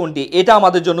দেশ কোনটি? এটা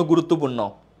আমাদের জন্য গুরুত্বপূর্ণ।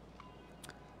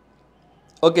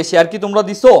 ওকে, শেয়ার কি তোমরা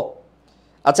দিছো?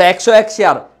 আচ্ছা 101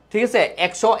 শেয়ার, ঠিক আছে,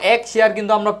 101 শেয়ার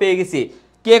কিন্তু আমরা পেয়ে গেছি।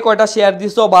 কে কয়টা শেয়ার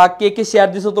দিছো বা কে কে শেয়ার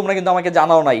দিছো তোমরা কিন্তু আমাকে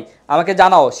জানাও নাই, আমাকে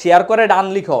জানাও, শেয়ার করে ডান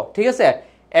লিখো, ঠিক আছে।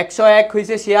 101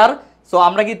 হয়েছে শেয়ার। সো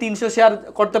আমরা কি 300 শেয়ার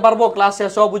করতে পারবো ক্লাস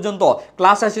শেষ হওয়া পর্যন্ত?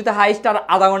 ক্লাস শেষ হতে হাইস্ট আর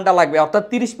আধা ঘন্টা লাগবে, অর্থাৎ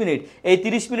 30 মিনিট। এই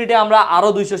 30 মিনিটে আমরা আরো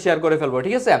 200 শেয়ার করে ফেলবো,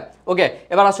 ঠিক আছে। ওকে,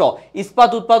 এবার আসো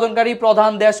ইস্পাত উৎপাদনকারী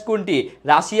প্রধান দেশ কোনটি?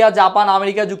 রাশিয়া, জাপান,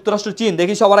 আমেরিকা, যুক্তরাষ্ট্র, চীন।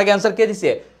 দেখি সবার আগে অ্যান্সার কে দিছে?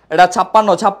 এটা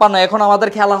 56। এখন আমাদের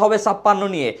খেলা হবে 56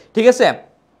 নিয়ে, ঠিক আছে।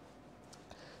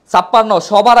 56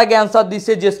 সবার আগে অ্যান্সার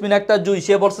দিছে জেসমিন আক্তার জুই,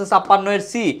 সে বলছে 56 এর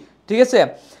সি, ঠিক আছে।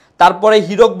 তারপরে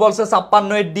হিরক বলছে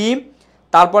 56 এর ডি,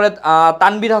 তারপরে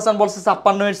তানভীর হাসান বলছে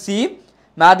 56 এর সি,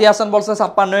 মেহাদি হাসান বলছে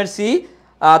 56 এর C.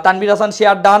 Tanvir Hasan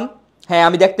share done, হ্যাঁ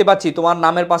আমি দেখতে পাচ্ছি তোমার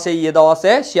নামের পাশে ইয়ে দেওয়া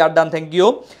আছে, শেয়ার ডান, থ্যাংক ইউ।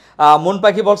 মন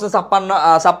পাখি বলছে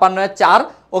 56 এর 4।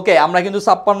 ওকে, আমরা কিন্তু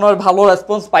 56 এর ভালো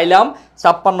রেসপন্স পাইলাম,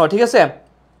 56, ঠিক আছে।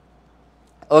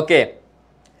 ওকে,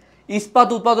 ইস্পাত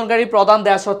উৎপাদনকারী প্রধান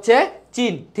দেশ হচ্ছে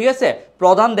চীন, ঠিক আছে,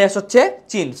 প্রধান দেশ হচ্ছে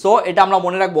চীন। সো এটা আমরা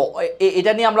মনে রাখবো,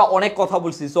 এটা নিয়ে আমরা অনেক কথা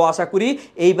বলছি। সো আশা করি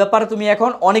এই ব্যাপারে তুমি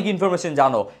এখন অনেক ইনফরমেশন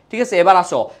জানো, ঠিক আছে। এবার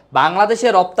আসো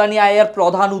বাংলাদেশের রপ্তানি আয়ের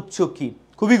প্রধান উৎস কি?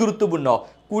 খুবই গুরুত্বপূর্ণ।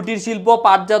 কুটির শিল্প,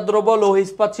 পাটজাত দ্রব্য, লৌহ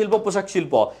ইস্পাত শিল্প, পোশাক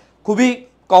শিল্প। খুবই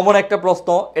কমন একটা প্রশ্ন,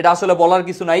 এটা আসলে বলার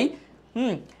কিছু নাই।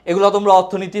 এগুলো তোমরা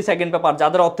অর্থনীতি সেকেন্ড পেপার,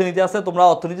 যাদের অর্থনীতি আছে তোমরা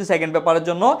অর্থনীতি সেকেন্ড পেপারের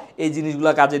জন্য এই জিনিসগুলো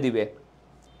কাজে দিবে।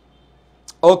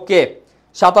 ওকে,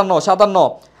 57।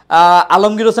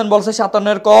 আলমগীর হোসেন বলছে 57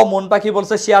 এর ক, মন পাখি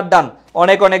বলছে শেয়ার ডান,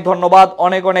 অনেক অনেক ধন্যবাদ,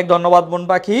 অনেক অনেক ধন্যবাদ মন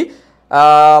পাখি।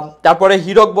 তারপরে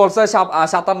হিরক বলছে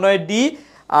 57 এর ডি,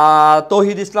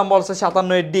 তৌহিদ ইসলাম বলছে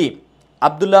 57 এর ডি,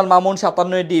 আব্দুল্লাহ মামুন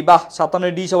 57 এর ডি। বাহ, 57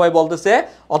 এর ডি সবাই বলতেছে,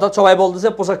 অর্থাৎ সবাই বলতেছে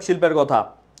পোশাক শিল্পের কথা,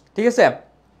 ঠিক আছে।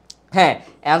 হ্যাঁ,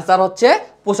 অ্যান্সার হচ্ছে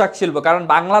পোশাক শিল্প, কারণ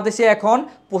বাংলাদেশে এখন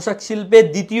পোশাক শিল্পে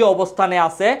দ্বিতীয় অবস্থানে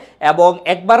আছে এবং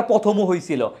একবার প্রথমও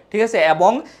হয়েছিল, ঠিক আছে।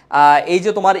 এবং এই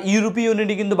যে তোমার ইউরোপীয়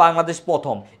ইউনিয়নে কিন্তু বাংলাদেশ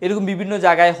প্রথম, এরকম বিভিন্ন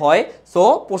জায়গায় হয়। সো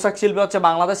পোশাক শিল্পে হচ্ছে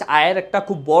বাংলাদেশ আয়ের একটা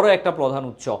খুব বড় একটা প্রধান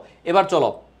উৎস। এবার চলো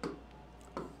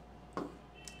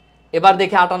এবার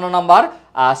দেখি 58 নাম্বার,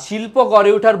 শিল্প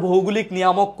গড়ে ওঠার ভৌগোলিক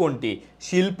নিয়ামক কোনটি?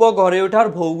 শিল্প গড়ে ওঠার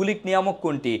ভৌগোলিক নিয়ামক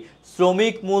কোনটি?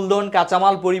 শ্রমিক, মূলধন,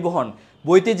 কাঁচামাল, পরিবহন।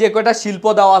 বইতে যে কয়টা শিল্প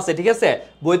দেওয়া আছে, ঠিক আছে,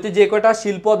 বইতে যে কয়টা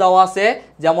শিল্প দেওয়া আছে,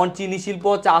 যেমন চিনি শিল্প,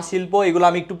 চা শিল্প, এগুলো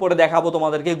আমি একটু পরে দেখাবো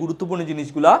তোমাদেরকে, গুরুত্বপূর্ণ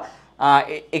জিনিসগুলা।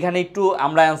 এখানে একটু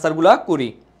আমরা অ্যান্সারগুলা করি।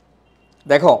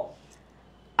 দেখো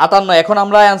 58। এখন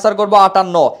আমরা অ্যান্সার করব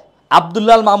 58।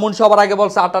 আব্দুল্লাল মামুন সবার আগে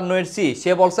বলছে 58 এর সি,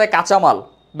 সে বলছে কাঁচামাল।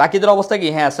 বাকিদের অবস্থা কি?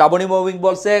 হ্যাঁ, শ্রাবণী মৌমিক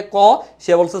বলছে ক,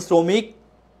 সে বলছে শ্রমিক।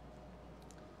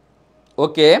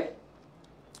 ওকে,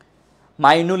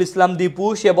 মাইনুল ইসলাম দীপু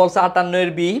সে বলছে 58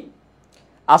 এর বি।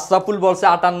 আশরাফুল বলছে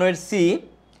 58 এর সি।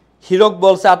 হিরক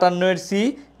বলছে 58 এর সি।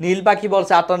 নীল পাখি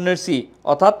বলছে 58 এর সি,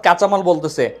 অর্থাৎ কাঁচামাল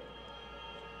বলতেছে।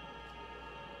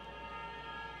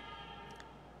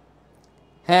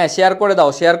 হ্যাঁ, শেয়ার করে দাও,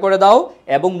 শেয়ার করে দাও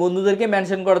এবং বন্ধুদেরকে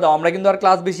মেনশন করে দাও। আমরা কিন্তু আর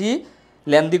ক্লাস বেশি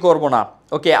লেন্দি করব না।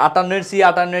 ওকে, 58 এর সি,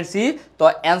 58 এর সি। তো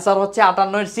অ্যান্সার হচ্ছে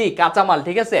 58 এর সি, কাঁচামাল।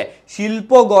 ঠিক আছে,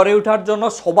 শিল্প গড়ে ওঠার জন্য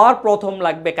সবার প্রথম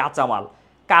লাগবে কাঁচামাল।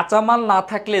 কাঁচামাল না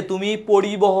থাকলে তুমি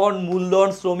পরিবহন, মূলধন,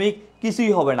 শ্রমিক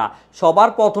কিছুই হবে না। সবার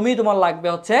প্রথমেই তোমার লাগবে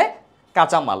হচ্ছে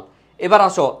কাঁচামাল। এবার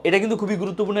আসো, এটা কিন্তু খুবই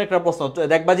গুরুত্বপূর্ণ একটা প্রশ্ন,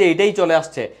 দেখবা যে এইটাই চলে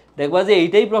আসছে, দেখবা যে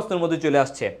এইটাই প্রশ্নের মধ্যে চলে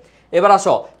আসছে। এবার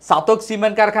আসো, সাতক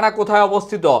সিমেন্ট কারখানা কোথায়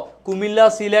অবস্থিত? কুমিল্লা,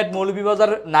 সিলেট,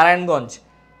 মৌলভীবাজার, নারায়ণগঞ্জ।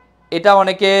 এটা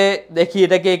অনেকে দেখি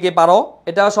এটা কে কে পারো,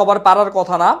 এটা সবার পারার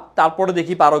কথা না, তারপরে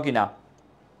দেখি পারো কিনা।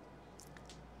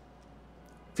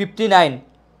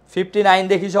 59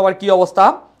 দেখি সবার কি অবস্থা।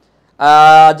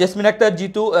 জেসমিন আক্তার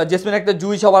জিতু, জেসমিন আক্তার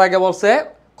জুই সবার আগে বলছে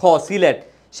খ, সিলেট,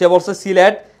 সে বলছে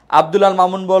সিলেট। আব্দুল্লাল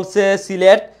মামুন বলছে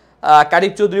সিলেট।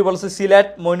 কারিফ চৌধুরী বলছে সিলেট।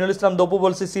 মইনুল ইসলাম দপু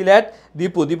বলছে সিলেট।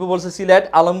 দীপু বলছে সিলেট।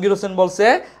 আলমগীর হোসেন বলছে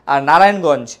আর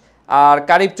নারায়ণগঞ্জ। আর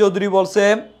কারিফ চৌধুরী বলছে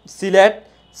সিলেট।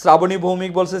 শ্রাবণী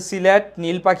ভৌমিক বলছে সিলেট।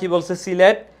 নীল পাখি বলছে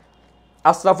সিলেট।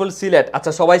 আশরাফুল সিলেট।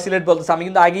 আচ্ছা, সবাই সিলেট বলতেছে। আমি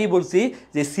কিন্তু আগেই বলছি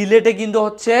যে সিলেটে কিন্তু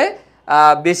হচ্ছে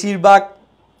বেশিরভাগ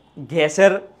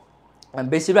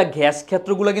গ্যাস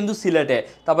ক্ষেত্রগুলো কিন্তু সিলেটে।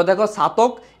 তারপর দেখো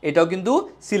সাতক, এটাও কিন্তু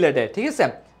সিলেটে। ঠিক আছে,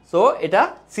 সো এটা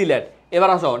সিলেট। এবার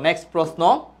আসো নেক্সট প্রশ্ন।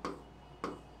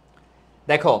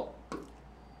 দেখো,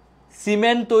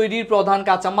 সিমেন্ট তৈরির প্রধান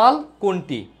কাঁচামাল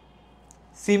কোনটি?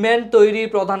 সিমেন্ট তৈরির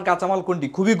প্রধান কাঁচামাল কোনটি?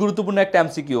 খুবই গুরুত্বপূর্ণ একটা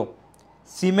এমসিকিউ।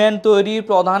 সিমেন্ট তৈরির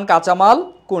প্রধান কাঁচামাল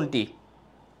কোনটি?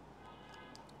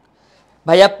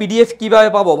 ভাইয়া পিডিএফ কিভাবে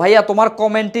পাবো? ভাইয়া তোমার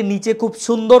কমেন্টের নিচে খুব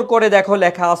সুন্দর করে দেখো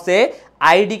লেখা আছে,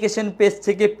 আইডিকেশন পেজ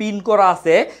থেকে পিন করা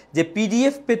আছে যে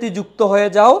পিডিএফ পেতে যুক্ত হয়ে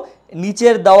যাও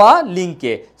নিচের দেওয়া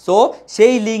লিঙ্কে। সো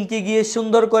সেই লিঙ্কে গিয়ে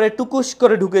সুন্দর করে টুকুস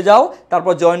করে ঢুকে যাও,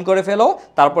 তারপর জয়েন করে ফেলো।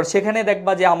 তারপর সেখানে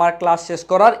দেখবা যে আমার ক্লাস শেষ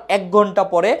করার 1 ঘন্টা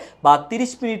পরে বা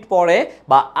 30 মিনিট পরে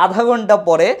বা আধা ঘন্টা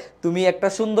পরে তুমি একটা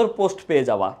সুন্দর পোস্ট পেয়ে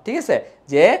যাবা। ঠিক আছে,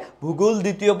 যে ভূগোল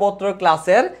দ্বিতীয় পত্র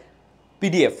ক্লাসের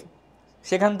পিডিএফ,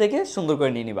 সেখান থেকে সুন্দর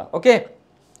করে নিয়ে নিবা। ওকে,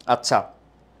 আচ্ছা,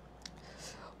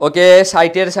 ওকে।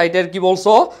 সাইটের কি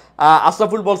বলছো?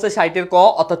 আশরাফুল বলছে সাইটের ক,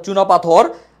 অর্থাৎ চুনা পাথর।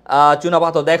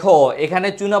 দেখো এখানে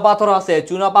চুনা পাথর আছে,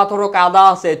 চুনা পাথরও কাদা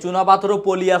আছে, চুনা পাথরও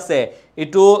পলি আছে।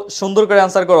 একটু সুন্দর করে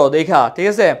অ্যান্সার করো দেখা। ঠিক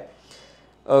আছে,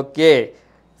 ওকে।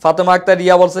 ফাতেমা আক্তার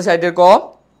রিয়া বলছে সাইটের ক।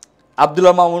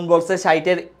 আব্দুল্লাহ মামুন বলছে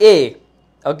সাইটের এ।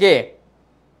 ওকে,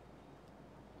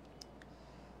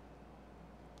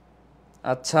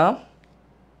 আচ্ছা,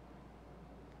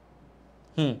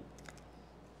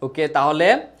 ওকে। তাহলে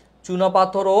চুনা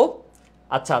পাথরও,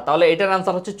 আচ্ছা, তাহলে এটার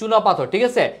আনসার হচ্ছে চুনা পাথর। ঠিক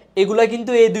আছে, এগুলা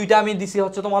কিন্তু এই দুইটা আমি দিছি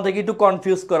হচ্ছে তোমাদেরকে একটু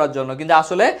কনফিউজ করার জন্য, কিন্তু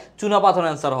আসলে চুনা পাথর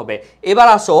অ্যান্সার হবে। এবার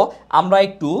আসো আমরা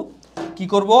একটু কি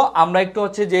করব, আমরা একটু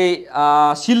হচ্ছে যে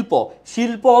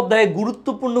শিল্প অধ্যায়ে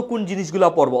গুরুত্বপূর্ণ কোন জিনিসগুলো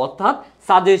পড়বো, অর্থাৎ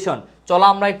সাজেশন। চলো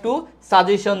আমরা একটু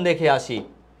সাজেশন দেখে আসি।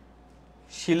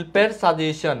 শিল্পের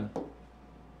সাজেশন,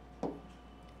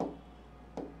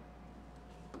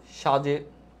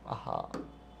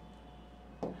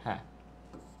 হ্যাঁ,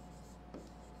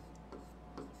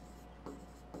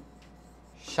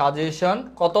 সাজেশন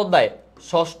কত অধ্যায়?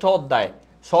 ষষ্ঠ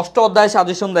অধ্যায়।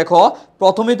 সাজেশন দেখো,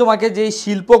 প্রথমে তোমাকে যে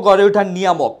শিল্প গড়ে ওঠার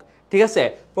নিয়ামক, ঠিক আছে,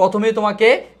 প্রথমে তোমাকে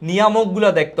নিয়ামকগুলো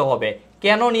দেখতে হবে।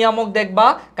 কেন নিয়ামক দেখবা?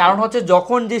 কারণ হচ্ছে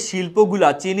যখন যে শিল্পগুলা,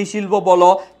 চিনি শিল্প বলো,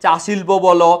 চা শিল্প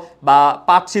বলো বা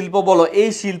পাট শিল্প বলো, এই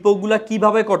শিল্পগুলা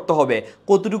কিভাবে করতে হবে,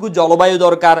 কতটুকু জলবায়ু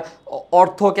দরকার,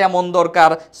 অর্থ কেমন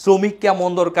দরকার, শ্রমিক কেমন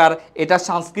দরকার, এটা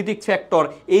সাংস্কৃতিক ফ্যাক্টর,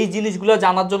 এই জিনিসগুলো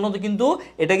জানার জন্য তো কিন্তু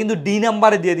এটা কিন্তু ডি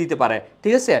নাম্বারে দিয়ে দিতে পারে।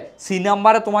 ঠিক আছে, সি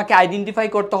নাম্বারে তোমাকে আইডেন্টিফাই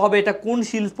করতে হবে এটা কোন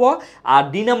শিল্প, আর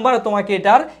ডি নাম্বারে তোমাকে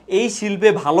এটার এই শিল্পে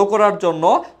ভালো করার জন্য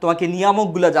তোমাকে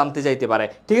নিয়ামকগুলো জানতে চাইতে পারে।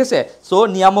 ঠিক আছে, সো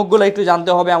নিয়ামকগুলো একটু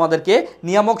জানতে হবে আমাদেরকে।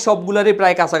 নিয়ামক সবগুলোরই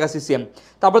প্রায় কাছাকাছি সেম।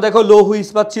 তারপর দেখো লৌহ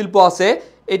ইস্পাত শিল্প আছে,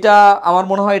 এটা আমার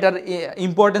মনে হয় এটার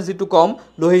ইম্পর্টেন্স একটু কম।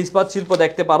 লৌহ ইস্পাত শিল্প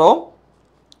দেখতে পারো।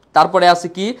 তারপরে আছে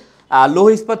কি, লৌহ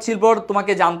ইস্পাত শিল্প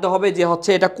তোমাকে জানতে হবে যে হচ্ছে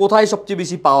এটা কোথায় সবচেয়ে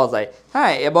বেশি পাওয়া যায়,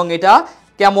 হ্যাঁ, এবং এটা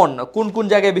কেমন, কোন কোন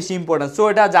জায়গায় বেশি ইম্পর্টেন্স। সো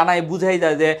এটা জানাই বুঝাই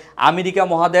যায় যে আমেরিকা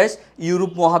মহাদেশ,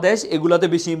 ইউরোপ মহাদেশ, এগুলোতে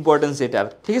বেশি ইম্পর্টেন্স এটার।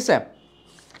 ঠিক আছে,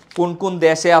 কোন কোন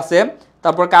দেশে আছে।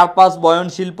 তারপর কার্পাস বয়ন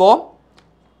শিল্প,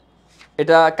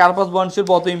 এটা কার্পাস বয়ন শিল্প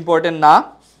অত ইম্পর্টেন্ট না।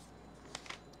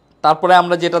 তারপরে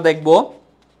আমরা যেটা দেখব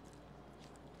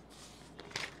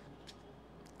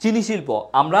চিনি শিল্প,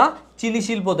 আমরা চিনি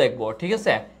শিল্প দেখব, ঠিক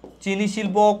আছে। চিনি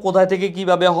শিল্প কোথা থেকে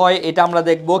কিভাবে হয় এটা আমরা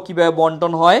দেখব, কিভাবে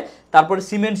বন্টন হয়। তারপরে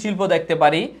সিমেন্ট শিল্প দেখতে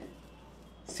পারি,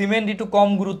 সিমেন্ট একটু কম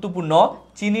গুরুত্বপূর্ণ,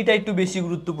 চিনিটা একটু বেশি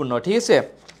গুরুত্বপূর্ণ, ঠিক আছে।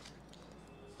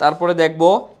 তারপরে দেখব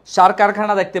সার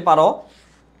কারখানা দেখতে পারো,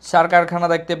 সার কারখানা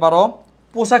দেখতে পারো।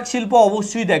 পোশাক শিল্প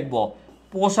অবশ্যই দেখব,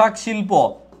 পোশাক শিল্প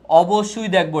অবশ্যই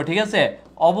দেখব, ঠিক আছে,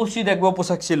 অবশ্যই দেখব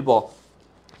পোশাক শিল্প।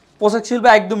 পোশাক শিল্প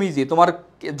একদম ইজি, তোমার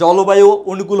জলবায়ু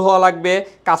অনুকূল হওয়া লাগবে,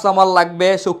 কাঁচামাল লাগবে,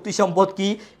 শক্তি সম্পদ কি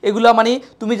এগুলা মানে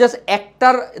তুমি জাস্ট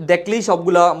একটার দেখলেই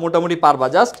সবগুলা মোটামুটি পারবা,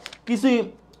 জাস্ট কিছুই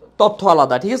তথ্য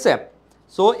আলাদা, ঠিক আছে।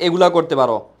 সো এগুলা করতে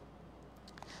পারো।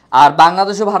 আর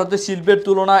বাংলাদেশ ও ভারতের শিল্পের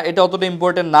তুলনা এটা অতটা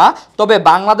ইম্পর্টেন্ট না, তবে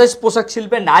বাংলাদেশ পোশাক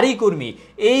শিল্পে নারী কর্মী,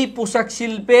 এই পোশাক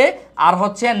শিল্পে আর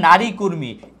হচ্ছে নারী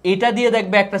কর্মী, এটা দিয়ে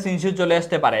দেখবে একটা সিনসিও চলে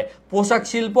আসতে পারে। পোশাক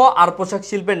শিল্প আর পোশাক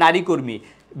শিল্পে নারী কর্মী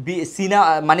সিনা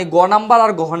মানে গ নাম্বার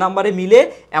আর ঘ নাম্বারে মিলে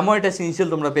এমন একটা সিনসিয়াল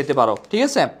তোমরা পেতে পারো, ঠিক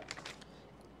আছে।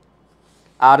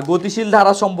 আর গতিশীল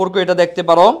ধারা সম্পর্ক এটা দেখতে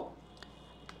পারো।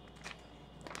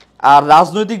 আর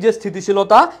রাজনৈতিক যে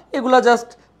স্থিতিশীলতা এগুলা জাস্ট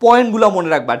পয়েন্টগুলো মনে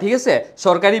রাখবা, ঠিক আছে।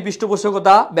 সরকারি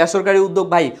পৃষ্ঠপোষকতা, বেসরকারি উদ্যোগ,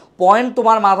 ভাই পয়েন্ট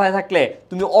তোমার মাথায় থাকলে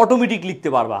তুমি অটোমেটিক লিখতে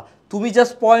পারবা, তুমি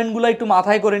জাস্ট পয়েন্টগুলো একটু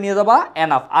মাথায় করে নিয়ে যাবা,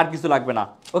 এনাফ, আর কিছু লাগবে না।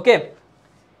 ওকে,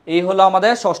 এই হলো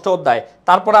আমাদের ষষ্ঠ অধ্যায়।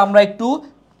 তারপরে আমরা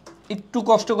একটু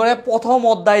কষ্ট করে প্রথম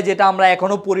অধ্যায় যেটা আমরা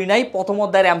এখনো পড়ি নাই, প্রথম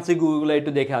অধ্যায়ের এমসিকিউ গুলো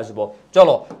একটু দেখে আসবো।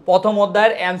 চলো প্রথম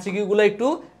অধ্যায়ের এমসিকিউ গুলো একটু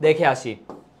দেখে আসি।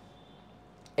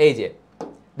 এই যে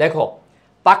দেখো,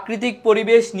 প্রাকৃতিক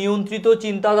পরিবেশ নিয়ন্ত্রিত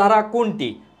চিন্তাধারা কোনটি?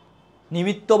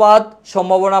 নিমিত্তবাদ,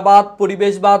 সম্ভাবনাবাদ,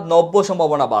 পরিবেশবাদ, নব্য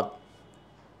সম্ভাবনাবাদ।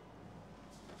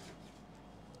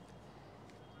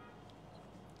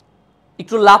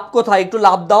 একটু লাভ কোথায়, একটু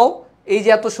লাভ দাও। এই যে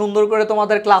এত সুন্দর করে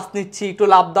তোমাদের ক্লাস নিচ্ছি, একটু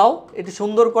লাভ দাও, একটু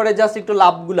সুন্দর করে জাস্ট একটু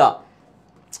লাভগুলা।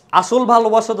 আসল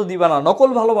ভালোবাসা তো দিবা না, নকল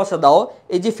ভালোবাসা দাও।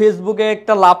 এই যে ফেসবুকে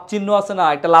একটা লাভ চিহ্ন আছে না,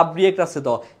 একটা লাভ রিয়েক্ট আছে,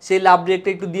 তো সেই লাভ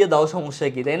রিয়েক্টটা একটু দিয়ে দাও, সমস্যা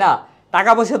কি, তাই না?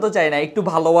 টাকা পয়সা তো চাই না, একটু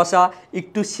ভালোবাসা,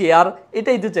 একটু শেয়ার,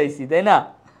 এটাই তো চাইছি, তাই না?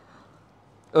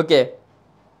 ওকে,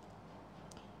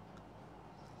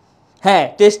 হ্যাঁ,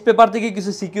 টেস্ট পেপার থেকে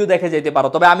কিছু সিকিউ দেখে যেতে পারো,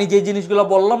 তবে আমি যে জিনিসগুলো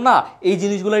বললাম না, এই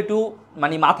জিনিসগুলো একটু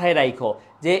মানে মাথায় রাখো,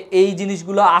 যে এই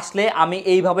জিনিসগুলো আসলে আমি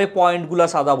এইভাবে পয়েন্টগুলো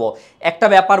সাজাবো। একটা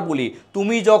ব্যাপার বলি,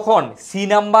 তুমি যখন সি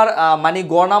নাম্বার মানে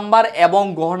গ নাম্বার এবং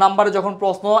ঘ নাম্বার যখন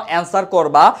প্রশ্ন অ্যান্সার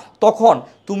করবা, তখন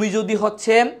তুমি যদি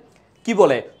হচ্ছে কি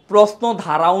বলে প্রশ্ন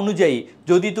ধারা অনুযায়ী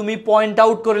যদি তুমি পয়েন্ট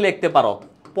আউট করে লিখতে পারো,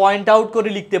 পয়েন্ট আউট করে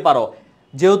লিখতে পারো,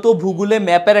 যেহেতু ভূগোলে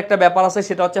ম্যাপের একটা ব্যাপার আছে,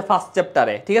 সেটা হচ্ছে ফার্স্ট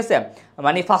চ্যাপ্টারে, ঠিক আছে,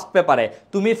 মানে ফার্স্ট পেপারে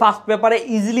তুমি ফার্স্ট পেপারে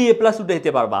ইজিলি এ প্লাস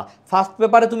উঠাইতে পারবা। ফার্স্ট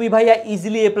পেপারে তুমি ভাইয়া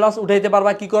ইজিলি এ প্লাস উঠাইতে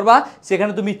পারবা, কি করবা,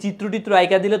 সেখানে তুমি চিত্র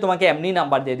আঁকা দিলে তোমাকে এমনি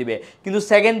নাম্বার দিয়ে দিবে। কিন্তু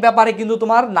সেকেন্ড পেপারে কিন্তু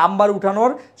তোমার নাম্বার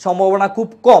উঠানোর সম্ভাবনা খুব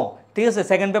কম, ঠিক আছে।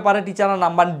 সেকেন্ড পেপারে টিচাররা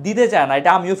নাম্বার দিতে চায় না,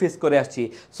 এটা আমিও ফেস করে আসছি।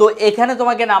 সো এখানে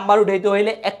তোমাকে নাম্বার উঠাইতে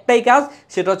হইলে একটাই কাজ,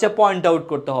 সেটা হচ্ছে পয়েন্ট আউট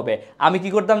করতে হবে। আমি কি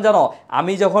করতাম জানো,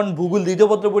 আমি যখন ভূগোল দ্বিতীয়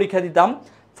পত্র পরীক্ষা দিতাম,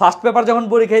 ফার্স্ট পেপার যখন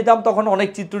পরীক্ষা দিতাম, তখন অনেক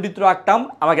চিত্র আঁকতাম,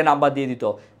 আমাকে নাম্বার দিয়ে দিত,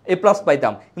 এ প্লাস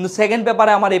পাইতাম। কিন্তু সেকেন্ড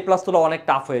পেপারে আমার এ প্লাস তোলা অনেক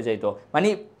টাফ হয়ে যাইতো, মানে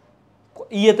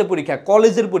ইয়েতে পরীক্ষায়,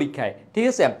 কলেজের পরীক্ষায়, ঠিক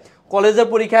আছে। কলেজের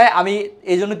পরীক্ষায় আমি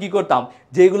এই জন্য কী করতাম,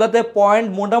 যেগুলোতে পয়েন্ট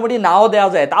মোটামুটি নাও দেওয়া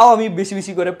যায়, তাও আমি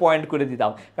বেশি করে পয়েন্ট করে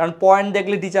দিতাম, কারণ পয়েন্ট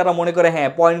দেখলে টিচাররা মনে করে হ্যাঁ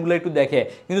পয়েন্টগুলো একটু দেখে।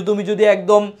 কিন্তু তুমি যদি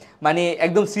একদম মানে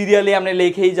একদম সিরিয়ালি আপনি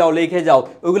লিখে যাও,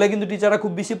 ওইগুলো কিন্তু টিচাররা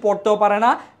খুব বেশি পড়তেও পারে না,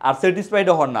 আর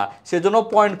স্যাটিসফাইডও হন না, সেজন্য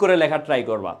পয়েন্ট করে লেখা ট্রাই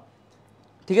করবা,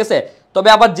 ঠিক আছে। তবে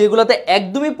আবার যেগুলোতে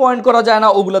একদমই পয়েন্ট করা যায় না,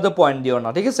 ওগুলোতে পয়েন্ট দিও না,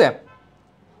 ঠিক আছে।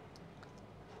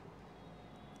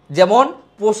 যেমন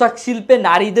পোশাক শিল্পে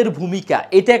নারীদের ভূমিকা,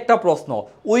 এটা একটা প্রশ্ন,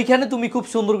 ওইখানে তুমি খুব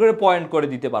সুন্দর করে পয়েন্ট করে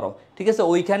দিতে পারো, ঠিক আছে,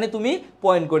 ওইখানে তুমি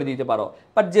পয়েন্ট করে দিতে পারো।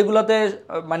 বাট যেগুলোতে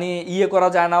মানে ইয়ে করা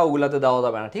যায় না, ওগুলোতে দেওয়া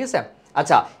যাবে না, ঠিক আছে।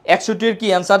 আচ্ছা, 61-এর কি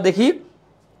অ্যান্সার দেখি।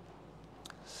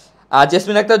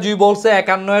 জেসমিন আক্তার জুই বলছে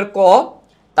 51-এর ক,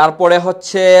 তারপরে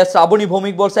হচ্ছে শ্রাবণী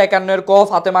ভৌমিক বলছে 51-এর ক,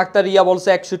 ফাতেমা আক্তার রিয়া বলছে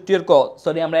 61-এর ক,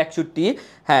 সরি আমরা 61,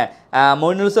 হ্যাঁ,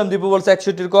 মইনুল ইসলাম দীপু বলছে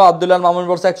 61-এর ক, আব্দুল্লাহ মামুন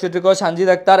বলছে 61-এর ক, সানজিদ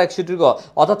আক্তার 61-এর ক,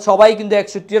 অর্থাৎ সবাই কিন্তু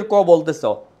 61-এর ক বলতেছ,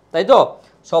 তাই তো,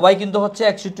 সবাই কিন্তু হচ্ছে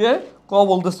 61-এর ক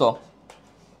বলতেছ।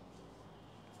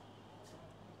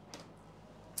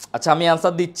 আচ্ছা, আমি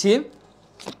অ্যান্সার দিচ্ছি।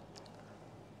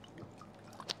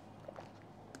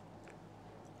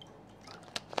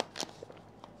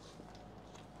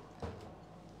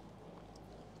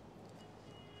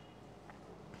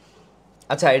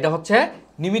 আচ্ছা, এটা হচ্ছে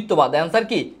নিমিত্তবাদ। অ্যান্সার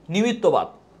কি? নিমিত্তবাদ।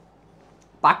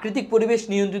 প্রাকৃতিক পরিবেশ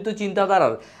নিয়ন্ত্রিত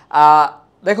চিন্তাধারার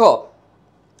দেখো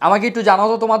আমাকে একটু জানাও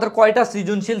তো তোমাদের কয়টা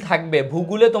সৃজনশীল থাকবে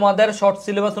ভূগোলে, তোমাদের শর্ট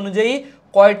সিলেবাস অনুযায়ী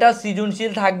কয়টা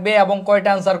সৃজনশীল থাকবে এবং কয়টা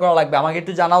অ্যান্সার করা লাগবে, আমাকে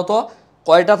একটু জানাও তো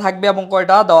কয়টা থাকবে এবং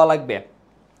কয়টা দেওয়া লাগবে।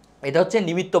 এটা হচ্ছে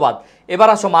নিমিত্তবাদ। এবার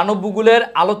আসো, মানব ভূগোলের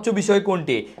আলোচ্য বিষয়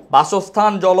কোনটি?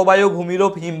 বাসস্থান, জলবায়ু,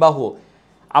 ভূমিরূপ, হিমবাহ।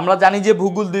 আমরা জানি যে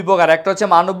ভূগোল দুই প্রকার, একটা হচ্ছে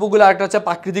মানব ভূগোল আর একটা হচ্ছে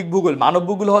প্রাকৃতিক ভূগোল। মানব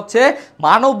ভূগোল হচ্ছে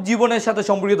মানব জীবনের সাথে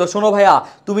সম্পর্কিত। শোনো ভাইয়া,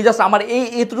 তুমি জাস্ট আমার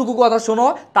এতটুকু কথা শোনো,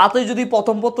 তাতে যদি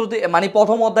প্রথম মানে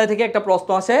প্রথম অধ্যায় থেকে একটা প্রশ্ন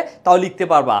আসে তাও লিখতে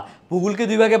পারবা। ভূগোলকে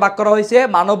দুই ভাগে ভাগ করা হয়েছে,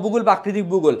 মানব ভূগোল, প্রাকৃতিক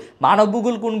ভূগোল। মানব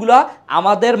ভূগোল কোনগুলা?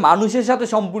 আমাদের মানুষের সাথে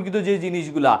সম্পর্কিত যে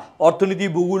জিনিসগুলা, অর্থনীতি,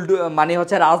 ভূগোল মানে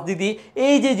হচ্ছে রাজনীতি,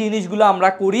 এই যে জিনিসগুলো আমরা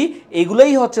করি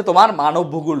এগুলোই হচ্ছে তোমার মানব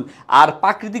ভূগোল। আর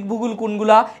প্রাকৃতিক ভূগোল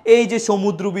কোনগুলা? এই যে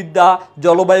সমুদ্রবিদ্যা,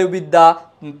 জলবায়ুবিদ্যা,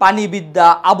 পানিবিদ্যা,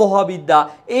 আবহাওয়াবিদ্যা,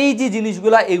 এই যে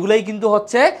জিনিসগুলা এগুলাই কিন্তু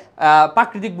হচ্ছে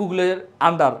প্রাকৃতিক ভূগোলের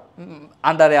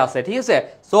আন্ডারে আছে, ঠিক আছে?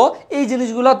 সো এই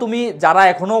জিনিসগুলা তুমি যারা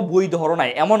এখনো বই ধরো নাই,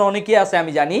 এমন অনেকেই আছে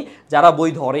আমি জানি যারা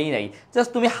বই ধরেই নাই, জাস্ট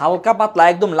তুমি হালকা পাতলা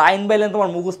একদম লাইন বাই লাইন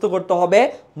তোমার মুখস্থ করতে হবে,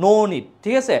 নো নিড,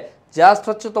 ঠিক আছে? জাস্ট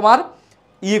হচ্ছে তোমার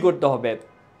করতে হবে,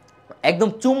 একদম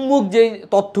চুম্বক যে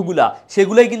তথ্যগুলা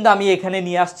সেগুলোই কিন্তু আমি এখানে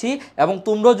নিয়ে আসছি, এবং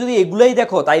তোমরা যদি এগুলাই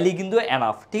দেখো তাইলেই কিন্তু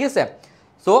এনাফ, ঠিক আছে?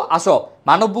 সো আসো,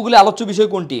 মানব ভূগোলে আলোচ্য বিষয়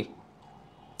কোনটি?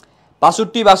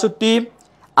 62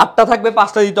 8টা থাকবে,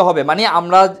 5টা দিতে হবে, মানে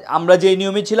আমরা যে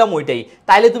নিয়মে ছিলাম ওইটাই।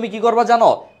 তাইলে তুমি কি করবা জানো?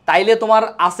 তাইলে তোমার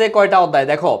আছে কয়টা অধ্যায়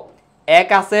দেখো, 1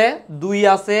 আছে, 2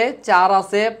 আছে, 4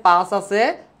 আছে, 5 আছে,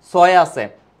 6 আছে,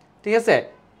 ঠিক আছে?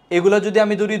 এগুলো যদি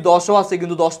আমি ধরি 10ও আছে,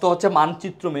 কিন্তু 10টা হচ্ছে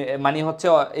মানচিত্র, মানে হচ্ছে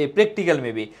প্র্যাকটিক্যাল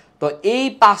মেবি। তো এই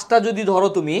 5টা যদি ধরো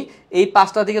তুমি, এই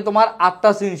 5টা থেকে তোমার 8টা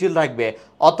সৃজনশীল থাকবে,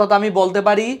 অর্থাৎ আমি বলতে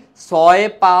পারি 6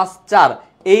 5 4,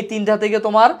 এই 3টা থেকে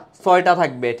তোমার 6টা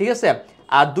থাকবে, ঠিক আছে?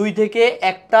 আর 2 থেকে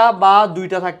 1টা বা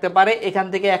 2টা থাকতে পারে, এখান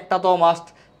থেকে একটা তো মাস্ট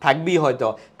থাকবেই হয়তো।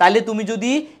 তাইলে তুমি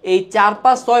যদি এই 4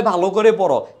 5 6 ভালো করে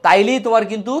পড়ো, তাইলেই তোমার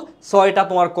কিন্তু 6টা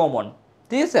তোমার কমন,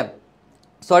 ঠিক আছে?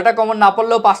 6টা কমন না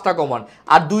পড়লেও 5টা কমন,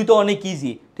 আর 2 তো অনেক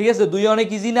ইজি, ঠিক আছে? 2 অনেক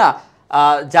ইজি না?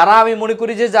 যারা আমি মনে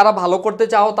করি যে যারা ভালো করতে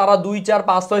চাও তারা 2 4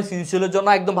 5 6 সৃজনশীলের জন্য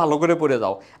একদম ভালো করে পড়ে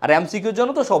যাও, আর এমসিকিউর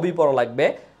জন্য তো সবই পড়া লাগবে।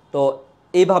 তো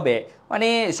এইভাবে মানে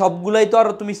সবগুলাই তো আর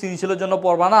তুমি সৃজনশীলের জন্য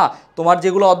পড়বা না, তোমার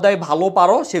যেগুলো অধ্যায় ভালো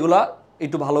পারো সেগুলো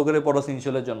একটু ভালো করে পড়ো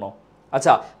সৃজনশীলের জন্য।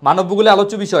 আচ্ছা, মানব ভূগোলে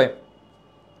আলোচ্য বিষয়,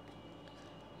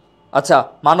 আচ্ছা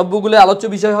মানব ভূগোলে আলোচ্য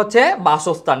বিষয় হচ্ছে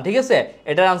বাসস্থান, ঠিক আছে?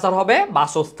 এটার অ্যান্সার হবে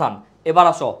বাসস্থান। এবার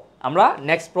আসো, আমরা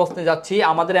নেক্সট প্রশ্নে যাচ্ছি।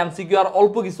 আমাদের এমসিকিউ আর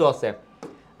অল্প কিছু আছে,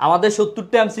 আমাদের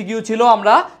 70টা এমসিকিউ ছিল,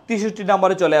 আমরা 63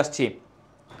 নম্বরে চলে আসছি।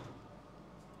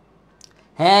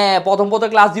 হ্যাঁ, প্রথম পত্র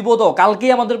ক্লাস দিব তো,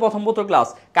 কালকেই আমাদের প্রথম পত্র ক্লাস,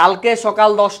 কালকে সকাল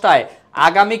 10টায়,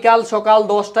 আগামীকাল সকাল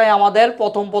 10টায় আমাদের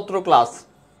প্রথম পত্র ক্লাস,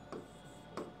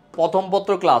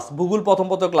 ভূগোল প্রথম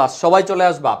পত্র ক্লাস, সবাই চলে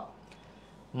আসবা।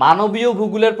 মানবীয়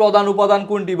ভূগোলের প্রধান উপাদান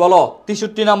কোনটি বলো?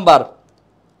 63 নাম্বার।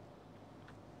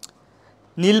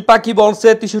 নীল পাখি বলছে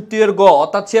 63 এর গ,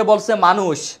 অর্থাৎ সে বলছে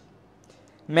মানুষ।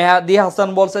 মেহাদি হাসান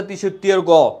বলছে 63 এর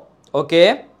গ। ওকে,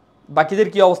 বাকিদের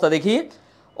কি অবস্থা দেখি।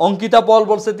 অঙ্কিতা পল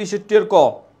বলছে 63 এর ক।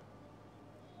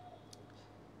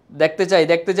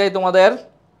 দেখতে চাই তোমাদের।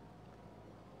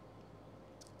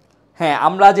 হ্যাঁ,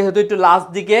 আমরা যেহেতু একটু লাস্ট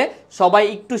দিকে, সবাই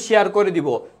একটু শেয়ার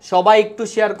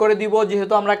করে দিব,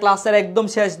 যেহেতু আমরা ক্লাসের একদম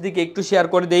শেষ দিকে, একটু শেয়ার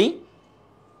করে দেই।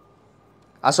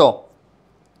 আসো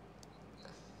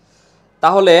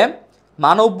তাহলে,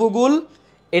 মানব ভূগোল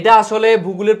এটা আসলে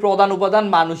ভূগোলের প্রধান উপাদান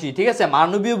মানুষই, ঠিক আছে?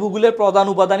 মানবীয় ভূগোলের প্রধান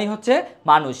উপাদানই হচ্ছে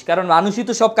মানুষ, কারণ মানুষই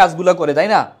তো সব কাজগুলো করে, তাই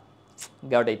না?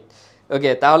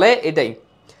 ওকে, তাহলে এটাই।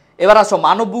 এবার আসো,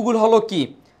 মানব ভূগোল হলো কি?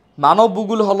 মানব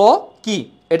ভূগোল হলো কি,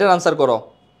 এটার আনসার করো।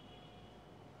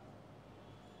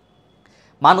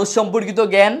 মানুষ সম্পর্কিত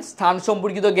জ্ঞান, স্থান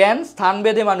সম্পর্কিত জ্ঞান,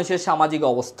 স্থানভেদে মানুষের সামাজিক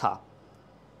অবস্থা।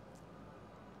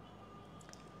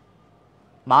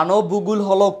 মানব ভূগোল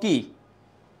হলো কি?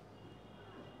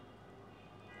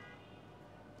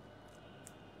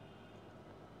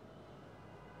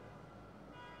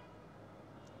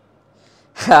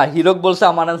 হ্যাঁ, হিরক বলছে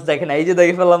আমার অ্যান্স দেখে না, এই যে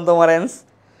দেখে ফেললাম তোমার অ্যান্স।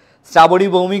 শ্রাবণী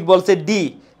ভৌমিক বলছে ডি,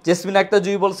 জেসমিন আক্তার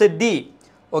জুই বলছে ডি।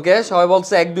 ওকে, সবাই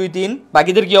বলছে 1 2 3।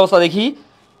 বাকিদের কি অবস্থা দেখি।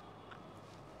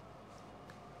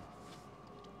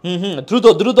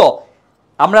 দ্রুত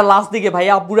আমরা লাস্ট দিকে,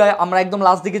 ভাইয়া আপুরা আমরা একদম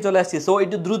লাস্ট দিকে চলে আসছি। সো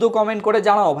একটু দ্রুত কমেন্ট করে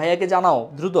জানাও, ভাইয়াকে জানাও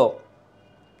দ্রুত।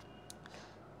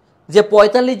 যে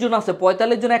 45 জন আছে,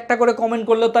 45 জন একটা করে কমেন্ট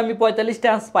করলেও তো আমি 45টা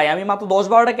আনস পাই, আমি মাত্র 10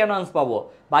 12টা কেন আনস পাবো?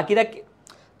 বাকিরা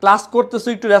ক্লাস করতেছো,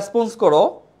 একটু রেসপন্স করো।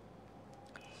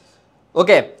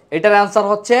 ওকে, এটার অ্যান্সার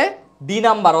হচ্ছে ডি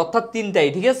নাম্বার, অর্থাৎ 3টাই,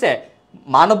 ঠিক আছে?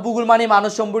 মানব ভূগোল মানে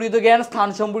মানুষ সম্পর্কিত জ্ঞান, স্থান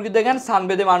সম্পর্কিত জ্ঞান,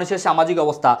 স্থানভেদে মানুষের সামাজিক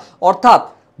অবস্থা। অর্থাৎ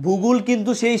ভূগোল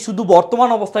কিন্তু সেই শুধু বর্তমান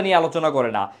অবস্থা নিয়ে আলোচনা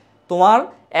করে না, তোমার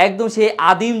একদম সেই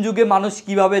আদিম যুগে মানুষ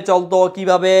কিভাবে চলতো,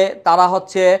 কিভাবে তারা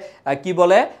হচ্ছে কি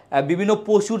বলে বিভিন্ন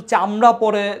পশুর চামড়া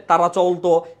পরে তারা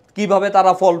চলতো, কিভাবে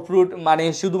তারা ফল ফ্রুট মানে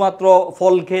শুধুমাত্র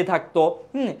ফল খেয়ে থাকতো,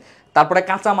 তারপরে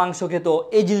কাঁচা মাংস খেত,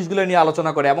 এই জিনিসগুলো নিয়ে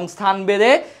আলোচনা করে। এবং স্থান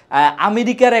বেঁধে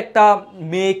আমেরিকার একটা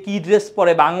মেয়ে কি ড্রেস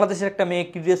পরে, বাংলাদেশের একটা মেয়ে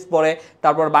কি ড্রেস পরে,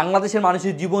 তারপর বাংলাদেশের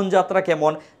মানুষের জীবনযাত্রা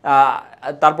কেমন,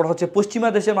 তারপর হচ্ছে পশ্চিমা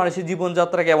দেশের মানুষের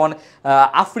জীবনযাত্রা কেমন,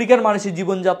 আফ্রিকার মানুষের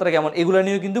জীবনযাত্রা কেমন, এগুলো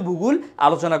নিয়েও কিন্তু ভূগোল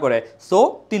আলোচনা করে। সো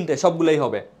 3টে সবগুলোই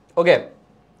হবে। ওকে,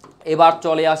 এবার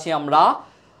চলে আসি আমরা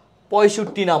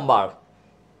 65 নাম্বার,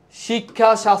 শিক্ষা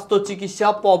স্বাস্থ্য চিকিৎসা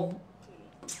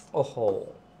ওহো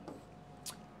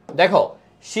দেখো,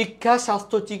 শিক্ষা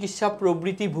স্বাস্থ্য চিকিৎসা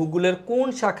প্রভৃতি ভূগোলের কোন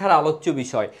শাখার আলোচ্য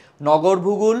বিষয়? নগর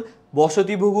ভূগোল,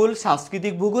 বসতি ভূগোল,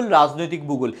 সাংস্কৃতিক ভূগোল, রাজনৈতিক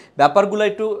ভূগোল। ব্যাপারগুলো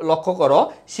একটু লক্ষ্য করো।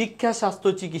 শিক্ষা স্বাস্থ্য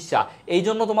চিকিৎসা, এই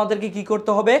জন্য তোমাদেরকে কি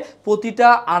করতে হবে, প্রতিটা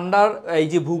আন্ডার এই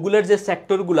যে ভূগোলের যে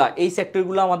সেক্টরগুলো, এই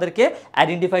সেক্টরগুলো আমাদেরকে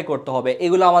আইডেন্টিফাই করতে হবে,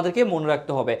 এগুলো আমাদেরকে মনে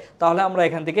রাখতে হবে। তাহলে আমরা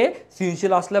এখান থেকে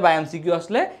সিনশিয়াল আসলে বা এমসিকিউ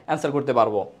আসলে অ্যান্সার করতে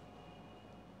পারবো।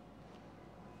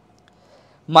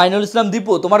 মাইনুল ইসলাম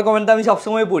দীপু, তোমার কমেন্টটা আমি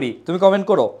সবসময় পড়ি, তুমি কমেন্ট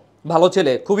করো, ভালো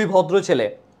ছেলে, খুবই ভদ্র ছেলে,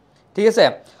 ঠিক আছে।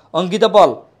 অঙ্কিতা পল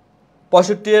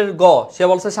 65 গ, সে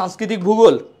বলছে সাংস্কৃতিক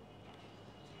ভূগোল।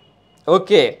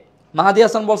 ওকে, মাহাদি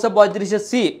হাসান বলছে 35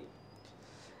 সি,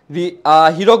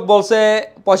 হিরক বলছে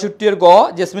 65 গ,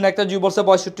 জেসমিন আক্তার জি বলছে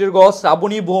 65 গ,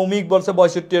 শ্রাবণী ভৌমিক বলছে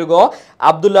 65 গ,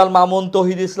 আব্দুল্লাল মামুন,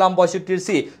 তহিদ ইসলাম 65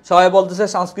 সি, সবাই বলতেছে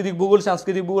সাংস্কৃতিক ভূগোল,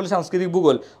 সাংস্কৃতিক ভূগোল, সাংস্কৃতিক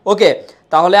ভূগোল। ওকে,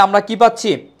 তাহলে আমরা কি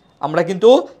পাচ্ছি, আমরা কিন্তু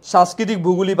সাংস্কৃতিক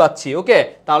ভূগোলই পাচ্ছি। ওকে,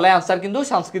 তাহলে অ্যান্সার কিন্তু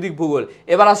সাংস্কৃতিক ভূগোল।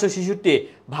 এবার আসো 66,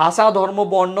 ভাষা ধর্ম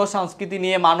বর্ণ সংস্কৃতি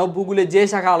নিয়ে মানব ভূগোলে যে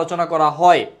শাখা আলোচনা করা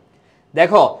হয়।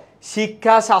 দেখো,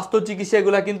 শিক্ষা স্বাস্থ্য চিকিৎসা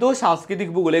এগুলো কিন্তু সাংস্কৃতিক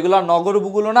ভূগোল, এগুলো নগর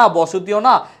ভূগোলও না, বসতিও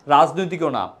না, রাজনৈতিকও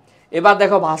না। এবার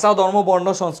দেখো, ভাষা ধর্ম বর্ণ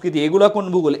সংস্কৃতি এগুলো কোন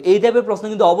ভূগোল, এই টাইপের প্রশ্ন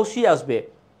কিন্তু অবশ্যই আসবে।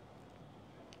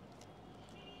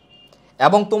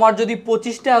 এবং তোমার যদি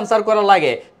 25টা অ্যান্সার করা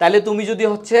লাগে, তাহলে তুমি যদি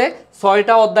হচ্ছে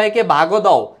 6টা অধ্যায়কে ভাগও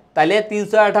দাও, তাহলে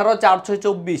 318, 4, 6,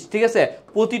 24, ঠিক আছে।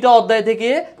 প্রতিটা অধ্যায় থেকে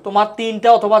তোমার 3টা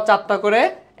অথবা 4টা করে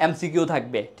এমসিকিউ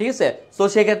থাকবে, ঠিক আছে। সো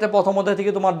সেক্ষেত্রে প্রথম অধ্যায়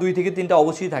থেকে তোমার 2 থেকে 3টা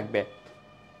অবশ্যই থাকবে।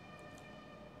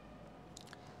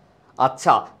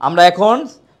 আচ্ছা, আমরা এখন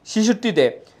 66তে,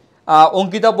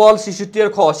 অঙ্কিতা বল 66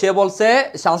 খ, সে বলছে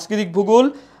সাংস্কৃতিক ভূগোল,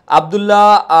 আব্দুল্লাহ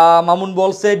মামুন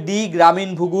বলছে ডি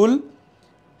গ্রামীণ ভূগোল।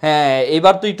 হ্যাঁ,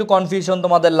 এবার তো একটু কনফিউশন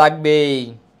তোমাদের লাগবেই,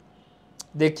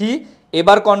 দেখি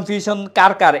এবার কনফিউশন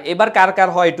কার কার, এবার কার কার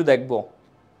হয় একটু দেখবো।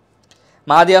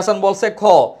 মাহাদি হাসান বলছে খ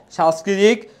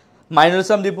সাংস্কৃতিক, মাইনুল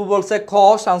ইসলাম দীপু বলছে খ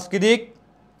সাংস্কৃতিক,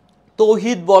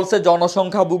 তৌহিদ বলছে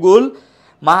জনসংখ্যা ভূগোল,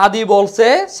 মাহাদি বলছে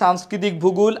সাংস্কৃতিক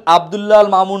ভূগোল, আব্দুল্লাহ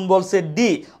মামুন বলছে ডি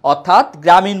অর্থাৎ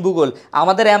গ্রামীণ ভূগোল।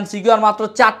 আমাদের এমসিকিউ আর মাত্র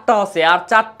 4টা আছে, আর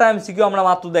 4টা এমসিকিউ আমরা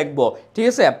মাত্র দেখব, ঠিক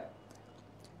আছে।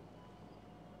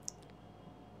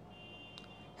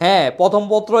 হ্যাঁ, প্রথম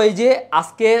পত্র এই যে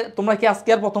আজকে, তোমরা কি আজকে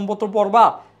আর প্রথম পত্র পড়বা?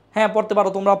 হ্যাঁ, পড়তে পারো,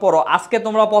 তোমরা পড়ো। আজকে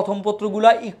তোমরা প্রথম পত্রগুলা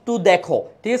একটু দেখো,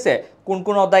 ঠিক আছে, কোন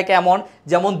কোন অধ্যায় কেমন।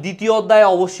 যেমন দ্বিতীয় অধ্যায়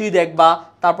অবশ্যই দেখবা,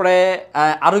 তারপরে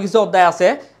আরও কিছু অধ্যায় আছে।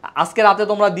 আজকে রাতে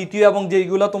তোমরা দ্বিতীয় এবং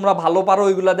যেগুলো তোমরা ভালো পারো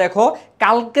ওইগুলো দেখো।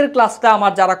 কালকের ক্লাসটা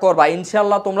আমার যারা করবা,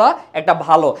 ইনশাল্লাহ তোমরা একটা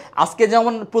ভালো, আজকে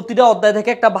যেমন প্রতিটা অধ্যায় থেকে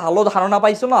একটা ভালো ধারণা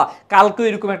পাইছো না, কালকেও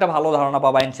এরকম একটা ভালো ধারণা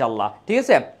পাবা ইনশাল্লাহ, ঠিক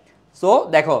আছে। সো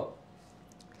দেখো,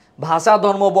 ভাষা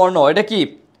ধর্ম বর্ণ এটা কি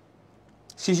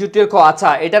 66 খ। আচ্ছা,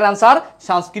 এটার অ্যান্সার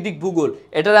সাংস্কৃতিক ভূগোল,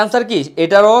 এটার অ্যান্সার কি,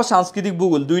 এটারও সাংস্কৃতিক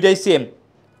ভূগোল, দুইটাই সেম।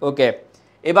 ওকে,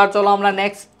 এবার চলো আমরা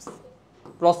নেক্সট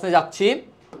প্রশ্নে যাচ্ছি।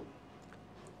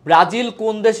 ব্রাজিল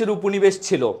কোন দেশের উপনিবেশ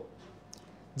ছিল?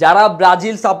 যারা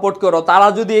ব্রাজিল সাপোর্ট করো তারা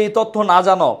যদি এই তথ্য না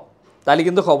জানো তাহলে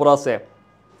কিন্তু খবর আছে।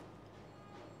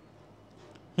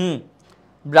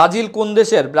 ব্রাজিল কোন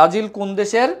দেশের, ব্রাজিল কোন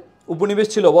দেশের উপনিবেশ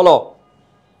ছিল বলো।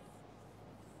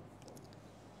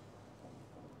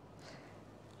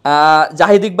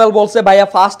 জাহিদ ইকবাল বলছে ভাইয়া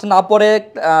ফার্স্ট না পড়ে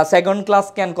সেকেন্ড ক্লাস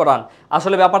কেন করান?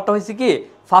 আসলে ব্যাপারটা হয়েছে কি,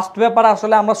 ফার্স্ট পেপার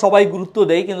আসলে আমরা সবাই গুরুত্ব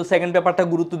দেই, কিন্তু সেকেন্ড পেপারটা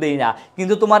গুরুত্ব দেই না।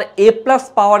 কিন্তু তোমার এ প্লাস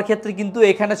পাওয়ার ক্ষেত্রে কিন্তু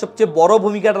এখানে সবচেয়ে বড়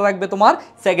ভূমিকাটা রাখবে তোমার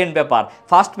সেকেন্ড পেপার।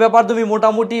 ফার্স্ট পেপার তুমি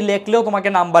মোটামুটি লেখলেও তোমাকে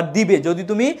নাম্বার দিবে যদি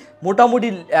তুমি মোটামুটি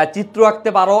চিত্র আঁকতে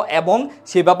পারো এবং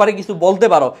সে ব্যাপারে কিছু বলতে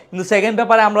পারো। কিন্তু সেকেন্ড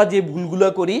পেপারে আমরা যে ভুলগুলো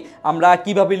করি, আমরা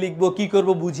কিভাবে লিখবো কি করব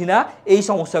বুঝি না, এই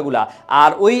সমস্যাগুলা।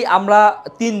 আর ওই আমরা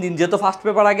 3 দিন, যেহেতু ফার্স্ট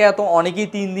পেপার আগে এত অনেকেই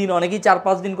 3 দিন অনেকেই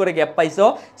 4-5 দিন করে গ্যাপ পাইছো,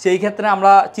 সেই ক্ষেত্রে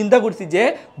আমরা চিন্তা করছি যে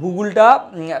ভূগোলটা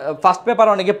ফার্স্ট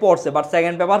পেপার অনেকে পড়ছে বাট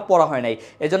সেকেন্ড পেপার পড়া হয় নাই।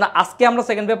 এই জন্য আজকে আমরা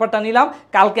সেকেন্ড পেপারটা নিলাম,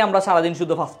 কালকে আমরা সারাদিন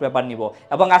শুধু ফার্স্ট পেপার নিব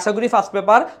এবং আশা করি ফার্স্ট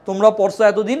পেপার তোমরা পড়ছো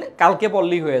এতদিন, কালকে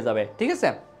পড়লেই হয়ে যাবে, ঠিক আছে।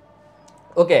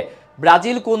 ওকে,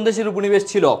 ব্রাজিল কোন দেশের উপনিবেশ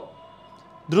ছিল?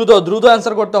 দ্রুত দ্রুত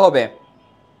অ্যান্সার করতে হবে।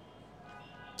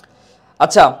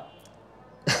 আচ্ছা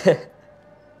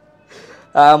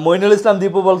মইনুল ইসলাম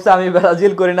দীপু বলছে আমি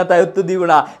ব্রাজিল করি না তাই উত্তর দিব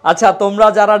না। আচ্ছা তোমরা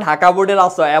যারা ঢাকা বোর্ডের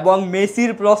আছো এবং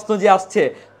মেসির প্রশ্ন যে আসছে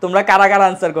তোমরা কারা কারা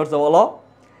আনসার করছো বলো?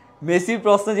 মেসির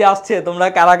প্রশ্ন যে আসছে তোমরা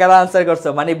কারা কারা আনসার করছো,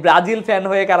 মানে ব্রাজিল ফ্যান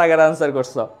হয়ে কারা কারা আনসার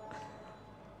করছো?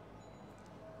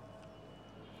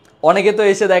 অনেকে তো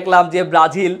এসে দেখলাম যে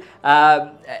ব্রাজিল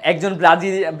একজন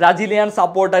ব্রাজিলিয়ান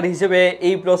সাপোর্টার হিসেবে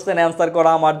এই প্রশ্নের অ্যান্সার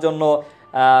করা আমার জন্য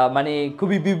মানে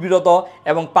খুবই বিব্রত,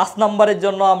 এবং 5 নম্বরের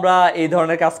জন্য আমরা এই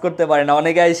ধরনের কাজ করতে পারি না।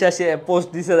 অনেকে এসে পোস্ট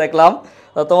দিছে দেখলাম।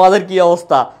 তোমাদের কি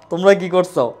অবস্থা, তোমরা কি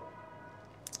করছো?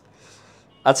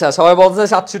 আচ্ছা সবাই বলতেছে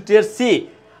 67 এর সি।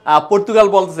 পর্তুগাল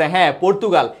বলতেছে, হ্যাঁ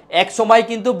পর্তুগাল। এক সময়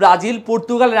কিন্তু ব্রাজিল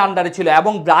পর্তুগালের আন্ডারে ছিল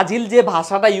এবং ব্রাজিল যে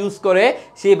ভাষাটা ইউজ করে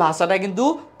সেই ভাষাটা কিন্তু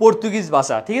পর্তুগিজ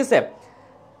ভাষা, ঠিক আছে?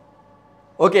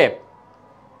 ওকে,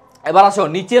 এবার আসো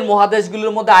নিচের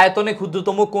মহাদেশগুলোর মধ্যে আয়তনে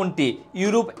ক্ষুদ্রতম কোনটি?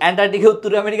 ইউরোপ, অ্যান্টার্কটিকা,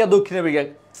 উত্তর আমেরিকা, দক্ষিণ আমেরিকা।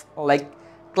 লাইক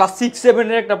ক্লাস 6-7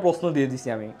 এর একটা প্রশ্ন দিয়ে দিছি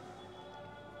আমি।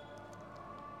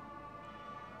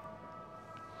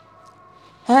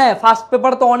 হ্যাঁ ফার্স্ট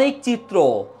পেপার তো অনেক চিত্র,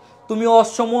 তুমি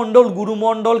অশ্বমণ্ডল,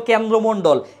 গুরুমণ্ডল,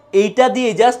 কেন্দ্রমণ্ডল এইটা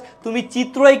দিয়ে জাস্ট তুমি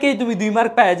চিত্র এঁকেই তুমি 2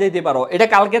 মার্ক পেয়ে যেতে পারো। এটা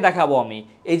কালকে দেখাবো আমি,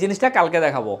 এই জিনিসটা কালকে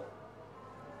দেখাবো।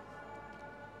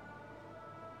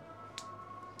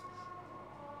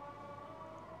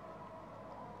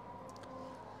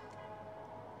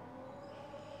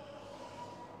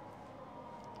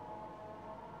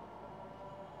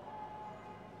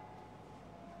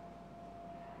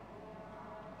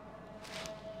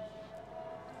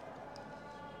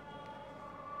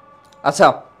 আচ্ছা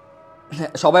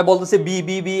সবাই বলতেছে বি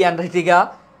বি বি অ্যান্টার্কটিকা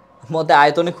মধ্যে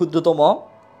আয়তনে ক্ষুদ্রতম।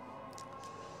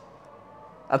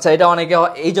 আচ্ছা এটা অনেকে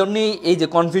এই জন্যই এই যে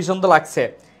কনফিউশন তো লাগছে।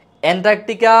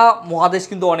 অ্যান্টার্কটিকা মহাদেশ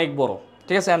কিন্তু অনেক বড়,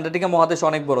 ঠিক আছে? অ্যান্টার্কটিকা মহাদেশ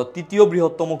অনেক বড়, 3য়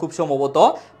বৃহত্তম খুব সম্ভবত,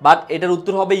 বাট এটার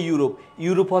উত্তর হবে ইউরোপ।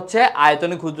 ইউরোপ হচ্ছে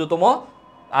আয়তনে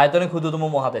ক্ষুদ্রতম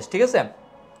মহাদেশ, ঠিক আছে?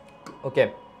 ওকে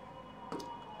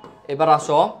এবার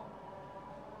আসো,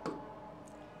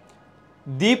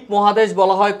 দ্বীপ মহাদেশ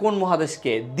বলা হয় কোন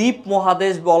মহাদেশকে? দ্বীপ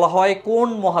মহাদেশ বলা হয় কোন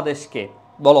মহাদেশকে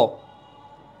বলো?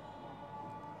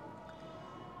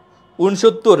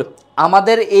 69।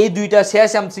 আমাদের এই দুইটা শেষ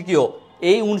এমসিকিউ,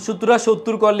 এই 69 আর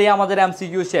 70 করলে আমাদের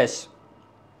এমসিকিউ শেষ।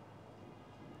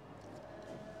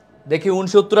 দেখি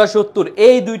 69 আর 70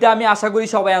 এই দুইটা আমি আশা করি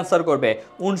সবাই অ্যান্সার করবে।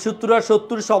 69 আর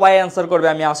 70 সবাই অ্যান্সার করবে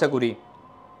আমি আশা করি।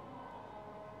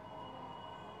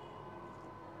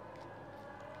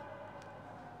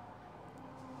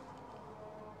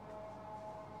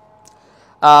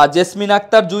 জেসমিন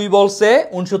আক্তার জুই বলছে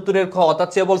 69 এর খ, অর্থাৎ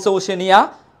সে বলছে ওশেনিয়া।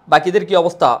 বাকিদের কি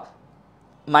অবস্থা?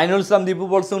 মাইনুল ইসলাম দীপু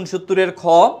বলছে 69 এর খ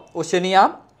ওশেনিয়া।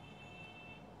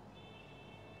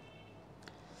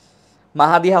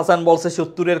 মাহাদি হাসান বলছে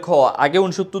 70 এর খ। আগে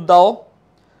 69 দাও।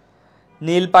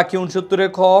 নীল পাখি 69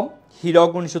 এর খ,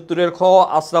 হিরক 69 এর খ,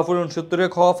 আশরাফুল 69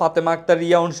 এর খ, ফাতেমা আক্তার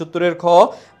রিয়া 69 এর খ,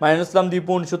 মাইনুল ইসলাম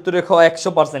দীপু 69 এর খ।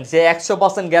 100%, সে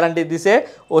 100% গ্যারান্টি দিছে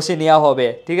ওশেনিয়া হবে,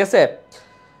 ঠিক আছে?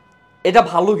 এটা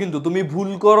ভালো, কিন্তু তুমি ভুল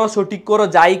করো সঠিক করো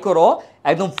যাই করো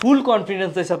একদম ফুল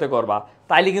কনফিডেন্সের সাথে করবা,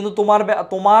 তাইলে কিন্তু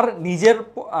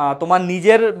তোমার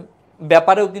নিজের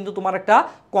ব্যাপারেও কিন্তু তোমার একটা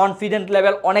কনফিডেন্ট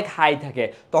লেভেল অনেক হাই থাকে।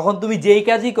 তখন তুমি যেই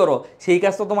কাজই করো সেই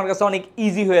কাজটা তোমার কাছে অনেক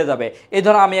ইজি হয়ে যাবে। এই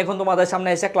ধরো আমি এখন তোমাদের সামনে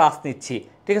এসে ক্লাস নিচ্ছি,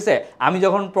 ঠিক আছে? আমি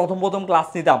যখন প্রথম ক্লাস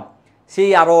নিতাম,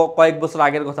 সেই আরও কয়েক বছর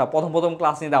আগের কথা, প্রথম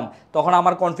ক্লাস নিতাম, তখন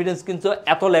আমার কনফিডেন্স কিন্তু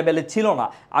এত লেভেলে ছিল না।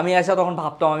 আমি এসে তখন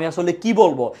ভাবতাম আমি আসলে কি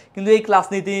বলবো, কিন্তু এই ক্লাস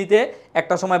নিতে নিতে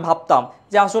একটা সময় ভাবতাম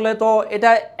যে আসলে তো এটা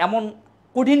এমন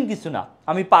কঠিন কিছু না,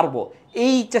 আমি পারবো।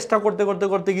 এই চেষ্টা করতে করতে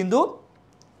করতে কিন্তু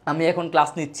আমি এখন ক্লাস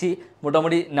নিচ্ছি,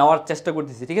 মোটামুটি নেওয়ার চেষ্টা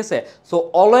করতেছি, ঠিক আছে? সো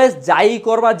অলওয়েজ যাই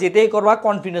করবা যেটাই করবা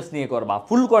কনফিডেন্স নিয়ে করবা,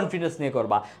 ফুল কনফিডেন্স নিয়ে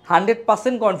করবা,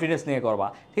 100% কনফিডেন্স নিয়ে করবা,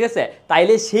 ঠিক আছে?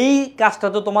 তাইলে সেই কাজটা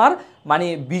তো তোমার মানে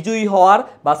বিজয়ী হওয়ার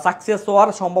বা সাকসেস হওয়ার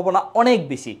সম্ভাবনা অনেক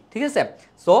বেশি, ঠিক আছে?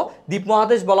 সো দ্বীপ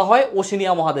মহাদেশ বলা হয়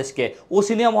ওশেনিয়া মহাদেশকে।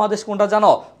 ওশেনিয়া মহাদেশ কোনটা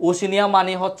জানো? ওশেনিয়া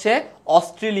মানে হচ্ছে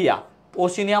অস্ট্রেলিয়া।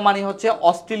 ওশেনিয়া মানে হচ্ছে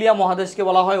অস্ট্রেলিয়া মহাদেশকে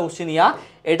বলা হয় ওশেনিয়া।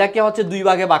 এটাকে হচ্ছে 2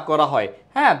 ভাগে ভাগ করা হয়,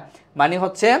 হ্যাঁ? মানে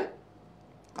হচ্ছে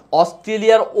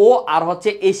অস্ট্রেলিয়ার ও আর হচ্ছে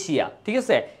এশিয়া, ঠিক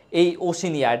আছে? এই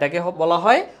ওশেনিয়া এটাকে বলা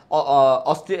হয়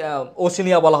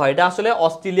ওশেনিয়া বলা হয়। এটা আসলে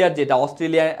অস্ট্রেলিয়ার, যেটা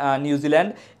অস্ট্রেলিয়া নিউজিল্যান্ড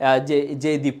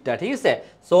যে দ্বীপটা, ঠিক আছে?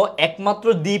 সো একমাত্র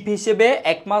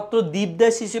দ্বীপ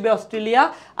দেশ হিসেবে অস্ট্রেলিয়া,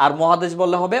 আর মহাদেশ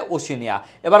বললে হবে ওশেনিয়া।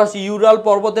 এবার আসি ইউরাল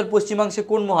পর্বতের পশ্চিমাংশে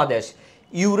কোন মহাদেশ?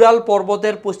 ইউরাল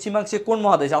পর্বতের পশ্চিমাংশে কোন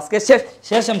মহাদেশ? আজকের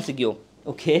শেষ এমসিকিউ,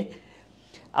 ওকে?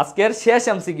 আজকের শেষ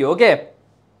এমসিকিউ, ওকে?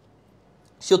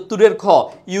 70 এর খ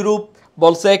ইউরোপ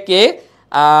বলছে কে?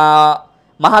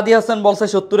 মাহাদি হাসান বলছে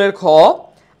 70 এর খ।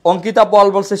 অঙ্কিতা পল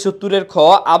বলছে 70-এর খ,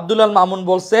 আব্দুল আল মামুন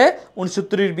বলছে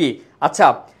 69-এর বি। আচ্ছা,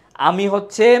 আমি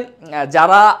হচ্ছে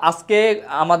যারা আজকে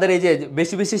আমাদের এই যে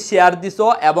বেশি বেশি শেয়ার দিছো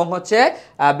এবং হচ্ছে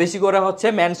বেশি করে হচ্ছে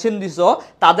মেনশন দিছো,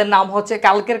 তাদের নাম হচ্ছে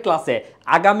কালকের ক্লাসে,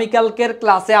 আগামীকালকের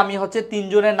ক্লাসে আমি হচ্ছে 3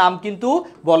 জনের নাম কিন্তু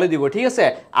বলে দিব, ঠিক আছে?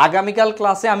 আগামীকাল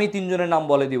ক্লাসে আমি 3 জনের নাম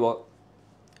বলে দিব।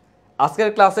 আজকের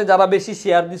ক্লাসে যারা বেশি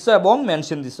শেয়ার দিছো এবং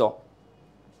মেনশন দিছো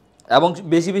এবং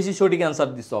বেশি বেশি সঠিক অ্যান্সার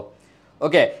দিছো।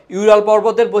 ওকে, ইউরাল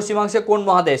পর্বতের পশ্চিমাংশে কোন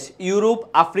মহাদেশ? ইউরোপ,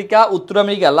 আফ্রিকা, উত্তর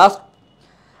আমেরিকা। লাস্ট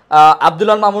আব্দুল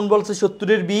আল মামুন বলছে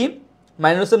 70-এর বি,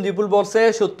 মাইনুল হোসেন বিপুল বলছে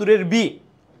 70-এর বি।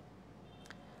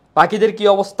 বাকিদের কি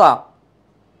অবস্থা?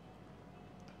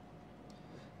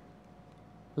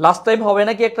 লাস্ট টাইম হবে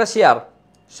নাকি একটা শেয়ার?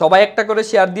 সবাই একটা করে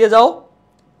শেয়ার দিয়ে যাও।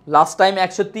 লাস্ট টাইম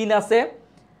 103 আছে,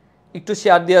 একটু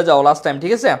শেয়ার দিয়ে যাও লাস্ট টাইম,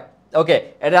 ঠিক আছে? ওকে,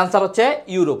 এর অ্যান্সার হচ্ছে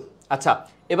ইউরোপ। আচ্ছা,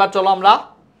 এবার চলো আমরা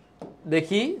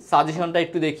দেখি সাজেশনটা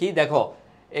একটু দেখি। দেখো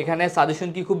এখানে সাজেশন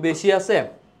কি খুব বেশি আছে?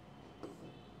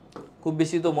 খুব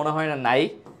বেশি তো মনে হয় না, নাই।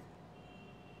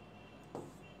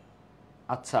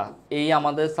 আচ্ছা, এই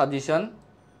আমাদের সাজেশন।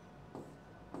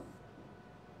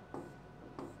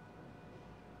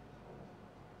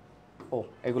 ও,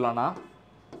 এগুলা না।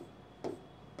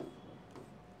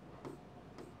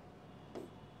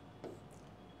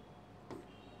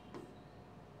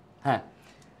 হ্যাঁ,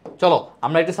 চলো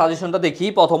আমরা একটু সাজেশনটা দেখি।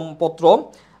 প্রথম পত্র,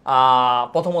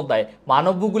 প্রথম অধ্যায়,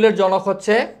 মানব ভূগোলের জনক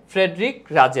হচ্ছে ফ্রেডরিক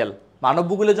রাজেল। মানব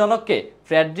ভূগোলের জনক কে?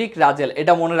 ফ্রেডরিক রাজেল,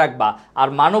 এটা মনে রাখবা। আর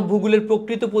মানব ভূগোলের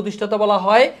প্রকৃত প্রতিষ্ঠাতা বলা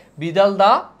হয় ভিদাল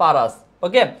দা পারাস।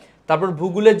 ওকে, তারপর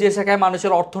ভূগোলের যে শাখায়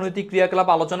মানুষের অর্থনৈতিক ক্রিয়াকলাপ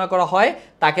আলোচনা করা হয়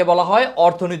তাকে বলা হয়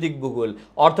অর্থনৈতিক ভূগোল।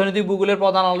 অর্থনৈতিক ভূগোলের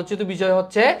প্রধান আলোচিত বিষয়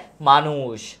হচ্ছে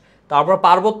মানুষ। তারপর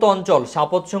পার্বত্য অঞ্চল,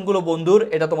 সাপোৎসঙ্কুল বন্ধুর,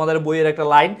 এটা তোমাদের বইয়ের একটা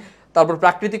লাইন। তারপর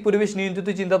প্রাকৃতিক পরিবেশ নিয়ন্ত্রিত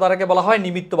চিন্তাধারাকে বলা হয়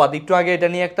নিমিত্তবাদ। একটু আগে এটা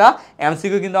নিয়ে একটা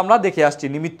এমসিকিউ কিন্তু আমরা দেখে আসছি,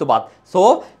 নিমিত্তবাদ। সো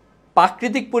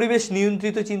প্রাকৃতিক পরিবেশ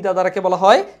নিয়ন্ত্রিত চিন্তাধারাকে বলা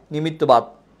হয় নিমিত্তবাদ।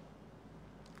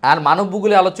 আর মানব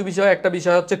ভূগোলে আলোচ্য বিষয় একটা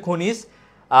বিষয় হচ্ছে খনিজ।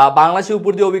 বাংলাদেশের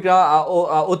উপর দিয়ে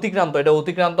অতিক্রান্ত, এটা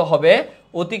অতিক্রান্ত হবে,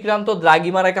 অতিক্রান্ত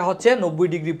দ্রাঘিমা রেখা হচ্ছে 90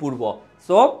 ডিগ্রি পূর্ব।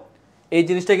 সো এই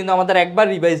জিনিসটা কিন্তু আমাদের একবার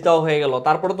রিভাইজ দেওয়া হয়ে গেল,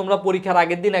 তারপরে তোমরা পরীক্ষার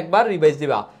আগের দিন একবার রিভাইজ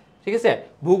দিবা, ঠিক আছে?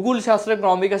 ভূগোল শাস্ত্রের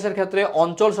ক্রম বিকাশের ক্ষেত্রে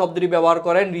অঞ্চল শব্দটি ব্যবহার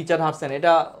করেন রিচার্ড হাডসন,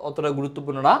 এটা অতটা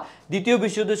গুরুত্বপূর্ণ না। দ্বিতীয়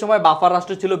বিশ্বযুদ্ধের সময় বাফার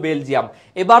রাষ্ট্র ছিল বেলজিয়াম।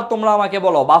 এবার তোমরা আমাকে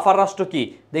বলো বাফার রাষ্ট্র কি?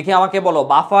 দেখি আমাকে বলো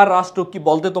বাফার রাষ্ট্র কি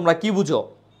বলতে তোমরা কি বুঝো?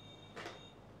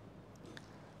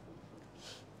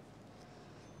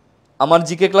 আমার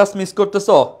জিকে ক্লাস মিস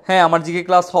করতেছো? হ্যাঁ, আমার জিকে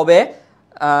ক্লাস হবে।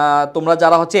 তোমরা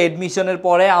যারা হচ্ছে এডমিশনের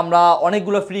পরে আমরা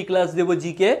অনেকগুলো ফ্রি ক্লাস দেবো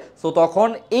জিকে, সো তখন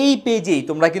এই পেজেই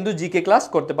তোমরা কিন্তু জিকে ক্লাস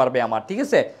করতে পারবে আমার, ঠিক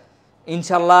আছে?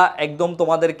 ইনশাল্লাহ একদম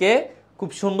তোমাদেরকে খুব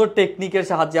সুন্দর টেকনিকের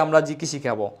সাহায্যে আমরা জিকে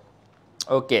শিখাবো।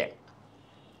 ওকে,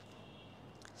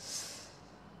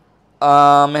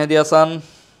 মেহেদি হাসান,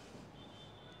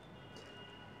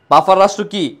 বাফার রাষ্ট্র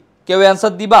কি? কেউ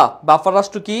অ্যান্সার দিবা? বাফার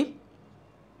রাষ্ট্র কি?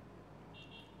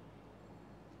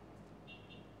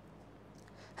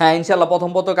 হ্যাঁ, ইনশাল্লাহ প্রথম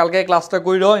কালকে ক্লাসটা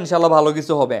কইরো, ইনশাল্লাহ ভালো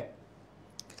কিছু হবে।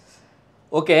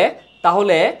 ওকে,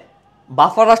 তাহলে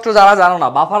বাফার রাষ্ট্র যারা জানো না,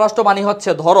 বাফার রাষ্ট্র মানে হচ্ছে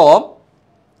ধরো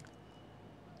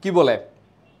কি বলে,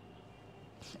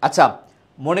 আচ্ছা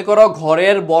মনে করো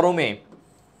ঘরের বড় মেয়ে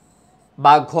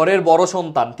বা ঘরের বড়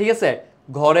সন্তান, ঠিক আছে?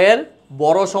 ঘরের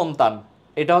বড় সন্তান,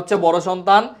 এটা হচ্ছে বড়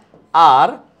সন্তান, আর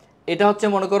এটা হচ্ছে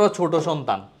মনে করো ছোট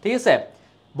সন্তান, ঠিক আছে?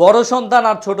 বড় সন্তান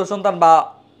আর ছোট সন্তান, বা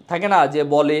থাকে না যে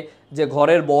বলে যে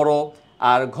ঘরের বড়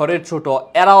আর ঘরের ছোট,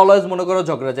 এরা অলওয়েজ মনে করো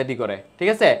ঝগড়াঝাটি করে, ঠিক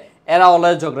আছে? এরা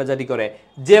অলওয়েজ ঝগড়াঝাটি করে।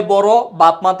 যে বড়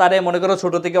বাপ মা তারে মনে করো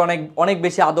ছোট থেকে অনেক অনেক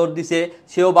বেশি আদর দিছে,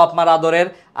 সেও বাপ মার আদরের,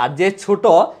 আর যে ছোট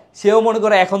সেও মনে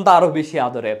করে এখন তো আরো বেশি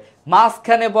আদরের।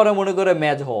 মাঝখানে পরে মনে করে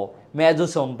মেজো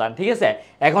সন্তান, ঠিক আছে?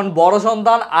 এখন বড়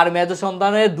সন্তান আর মেজো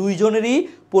সন্তানের দুইজনেরই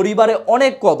পরিবারে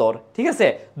অনেক কদর, ঠিক আছে?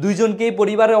 দুইজনকেই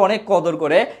পরিবারে অনেক কদর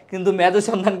করে, কিন্তু মেজো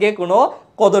সন্তানকে কোনো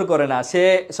কদর করে না, সে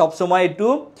সবসময় একটু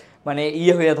মানে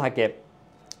ইয়ে হয়ে থাকে,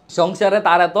 সংসারে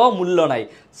তার এত মূল্য নাই।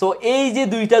 সো এই যে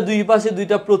দুই পাশে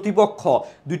দুইটা প্রতিপক্ষ,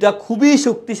 দুইটা খুবই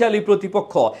শক্তিশালী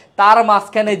প্রতিপক্ষ, তার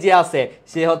মাঝখানে যে আছে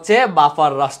সে হচ্ছে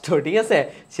বাফার রাষ্ট্র, ঠিক আছে?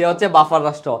 সে হচ্ছে বাফার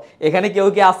রাষ্ট্র। এখানে কেউ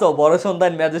কি আসো বড়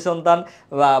সন্তান মেজো সন্তান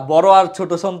বা বড় আর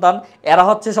ছোট সন্তান, এরা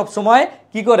হচ্ছে সবসময়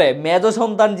কি করে, মেজো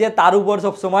সন্তান যে তার উপর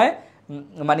সবসময়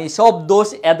মানে সব দোষ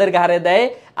এদের ঘাড়ে দেয়,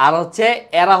 আর হচ্ছে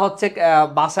এরা হচ্ছে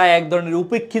বাসায় এক ধরনের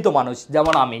উপেক্ষিত মানুষ,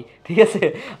 যেমন আমি, ঠিক আছে?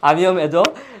 আমিও মেজো।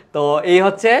 তো এই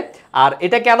হচ্ছে, আর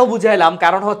এটা কেন বুঝাইলাম,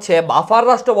 কারণ হচ্ছে বাফার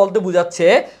রাষ্ট্র বলতে বুঝাচ্ছে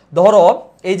ধরো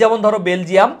এই যেমন ধরো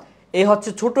বেলজিয়াম, এই হচ্ছে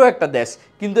ছোট একটা দেশ,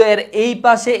 কিন্তু এর এই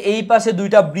পাশে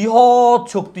দুইটা বৃহৎ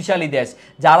শক্তিশালী দেশ,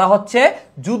 যারা হচ্ছে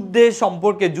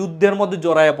যুদ্ধের মধ্যে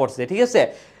জড়াইয়া পড়ছে, ঠিক আছে?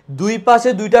 দুই পাশে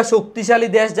দুইটা শক্তিশালী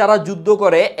দেশ যারা যুদ্ধ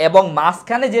করে এবং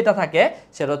মাঝখানে যেটা থাকে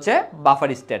সেটা হচ্ছে বাফার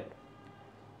স্টেট।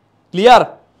 ক্লিয়ার?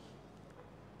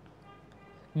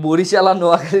 বরিশাল আর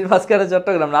নোয়াখালীর মাঝখানে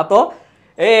চট্টগ্রাম না তো?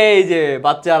 এই যে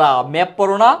বাচ্চারা ম্যাপ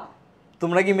পড়ো না?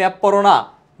 তোমরা কি ম্যাপ পড়ো না?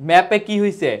 ম্যাপে কি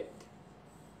হয়েছে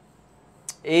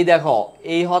এই দেখো,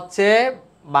 এই হচ্ছে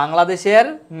বাংলাদেশের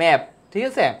ম্যাপ, ঠিক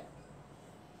আছে?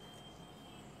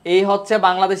 এই হচ্ছে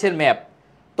বাংলাদেশের ম্যাপ।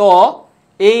 তো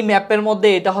এই ম্যাপের মধ্যে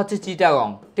এটা হচ্ছে চিটাগং,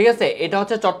 ঠিক আছে? এটা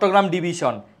হচ্ছে চট্টগ্রাম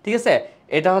ডিভিশন, ঠিক আছে?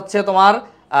 এটা হচ্ছে তোমার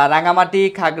রাঙামাটি,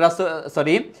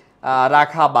 খাগড়াছড়ি,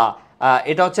 রাখাবা,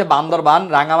 এটা হচ্ছে বান্দরবান,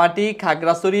 রাঙামাটি,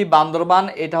 খাগড়াছড়ি, বান্দরবান,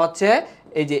 এটা হচ্ছে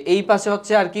এই যে এই পাশে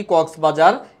হচ্ছে আর কি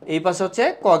কক্সবাজার, এই পাশে হচ্ছে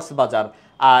কক্সবাজার,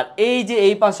 আর এই যে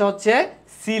এই পাশে হচ্ছে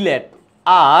সিলেট,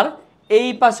 আর এই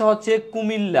পাশে হচ্ছে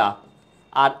কুমিল্লা,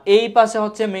 আর এই পাশে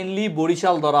হচ্ছে মেনলি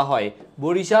বরিশাল ধরা হয়,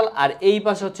 বরিশাল, আর এই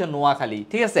পাশে হচ্ছে নোয়াখালী,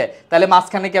 ঠিক আছে? তাহলে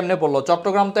মাঝখানে কেমনে পড়লো?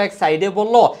 চট্টগ্রাম তো এক সাইডে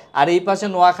পড়লো, আর এই পাশে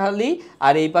নোয়াখালী,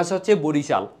 আর এই পাশে হচ্ছে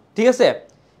বরিশাল, ঠিক আছে?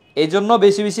 এই জন্য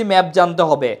বেশি বেশি ম্যাপ জানতে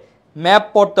হবে, ম্যাপ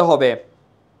পড়তে হবে।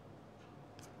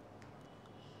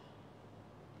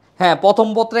 হ্যাঁ, প্রথম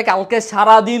পত্রে কালকে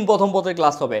সারাদিন প্রথম পত্রে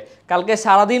ক্লাস হবে, কালকে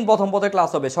সারাদিন প্রথম পত্রে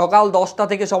ক্লাস হবে, সকাল 10টা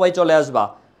থেকে সবাই চলে আসবা,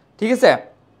 ঠিক আছে?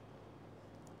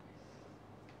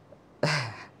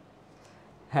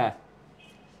 হ্যাঁ,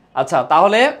 আচ্ছা,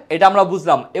 তাহলে এটা আমরা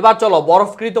বুঝলাম। এবার চলো,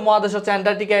 বরফকৃত মহাদেশ হচ্ছে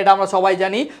অ্যান্টার্কটিকা, এটা আমরা সবাই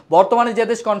জানি। বর্তমানে যে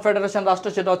দেশ কনফেডারেশন রাষ্ট্র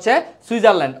সেটা হচ্ছে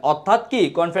সুইজারল্যান্ড, অর্থাৎ কি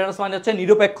কনফেডারেশন মানে হচ্ছে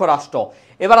নিরপেক্ষ রাষ্ট্র।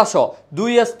 এবার আসো, 2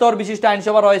 স্তর বিশিষ্ট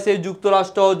আইনসভা রয়েছে,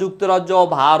 যুক্তরাষ্ট্র, যুক্তরাজ্য,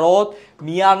 ভারত,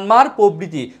 মিয়ানমার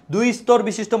প্রভৃতি। 2 স্তর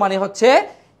বিশিষ্ট মানে হচ্ছে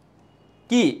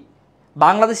কি,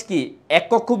 বাংলাদেশ কি এক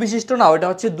কক্ষ বিশিষ্ট না, ওটা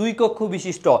হচ্ছে 2 কক্ষ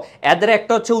বিশিষ্ট। এদের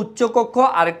একটা হচ্ছে উচ্চ কক্ষ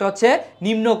আর একটা হচ্ছে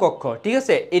নিম্ন কক্ষ, ঠিক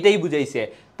আছে? এটাই বুঝাইছে।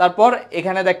 তারপর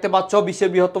এখানে দেখতে পাচ্ছ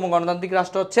বিশ্বের বৃহত্তম গণতান্ত্রিক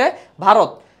রাষ্ট্র হচ্ছে ভারত।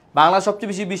 বাংলাদেশ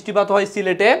সবচেয়ে বেশি বৃষ্টিপাত হয়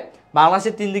সিলেটে।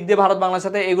 বাংলাদেশের 3 দিক দিয়ে ভারত বাংলার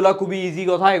সাথে, এগুলো খুবই ইজি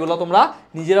কথা, এগুলো তোমরা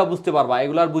নিজেরা বুঝতে পারবা,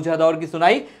 এগুলার বুঝা দেওয়ার কিছু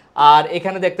নাই। আর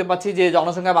এখানে দেখতে পাচ্ছি যে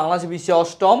জনসংখ্যা বাংলাদেশ বিশ্বে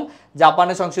 8ম,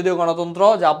 জাপানের সংসদীয় গণতন্ত্র,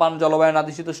 জাপান জলবায়ু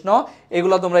নাতিশীতোষ্ণ,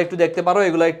 এগুলো তোমরা একটু দেখতে পারো,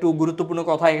 এগুলো একটু গুরুত্বপূর্ণ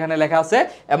কথা এখানে লেখা আছে,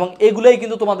 এবং এগুলোই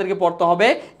কিন্তু তোমাদেরকে পড়তে হবে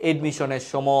এডমিশনের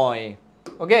সময়।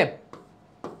 ওকে,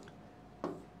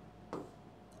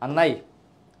 আর নাই?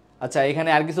 আচ্ছা, এখানে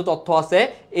আর কিছু তথ্য আছে।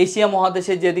 এশিয়া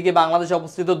মহাদেশের যেদিকে বাংলাদেশ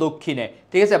অবস্থিত দক্ষিণে,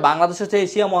 ঠিক আছে? বাংলাদেশ হচ্ছে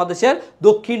এশিয়া মহাদেশের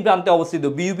দক্ষিণ প্রান্তে অবস্থিত।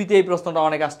 বিইউপিতে এই প্রশ্নটা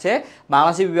অনেক আসছে।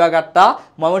 বাংলাদেশের বিভাগ 8টা।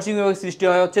 ময়মনসিংহ বিভাগ সৃষ্টি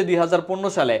হয় হচ্ছে 2015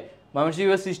 সালে। ময়মনসিংহ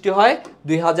বিভাগ সৃষ্টি হয়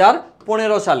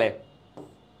 2015 সালে,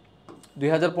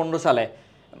 2015 সালে,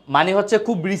 মানে হচ্ছে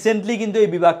খুব রিসেন্টলি কিন্তু এই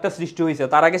বিভাগটা সৃষ্টি হয়েছে।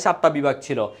 তার আগে 7টা বিভাগ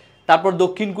ছিল। তারপর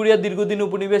দক্ষিণ কোরিয়ার দীর্ঘদিন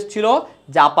উপনিবেশ ছিল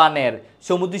জাপানের।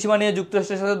 সমুদ্র সীমা নিয়ে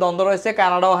যুক্তরাষ্ট্রের সাথে দ্বন্দ্ব রয়েছে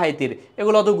কানাডা ও হাইতির।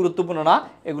 এগুলো অত গুরুত্বপূর্ণ না,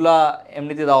 এগুলা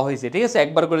এমনিতে দেওয়া হয়েছে, ঠিক আছে?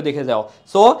 একবার করে দেখে যাও।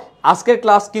 সো আজকের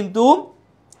ক্লাস কিন্তু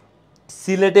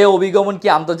সিলেটে অভিগমন কি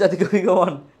আন্তর্জাতিক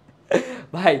অভিগমন?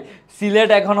 ভাই, সিলেট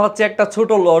এখন হচ্ছে একটা ছোট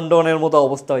লন্ডনের মতো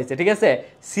অবস্থা হয়েছে, ঠিক আছে?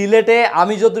 সিলেটে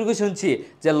আমি যতটুকু শুনছি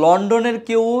যে লন্ডনের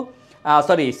কেউ,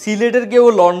 সিলেটের কেউ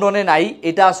লন্ডনে নাই,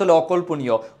 এটা আসলে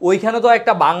অকল্পনীয়। ওইখানে তো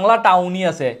একটা বাংলা টাউনই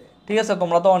আছে, ঠিক আছে?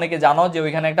 তোমরা তো অনেকে জানো যে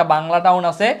ওইখানে একটা বাংলা টাউন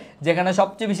আছে যেখানে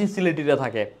সবচেয়ে বেশি সিলেটিরা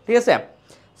থাকে, ঠিক আছে?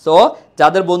 সো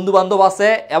যাদের বন্ধু বান্ধব আছে,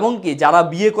 এমনকি যারা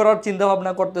বিয়ে করার চিন্তা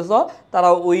ভাবনা করতেছো, তারা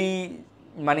ওই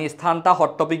মানে স্থানটা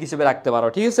হট টপিক হিসেবে রাখতে পারো,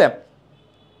 ঠিক আছে?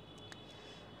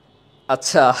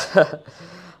 আচ্ছা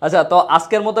আচ্ছা, তো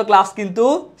আজকের মতো ক্লাস কিন্তু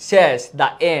শেষ, দ্য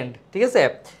এন্ড, ঠিক আছে?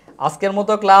 আজকের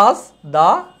মতো class the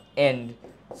end.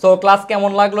 So class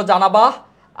কেমন লাগলো জানাবা,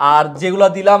 আর যেগুলো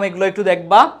দিলাম এগুলো একটু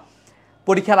দেখবা,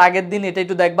 পরীক্ষার আগের দিন এটা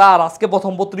একটু দেখবা, আর আজকে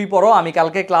প্রথম পত্রই পড়ো। আমি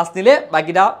কালকে ক্লাস নিলে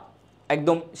বাকিটা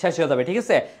একদম শেষ হয়ে যাবে, ঠিক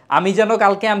আছে? আমি যেন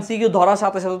কালকে এমসিকিউ ধরার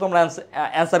সাথে সাথে তোমরা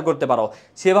অ্যান্সার করতে পারো,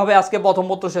 সেভাবে আজকে প্রথম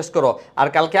পত্র শেষ করো, আর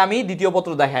কালকে আমি দ্বিতীয়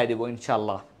পত্র দেখাই দেবো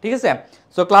ইনশাল্লাহ, ঠিক আছে?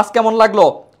 সো ক্লাস কেমন লাগলো?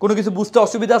 কোনো কিছু বুঝতে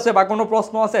অসুবিধা আছে বা কোনো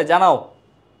প্রশ্ন আছে জানাও।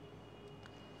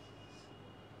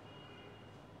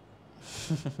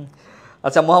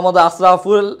 আচ্ছা, মোহাম্মদ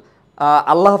আশরাফুল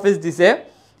আল্লাহ হাফিজ দিছে,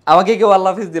 আমাকে কেউ আল্লাহ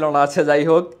হাফিজ দিল না। আচ্ছা, যাই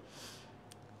হোক,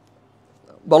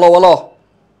 বলো বলো,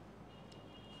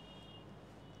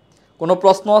 কোনো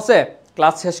প্রশ্ন আছে?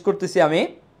 ক্লাস শেষ করতেছি আমি।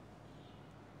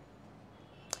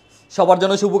 সবার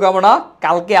জন্য শুভকামনা।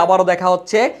 কালকে আবারও দেখা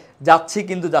হচ্ছে, যাচ্ছি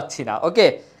কিন্তু যাচ্ছি না। ওকে,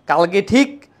 কালকে ঠিক,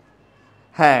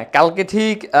 হ্যাঁ কালকে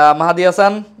ঠিক। মাহাদি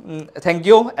হাসান, থ্যাংক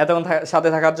ইউ এতক্ষণ সাথে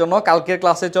থাকার জন্য। কালকের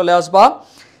ক্লাসে চলে আসবা,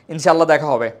 ইনশাল্লাহ দেখা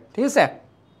হবে, ঠিক আছে?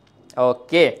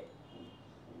 ওকে,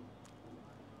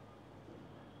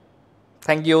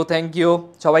 থ্যাংক ইউ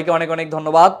সবাইকে অনেক অনেক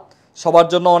ধন্যবাদ, সবার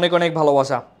জন্য অনেক অনেক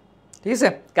ভালোবাসা, ঠিক আছে?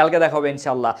 কালকে দেখা হবে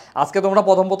ইনশাল্লাহ। আজকে তোমরা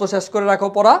প্রথম পত্র শেষ করে রাখো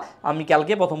পড়া, আমি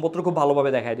কালকে প্রথম পত্র খুব ভালোভাবে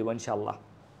দেখাই দেবো ইনশাল্লাহ।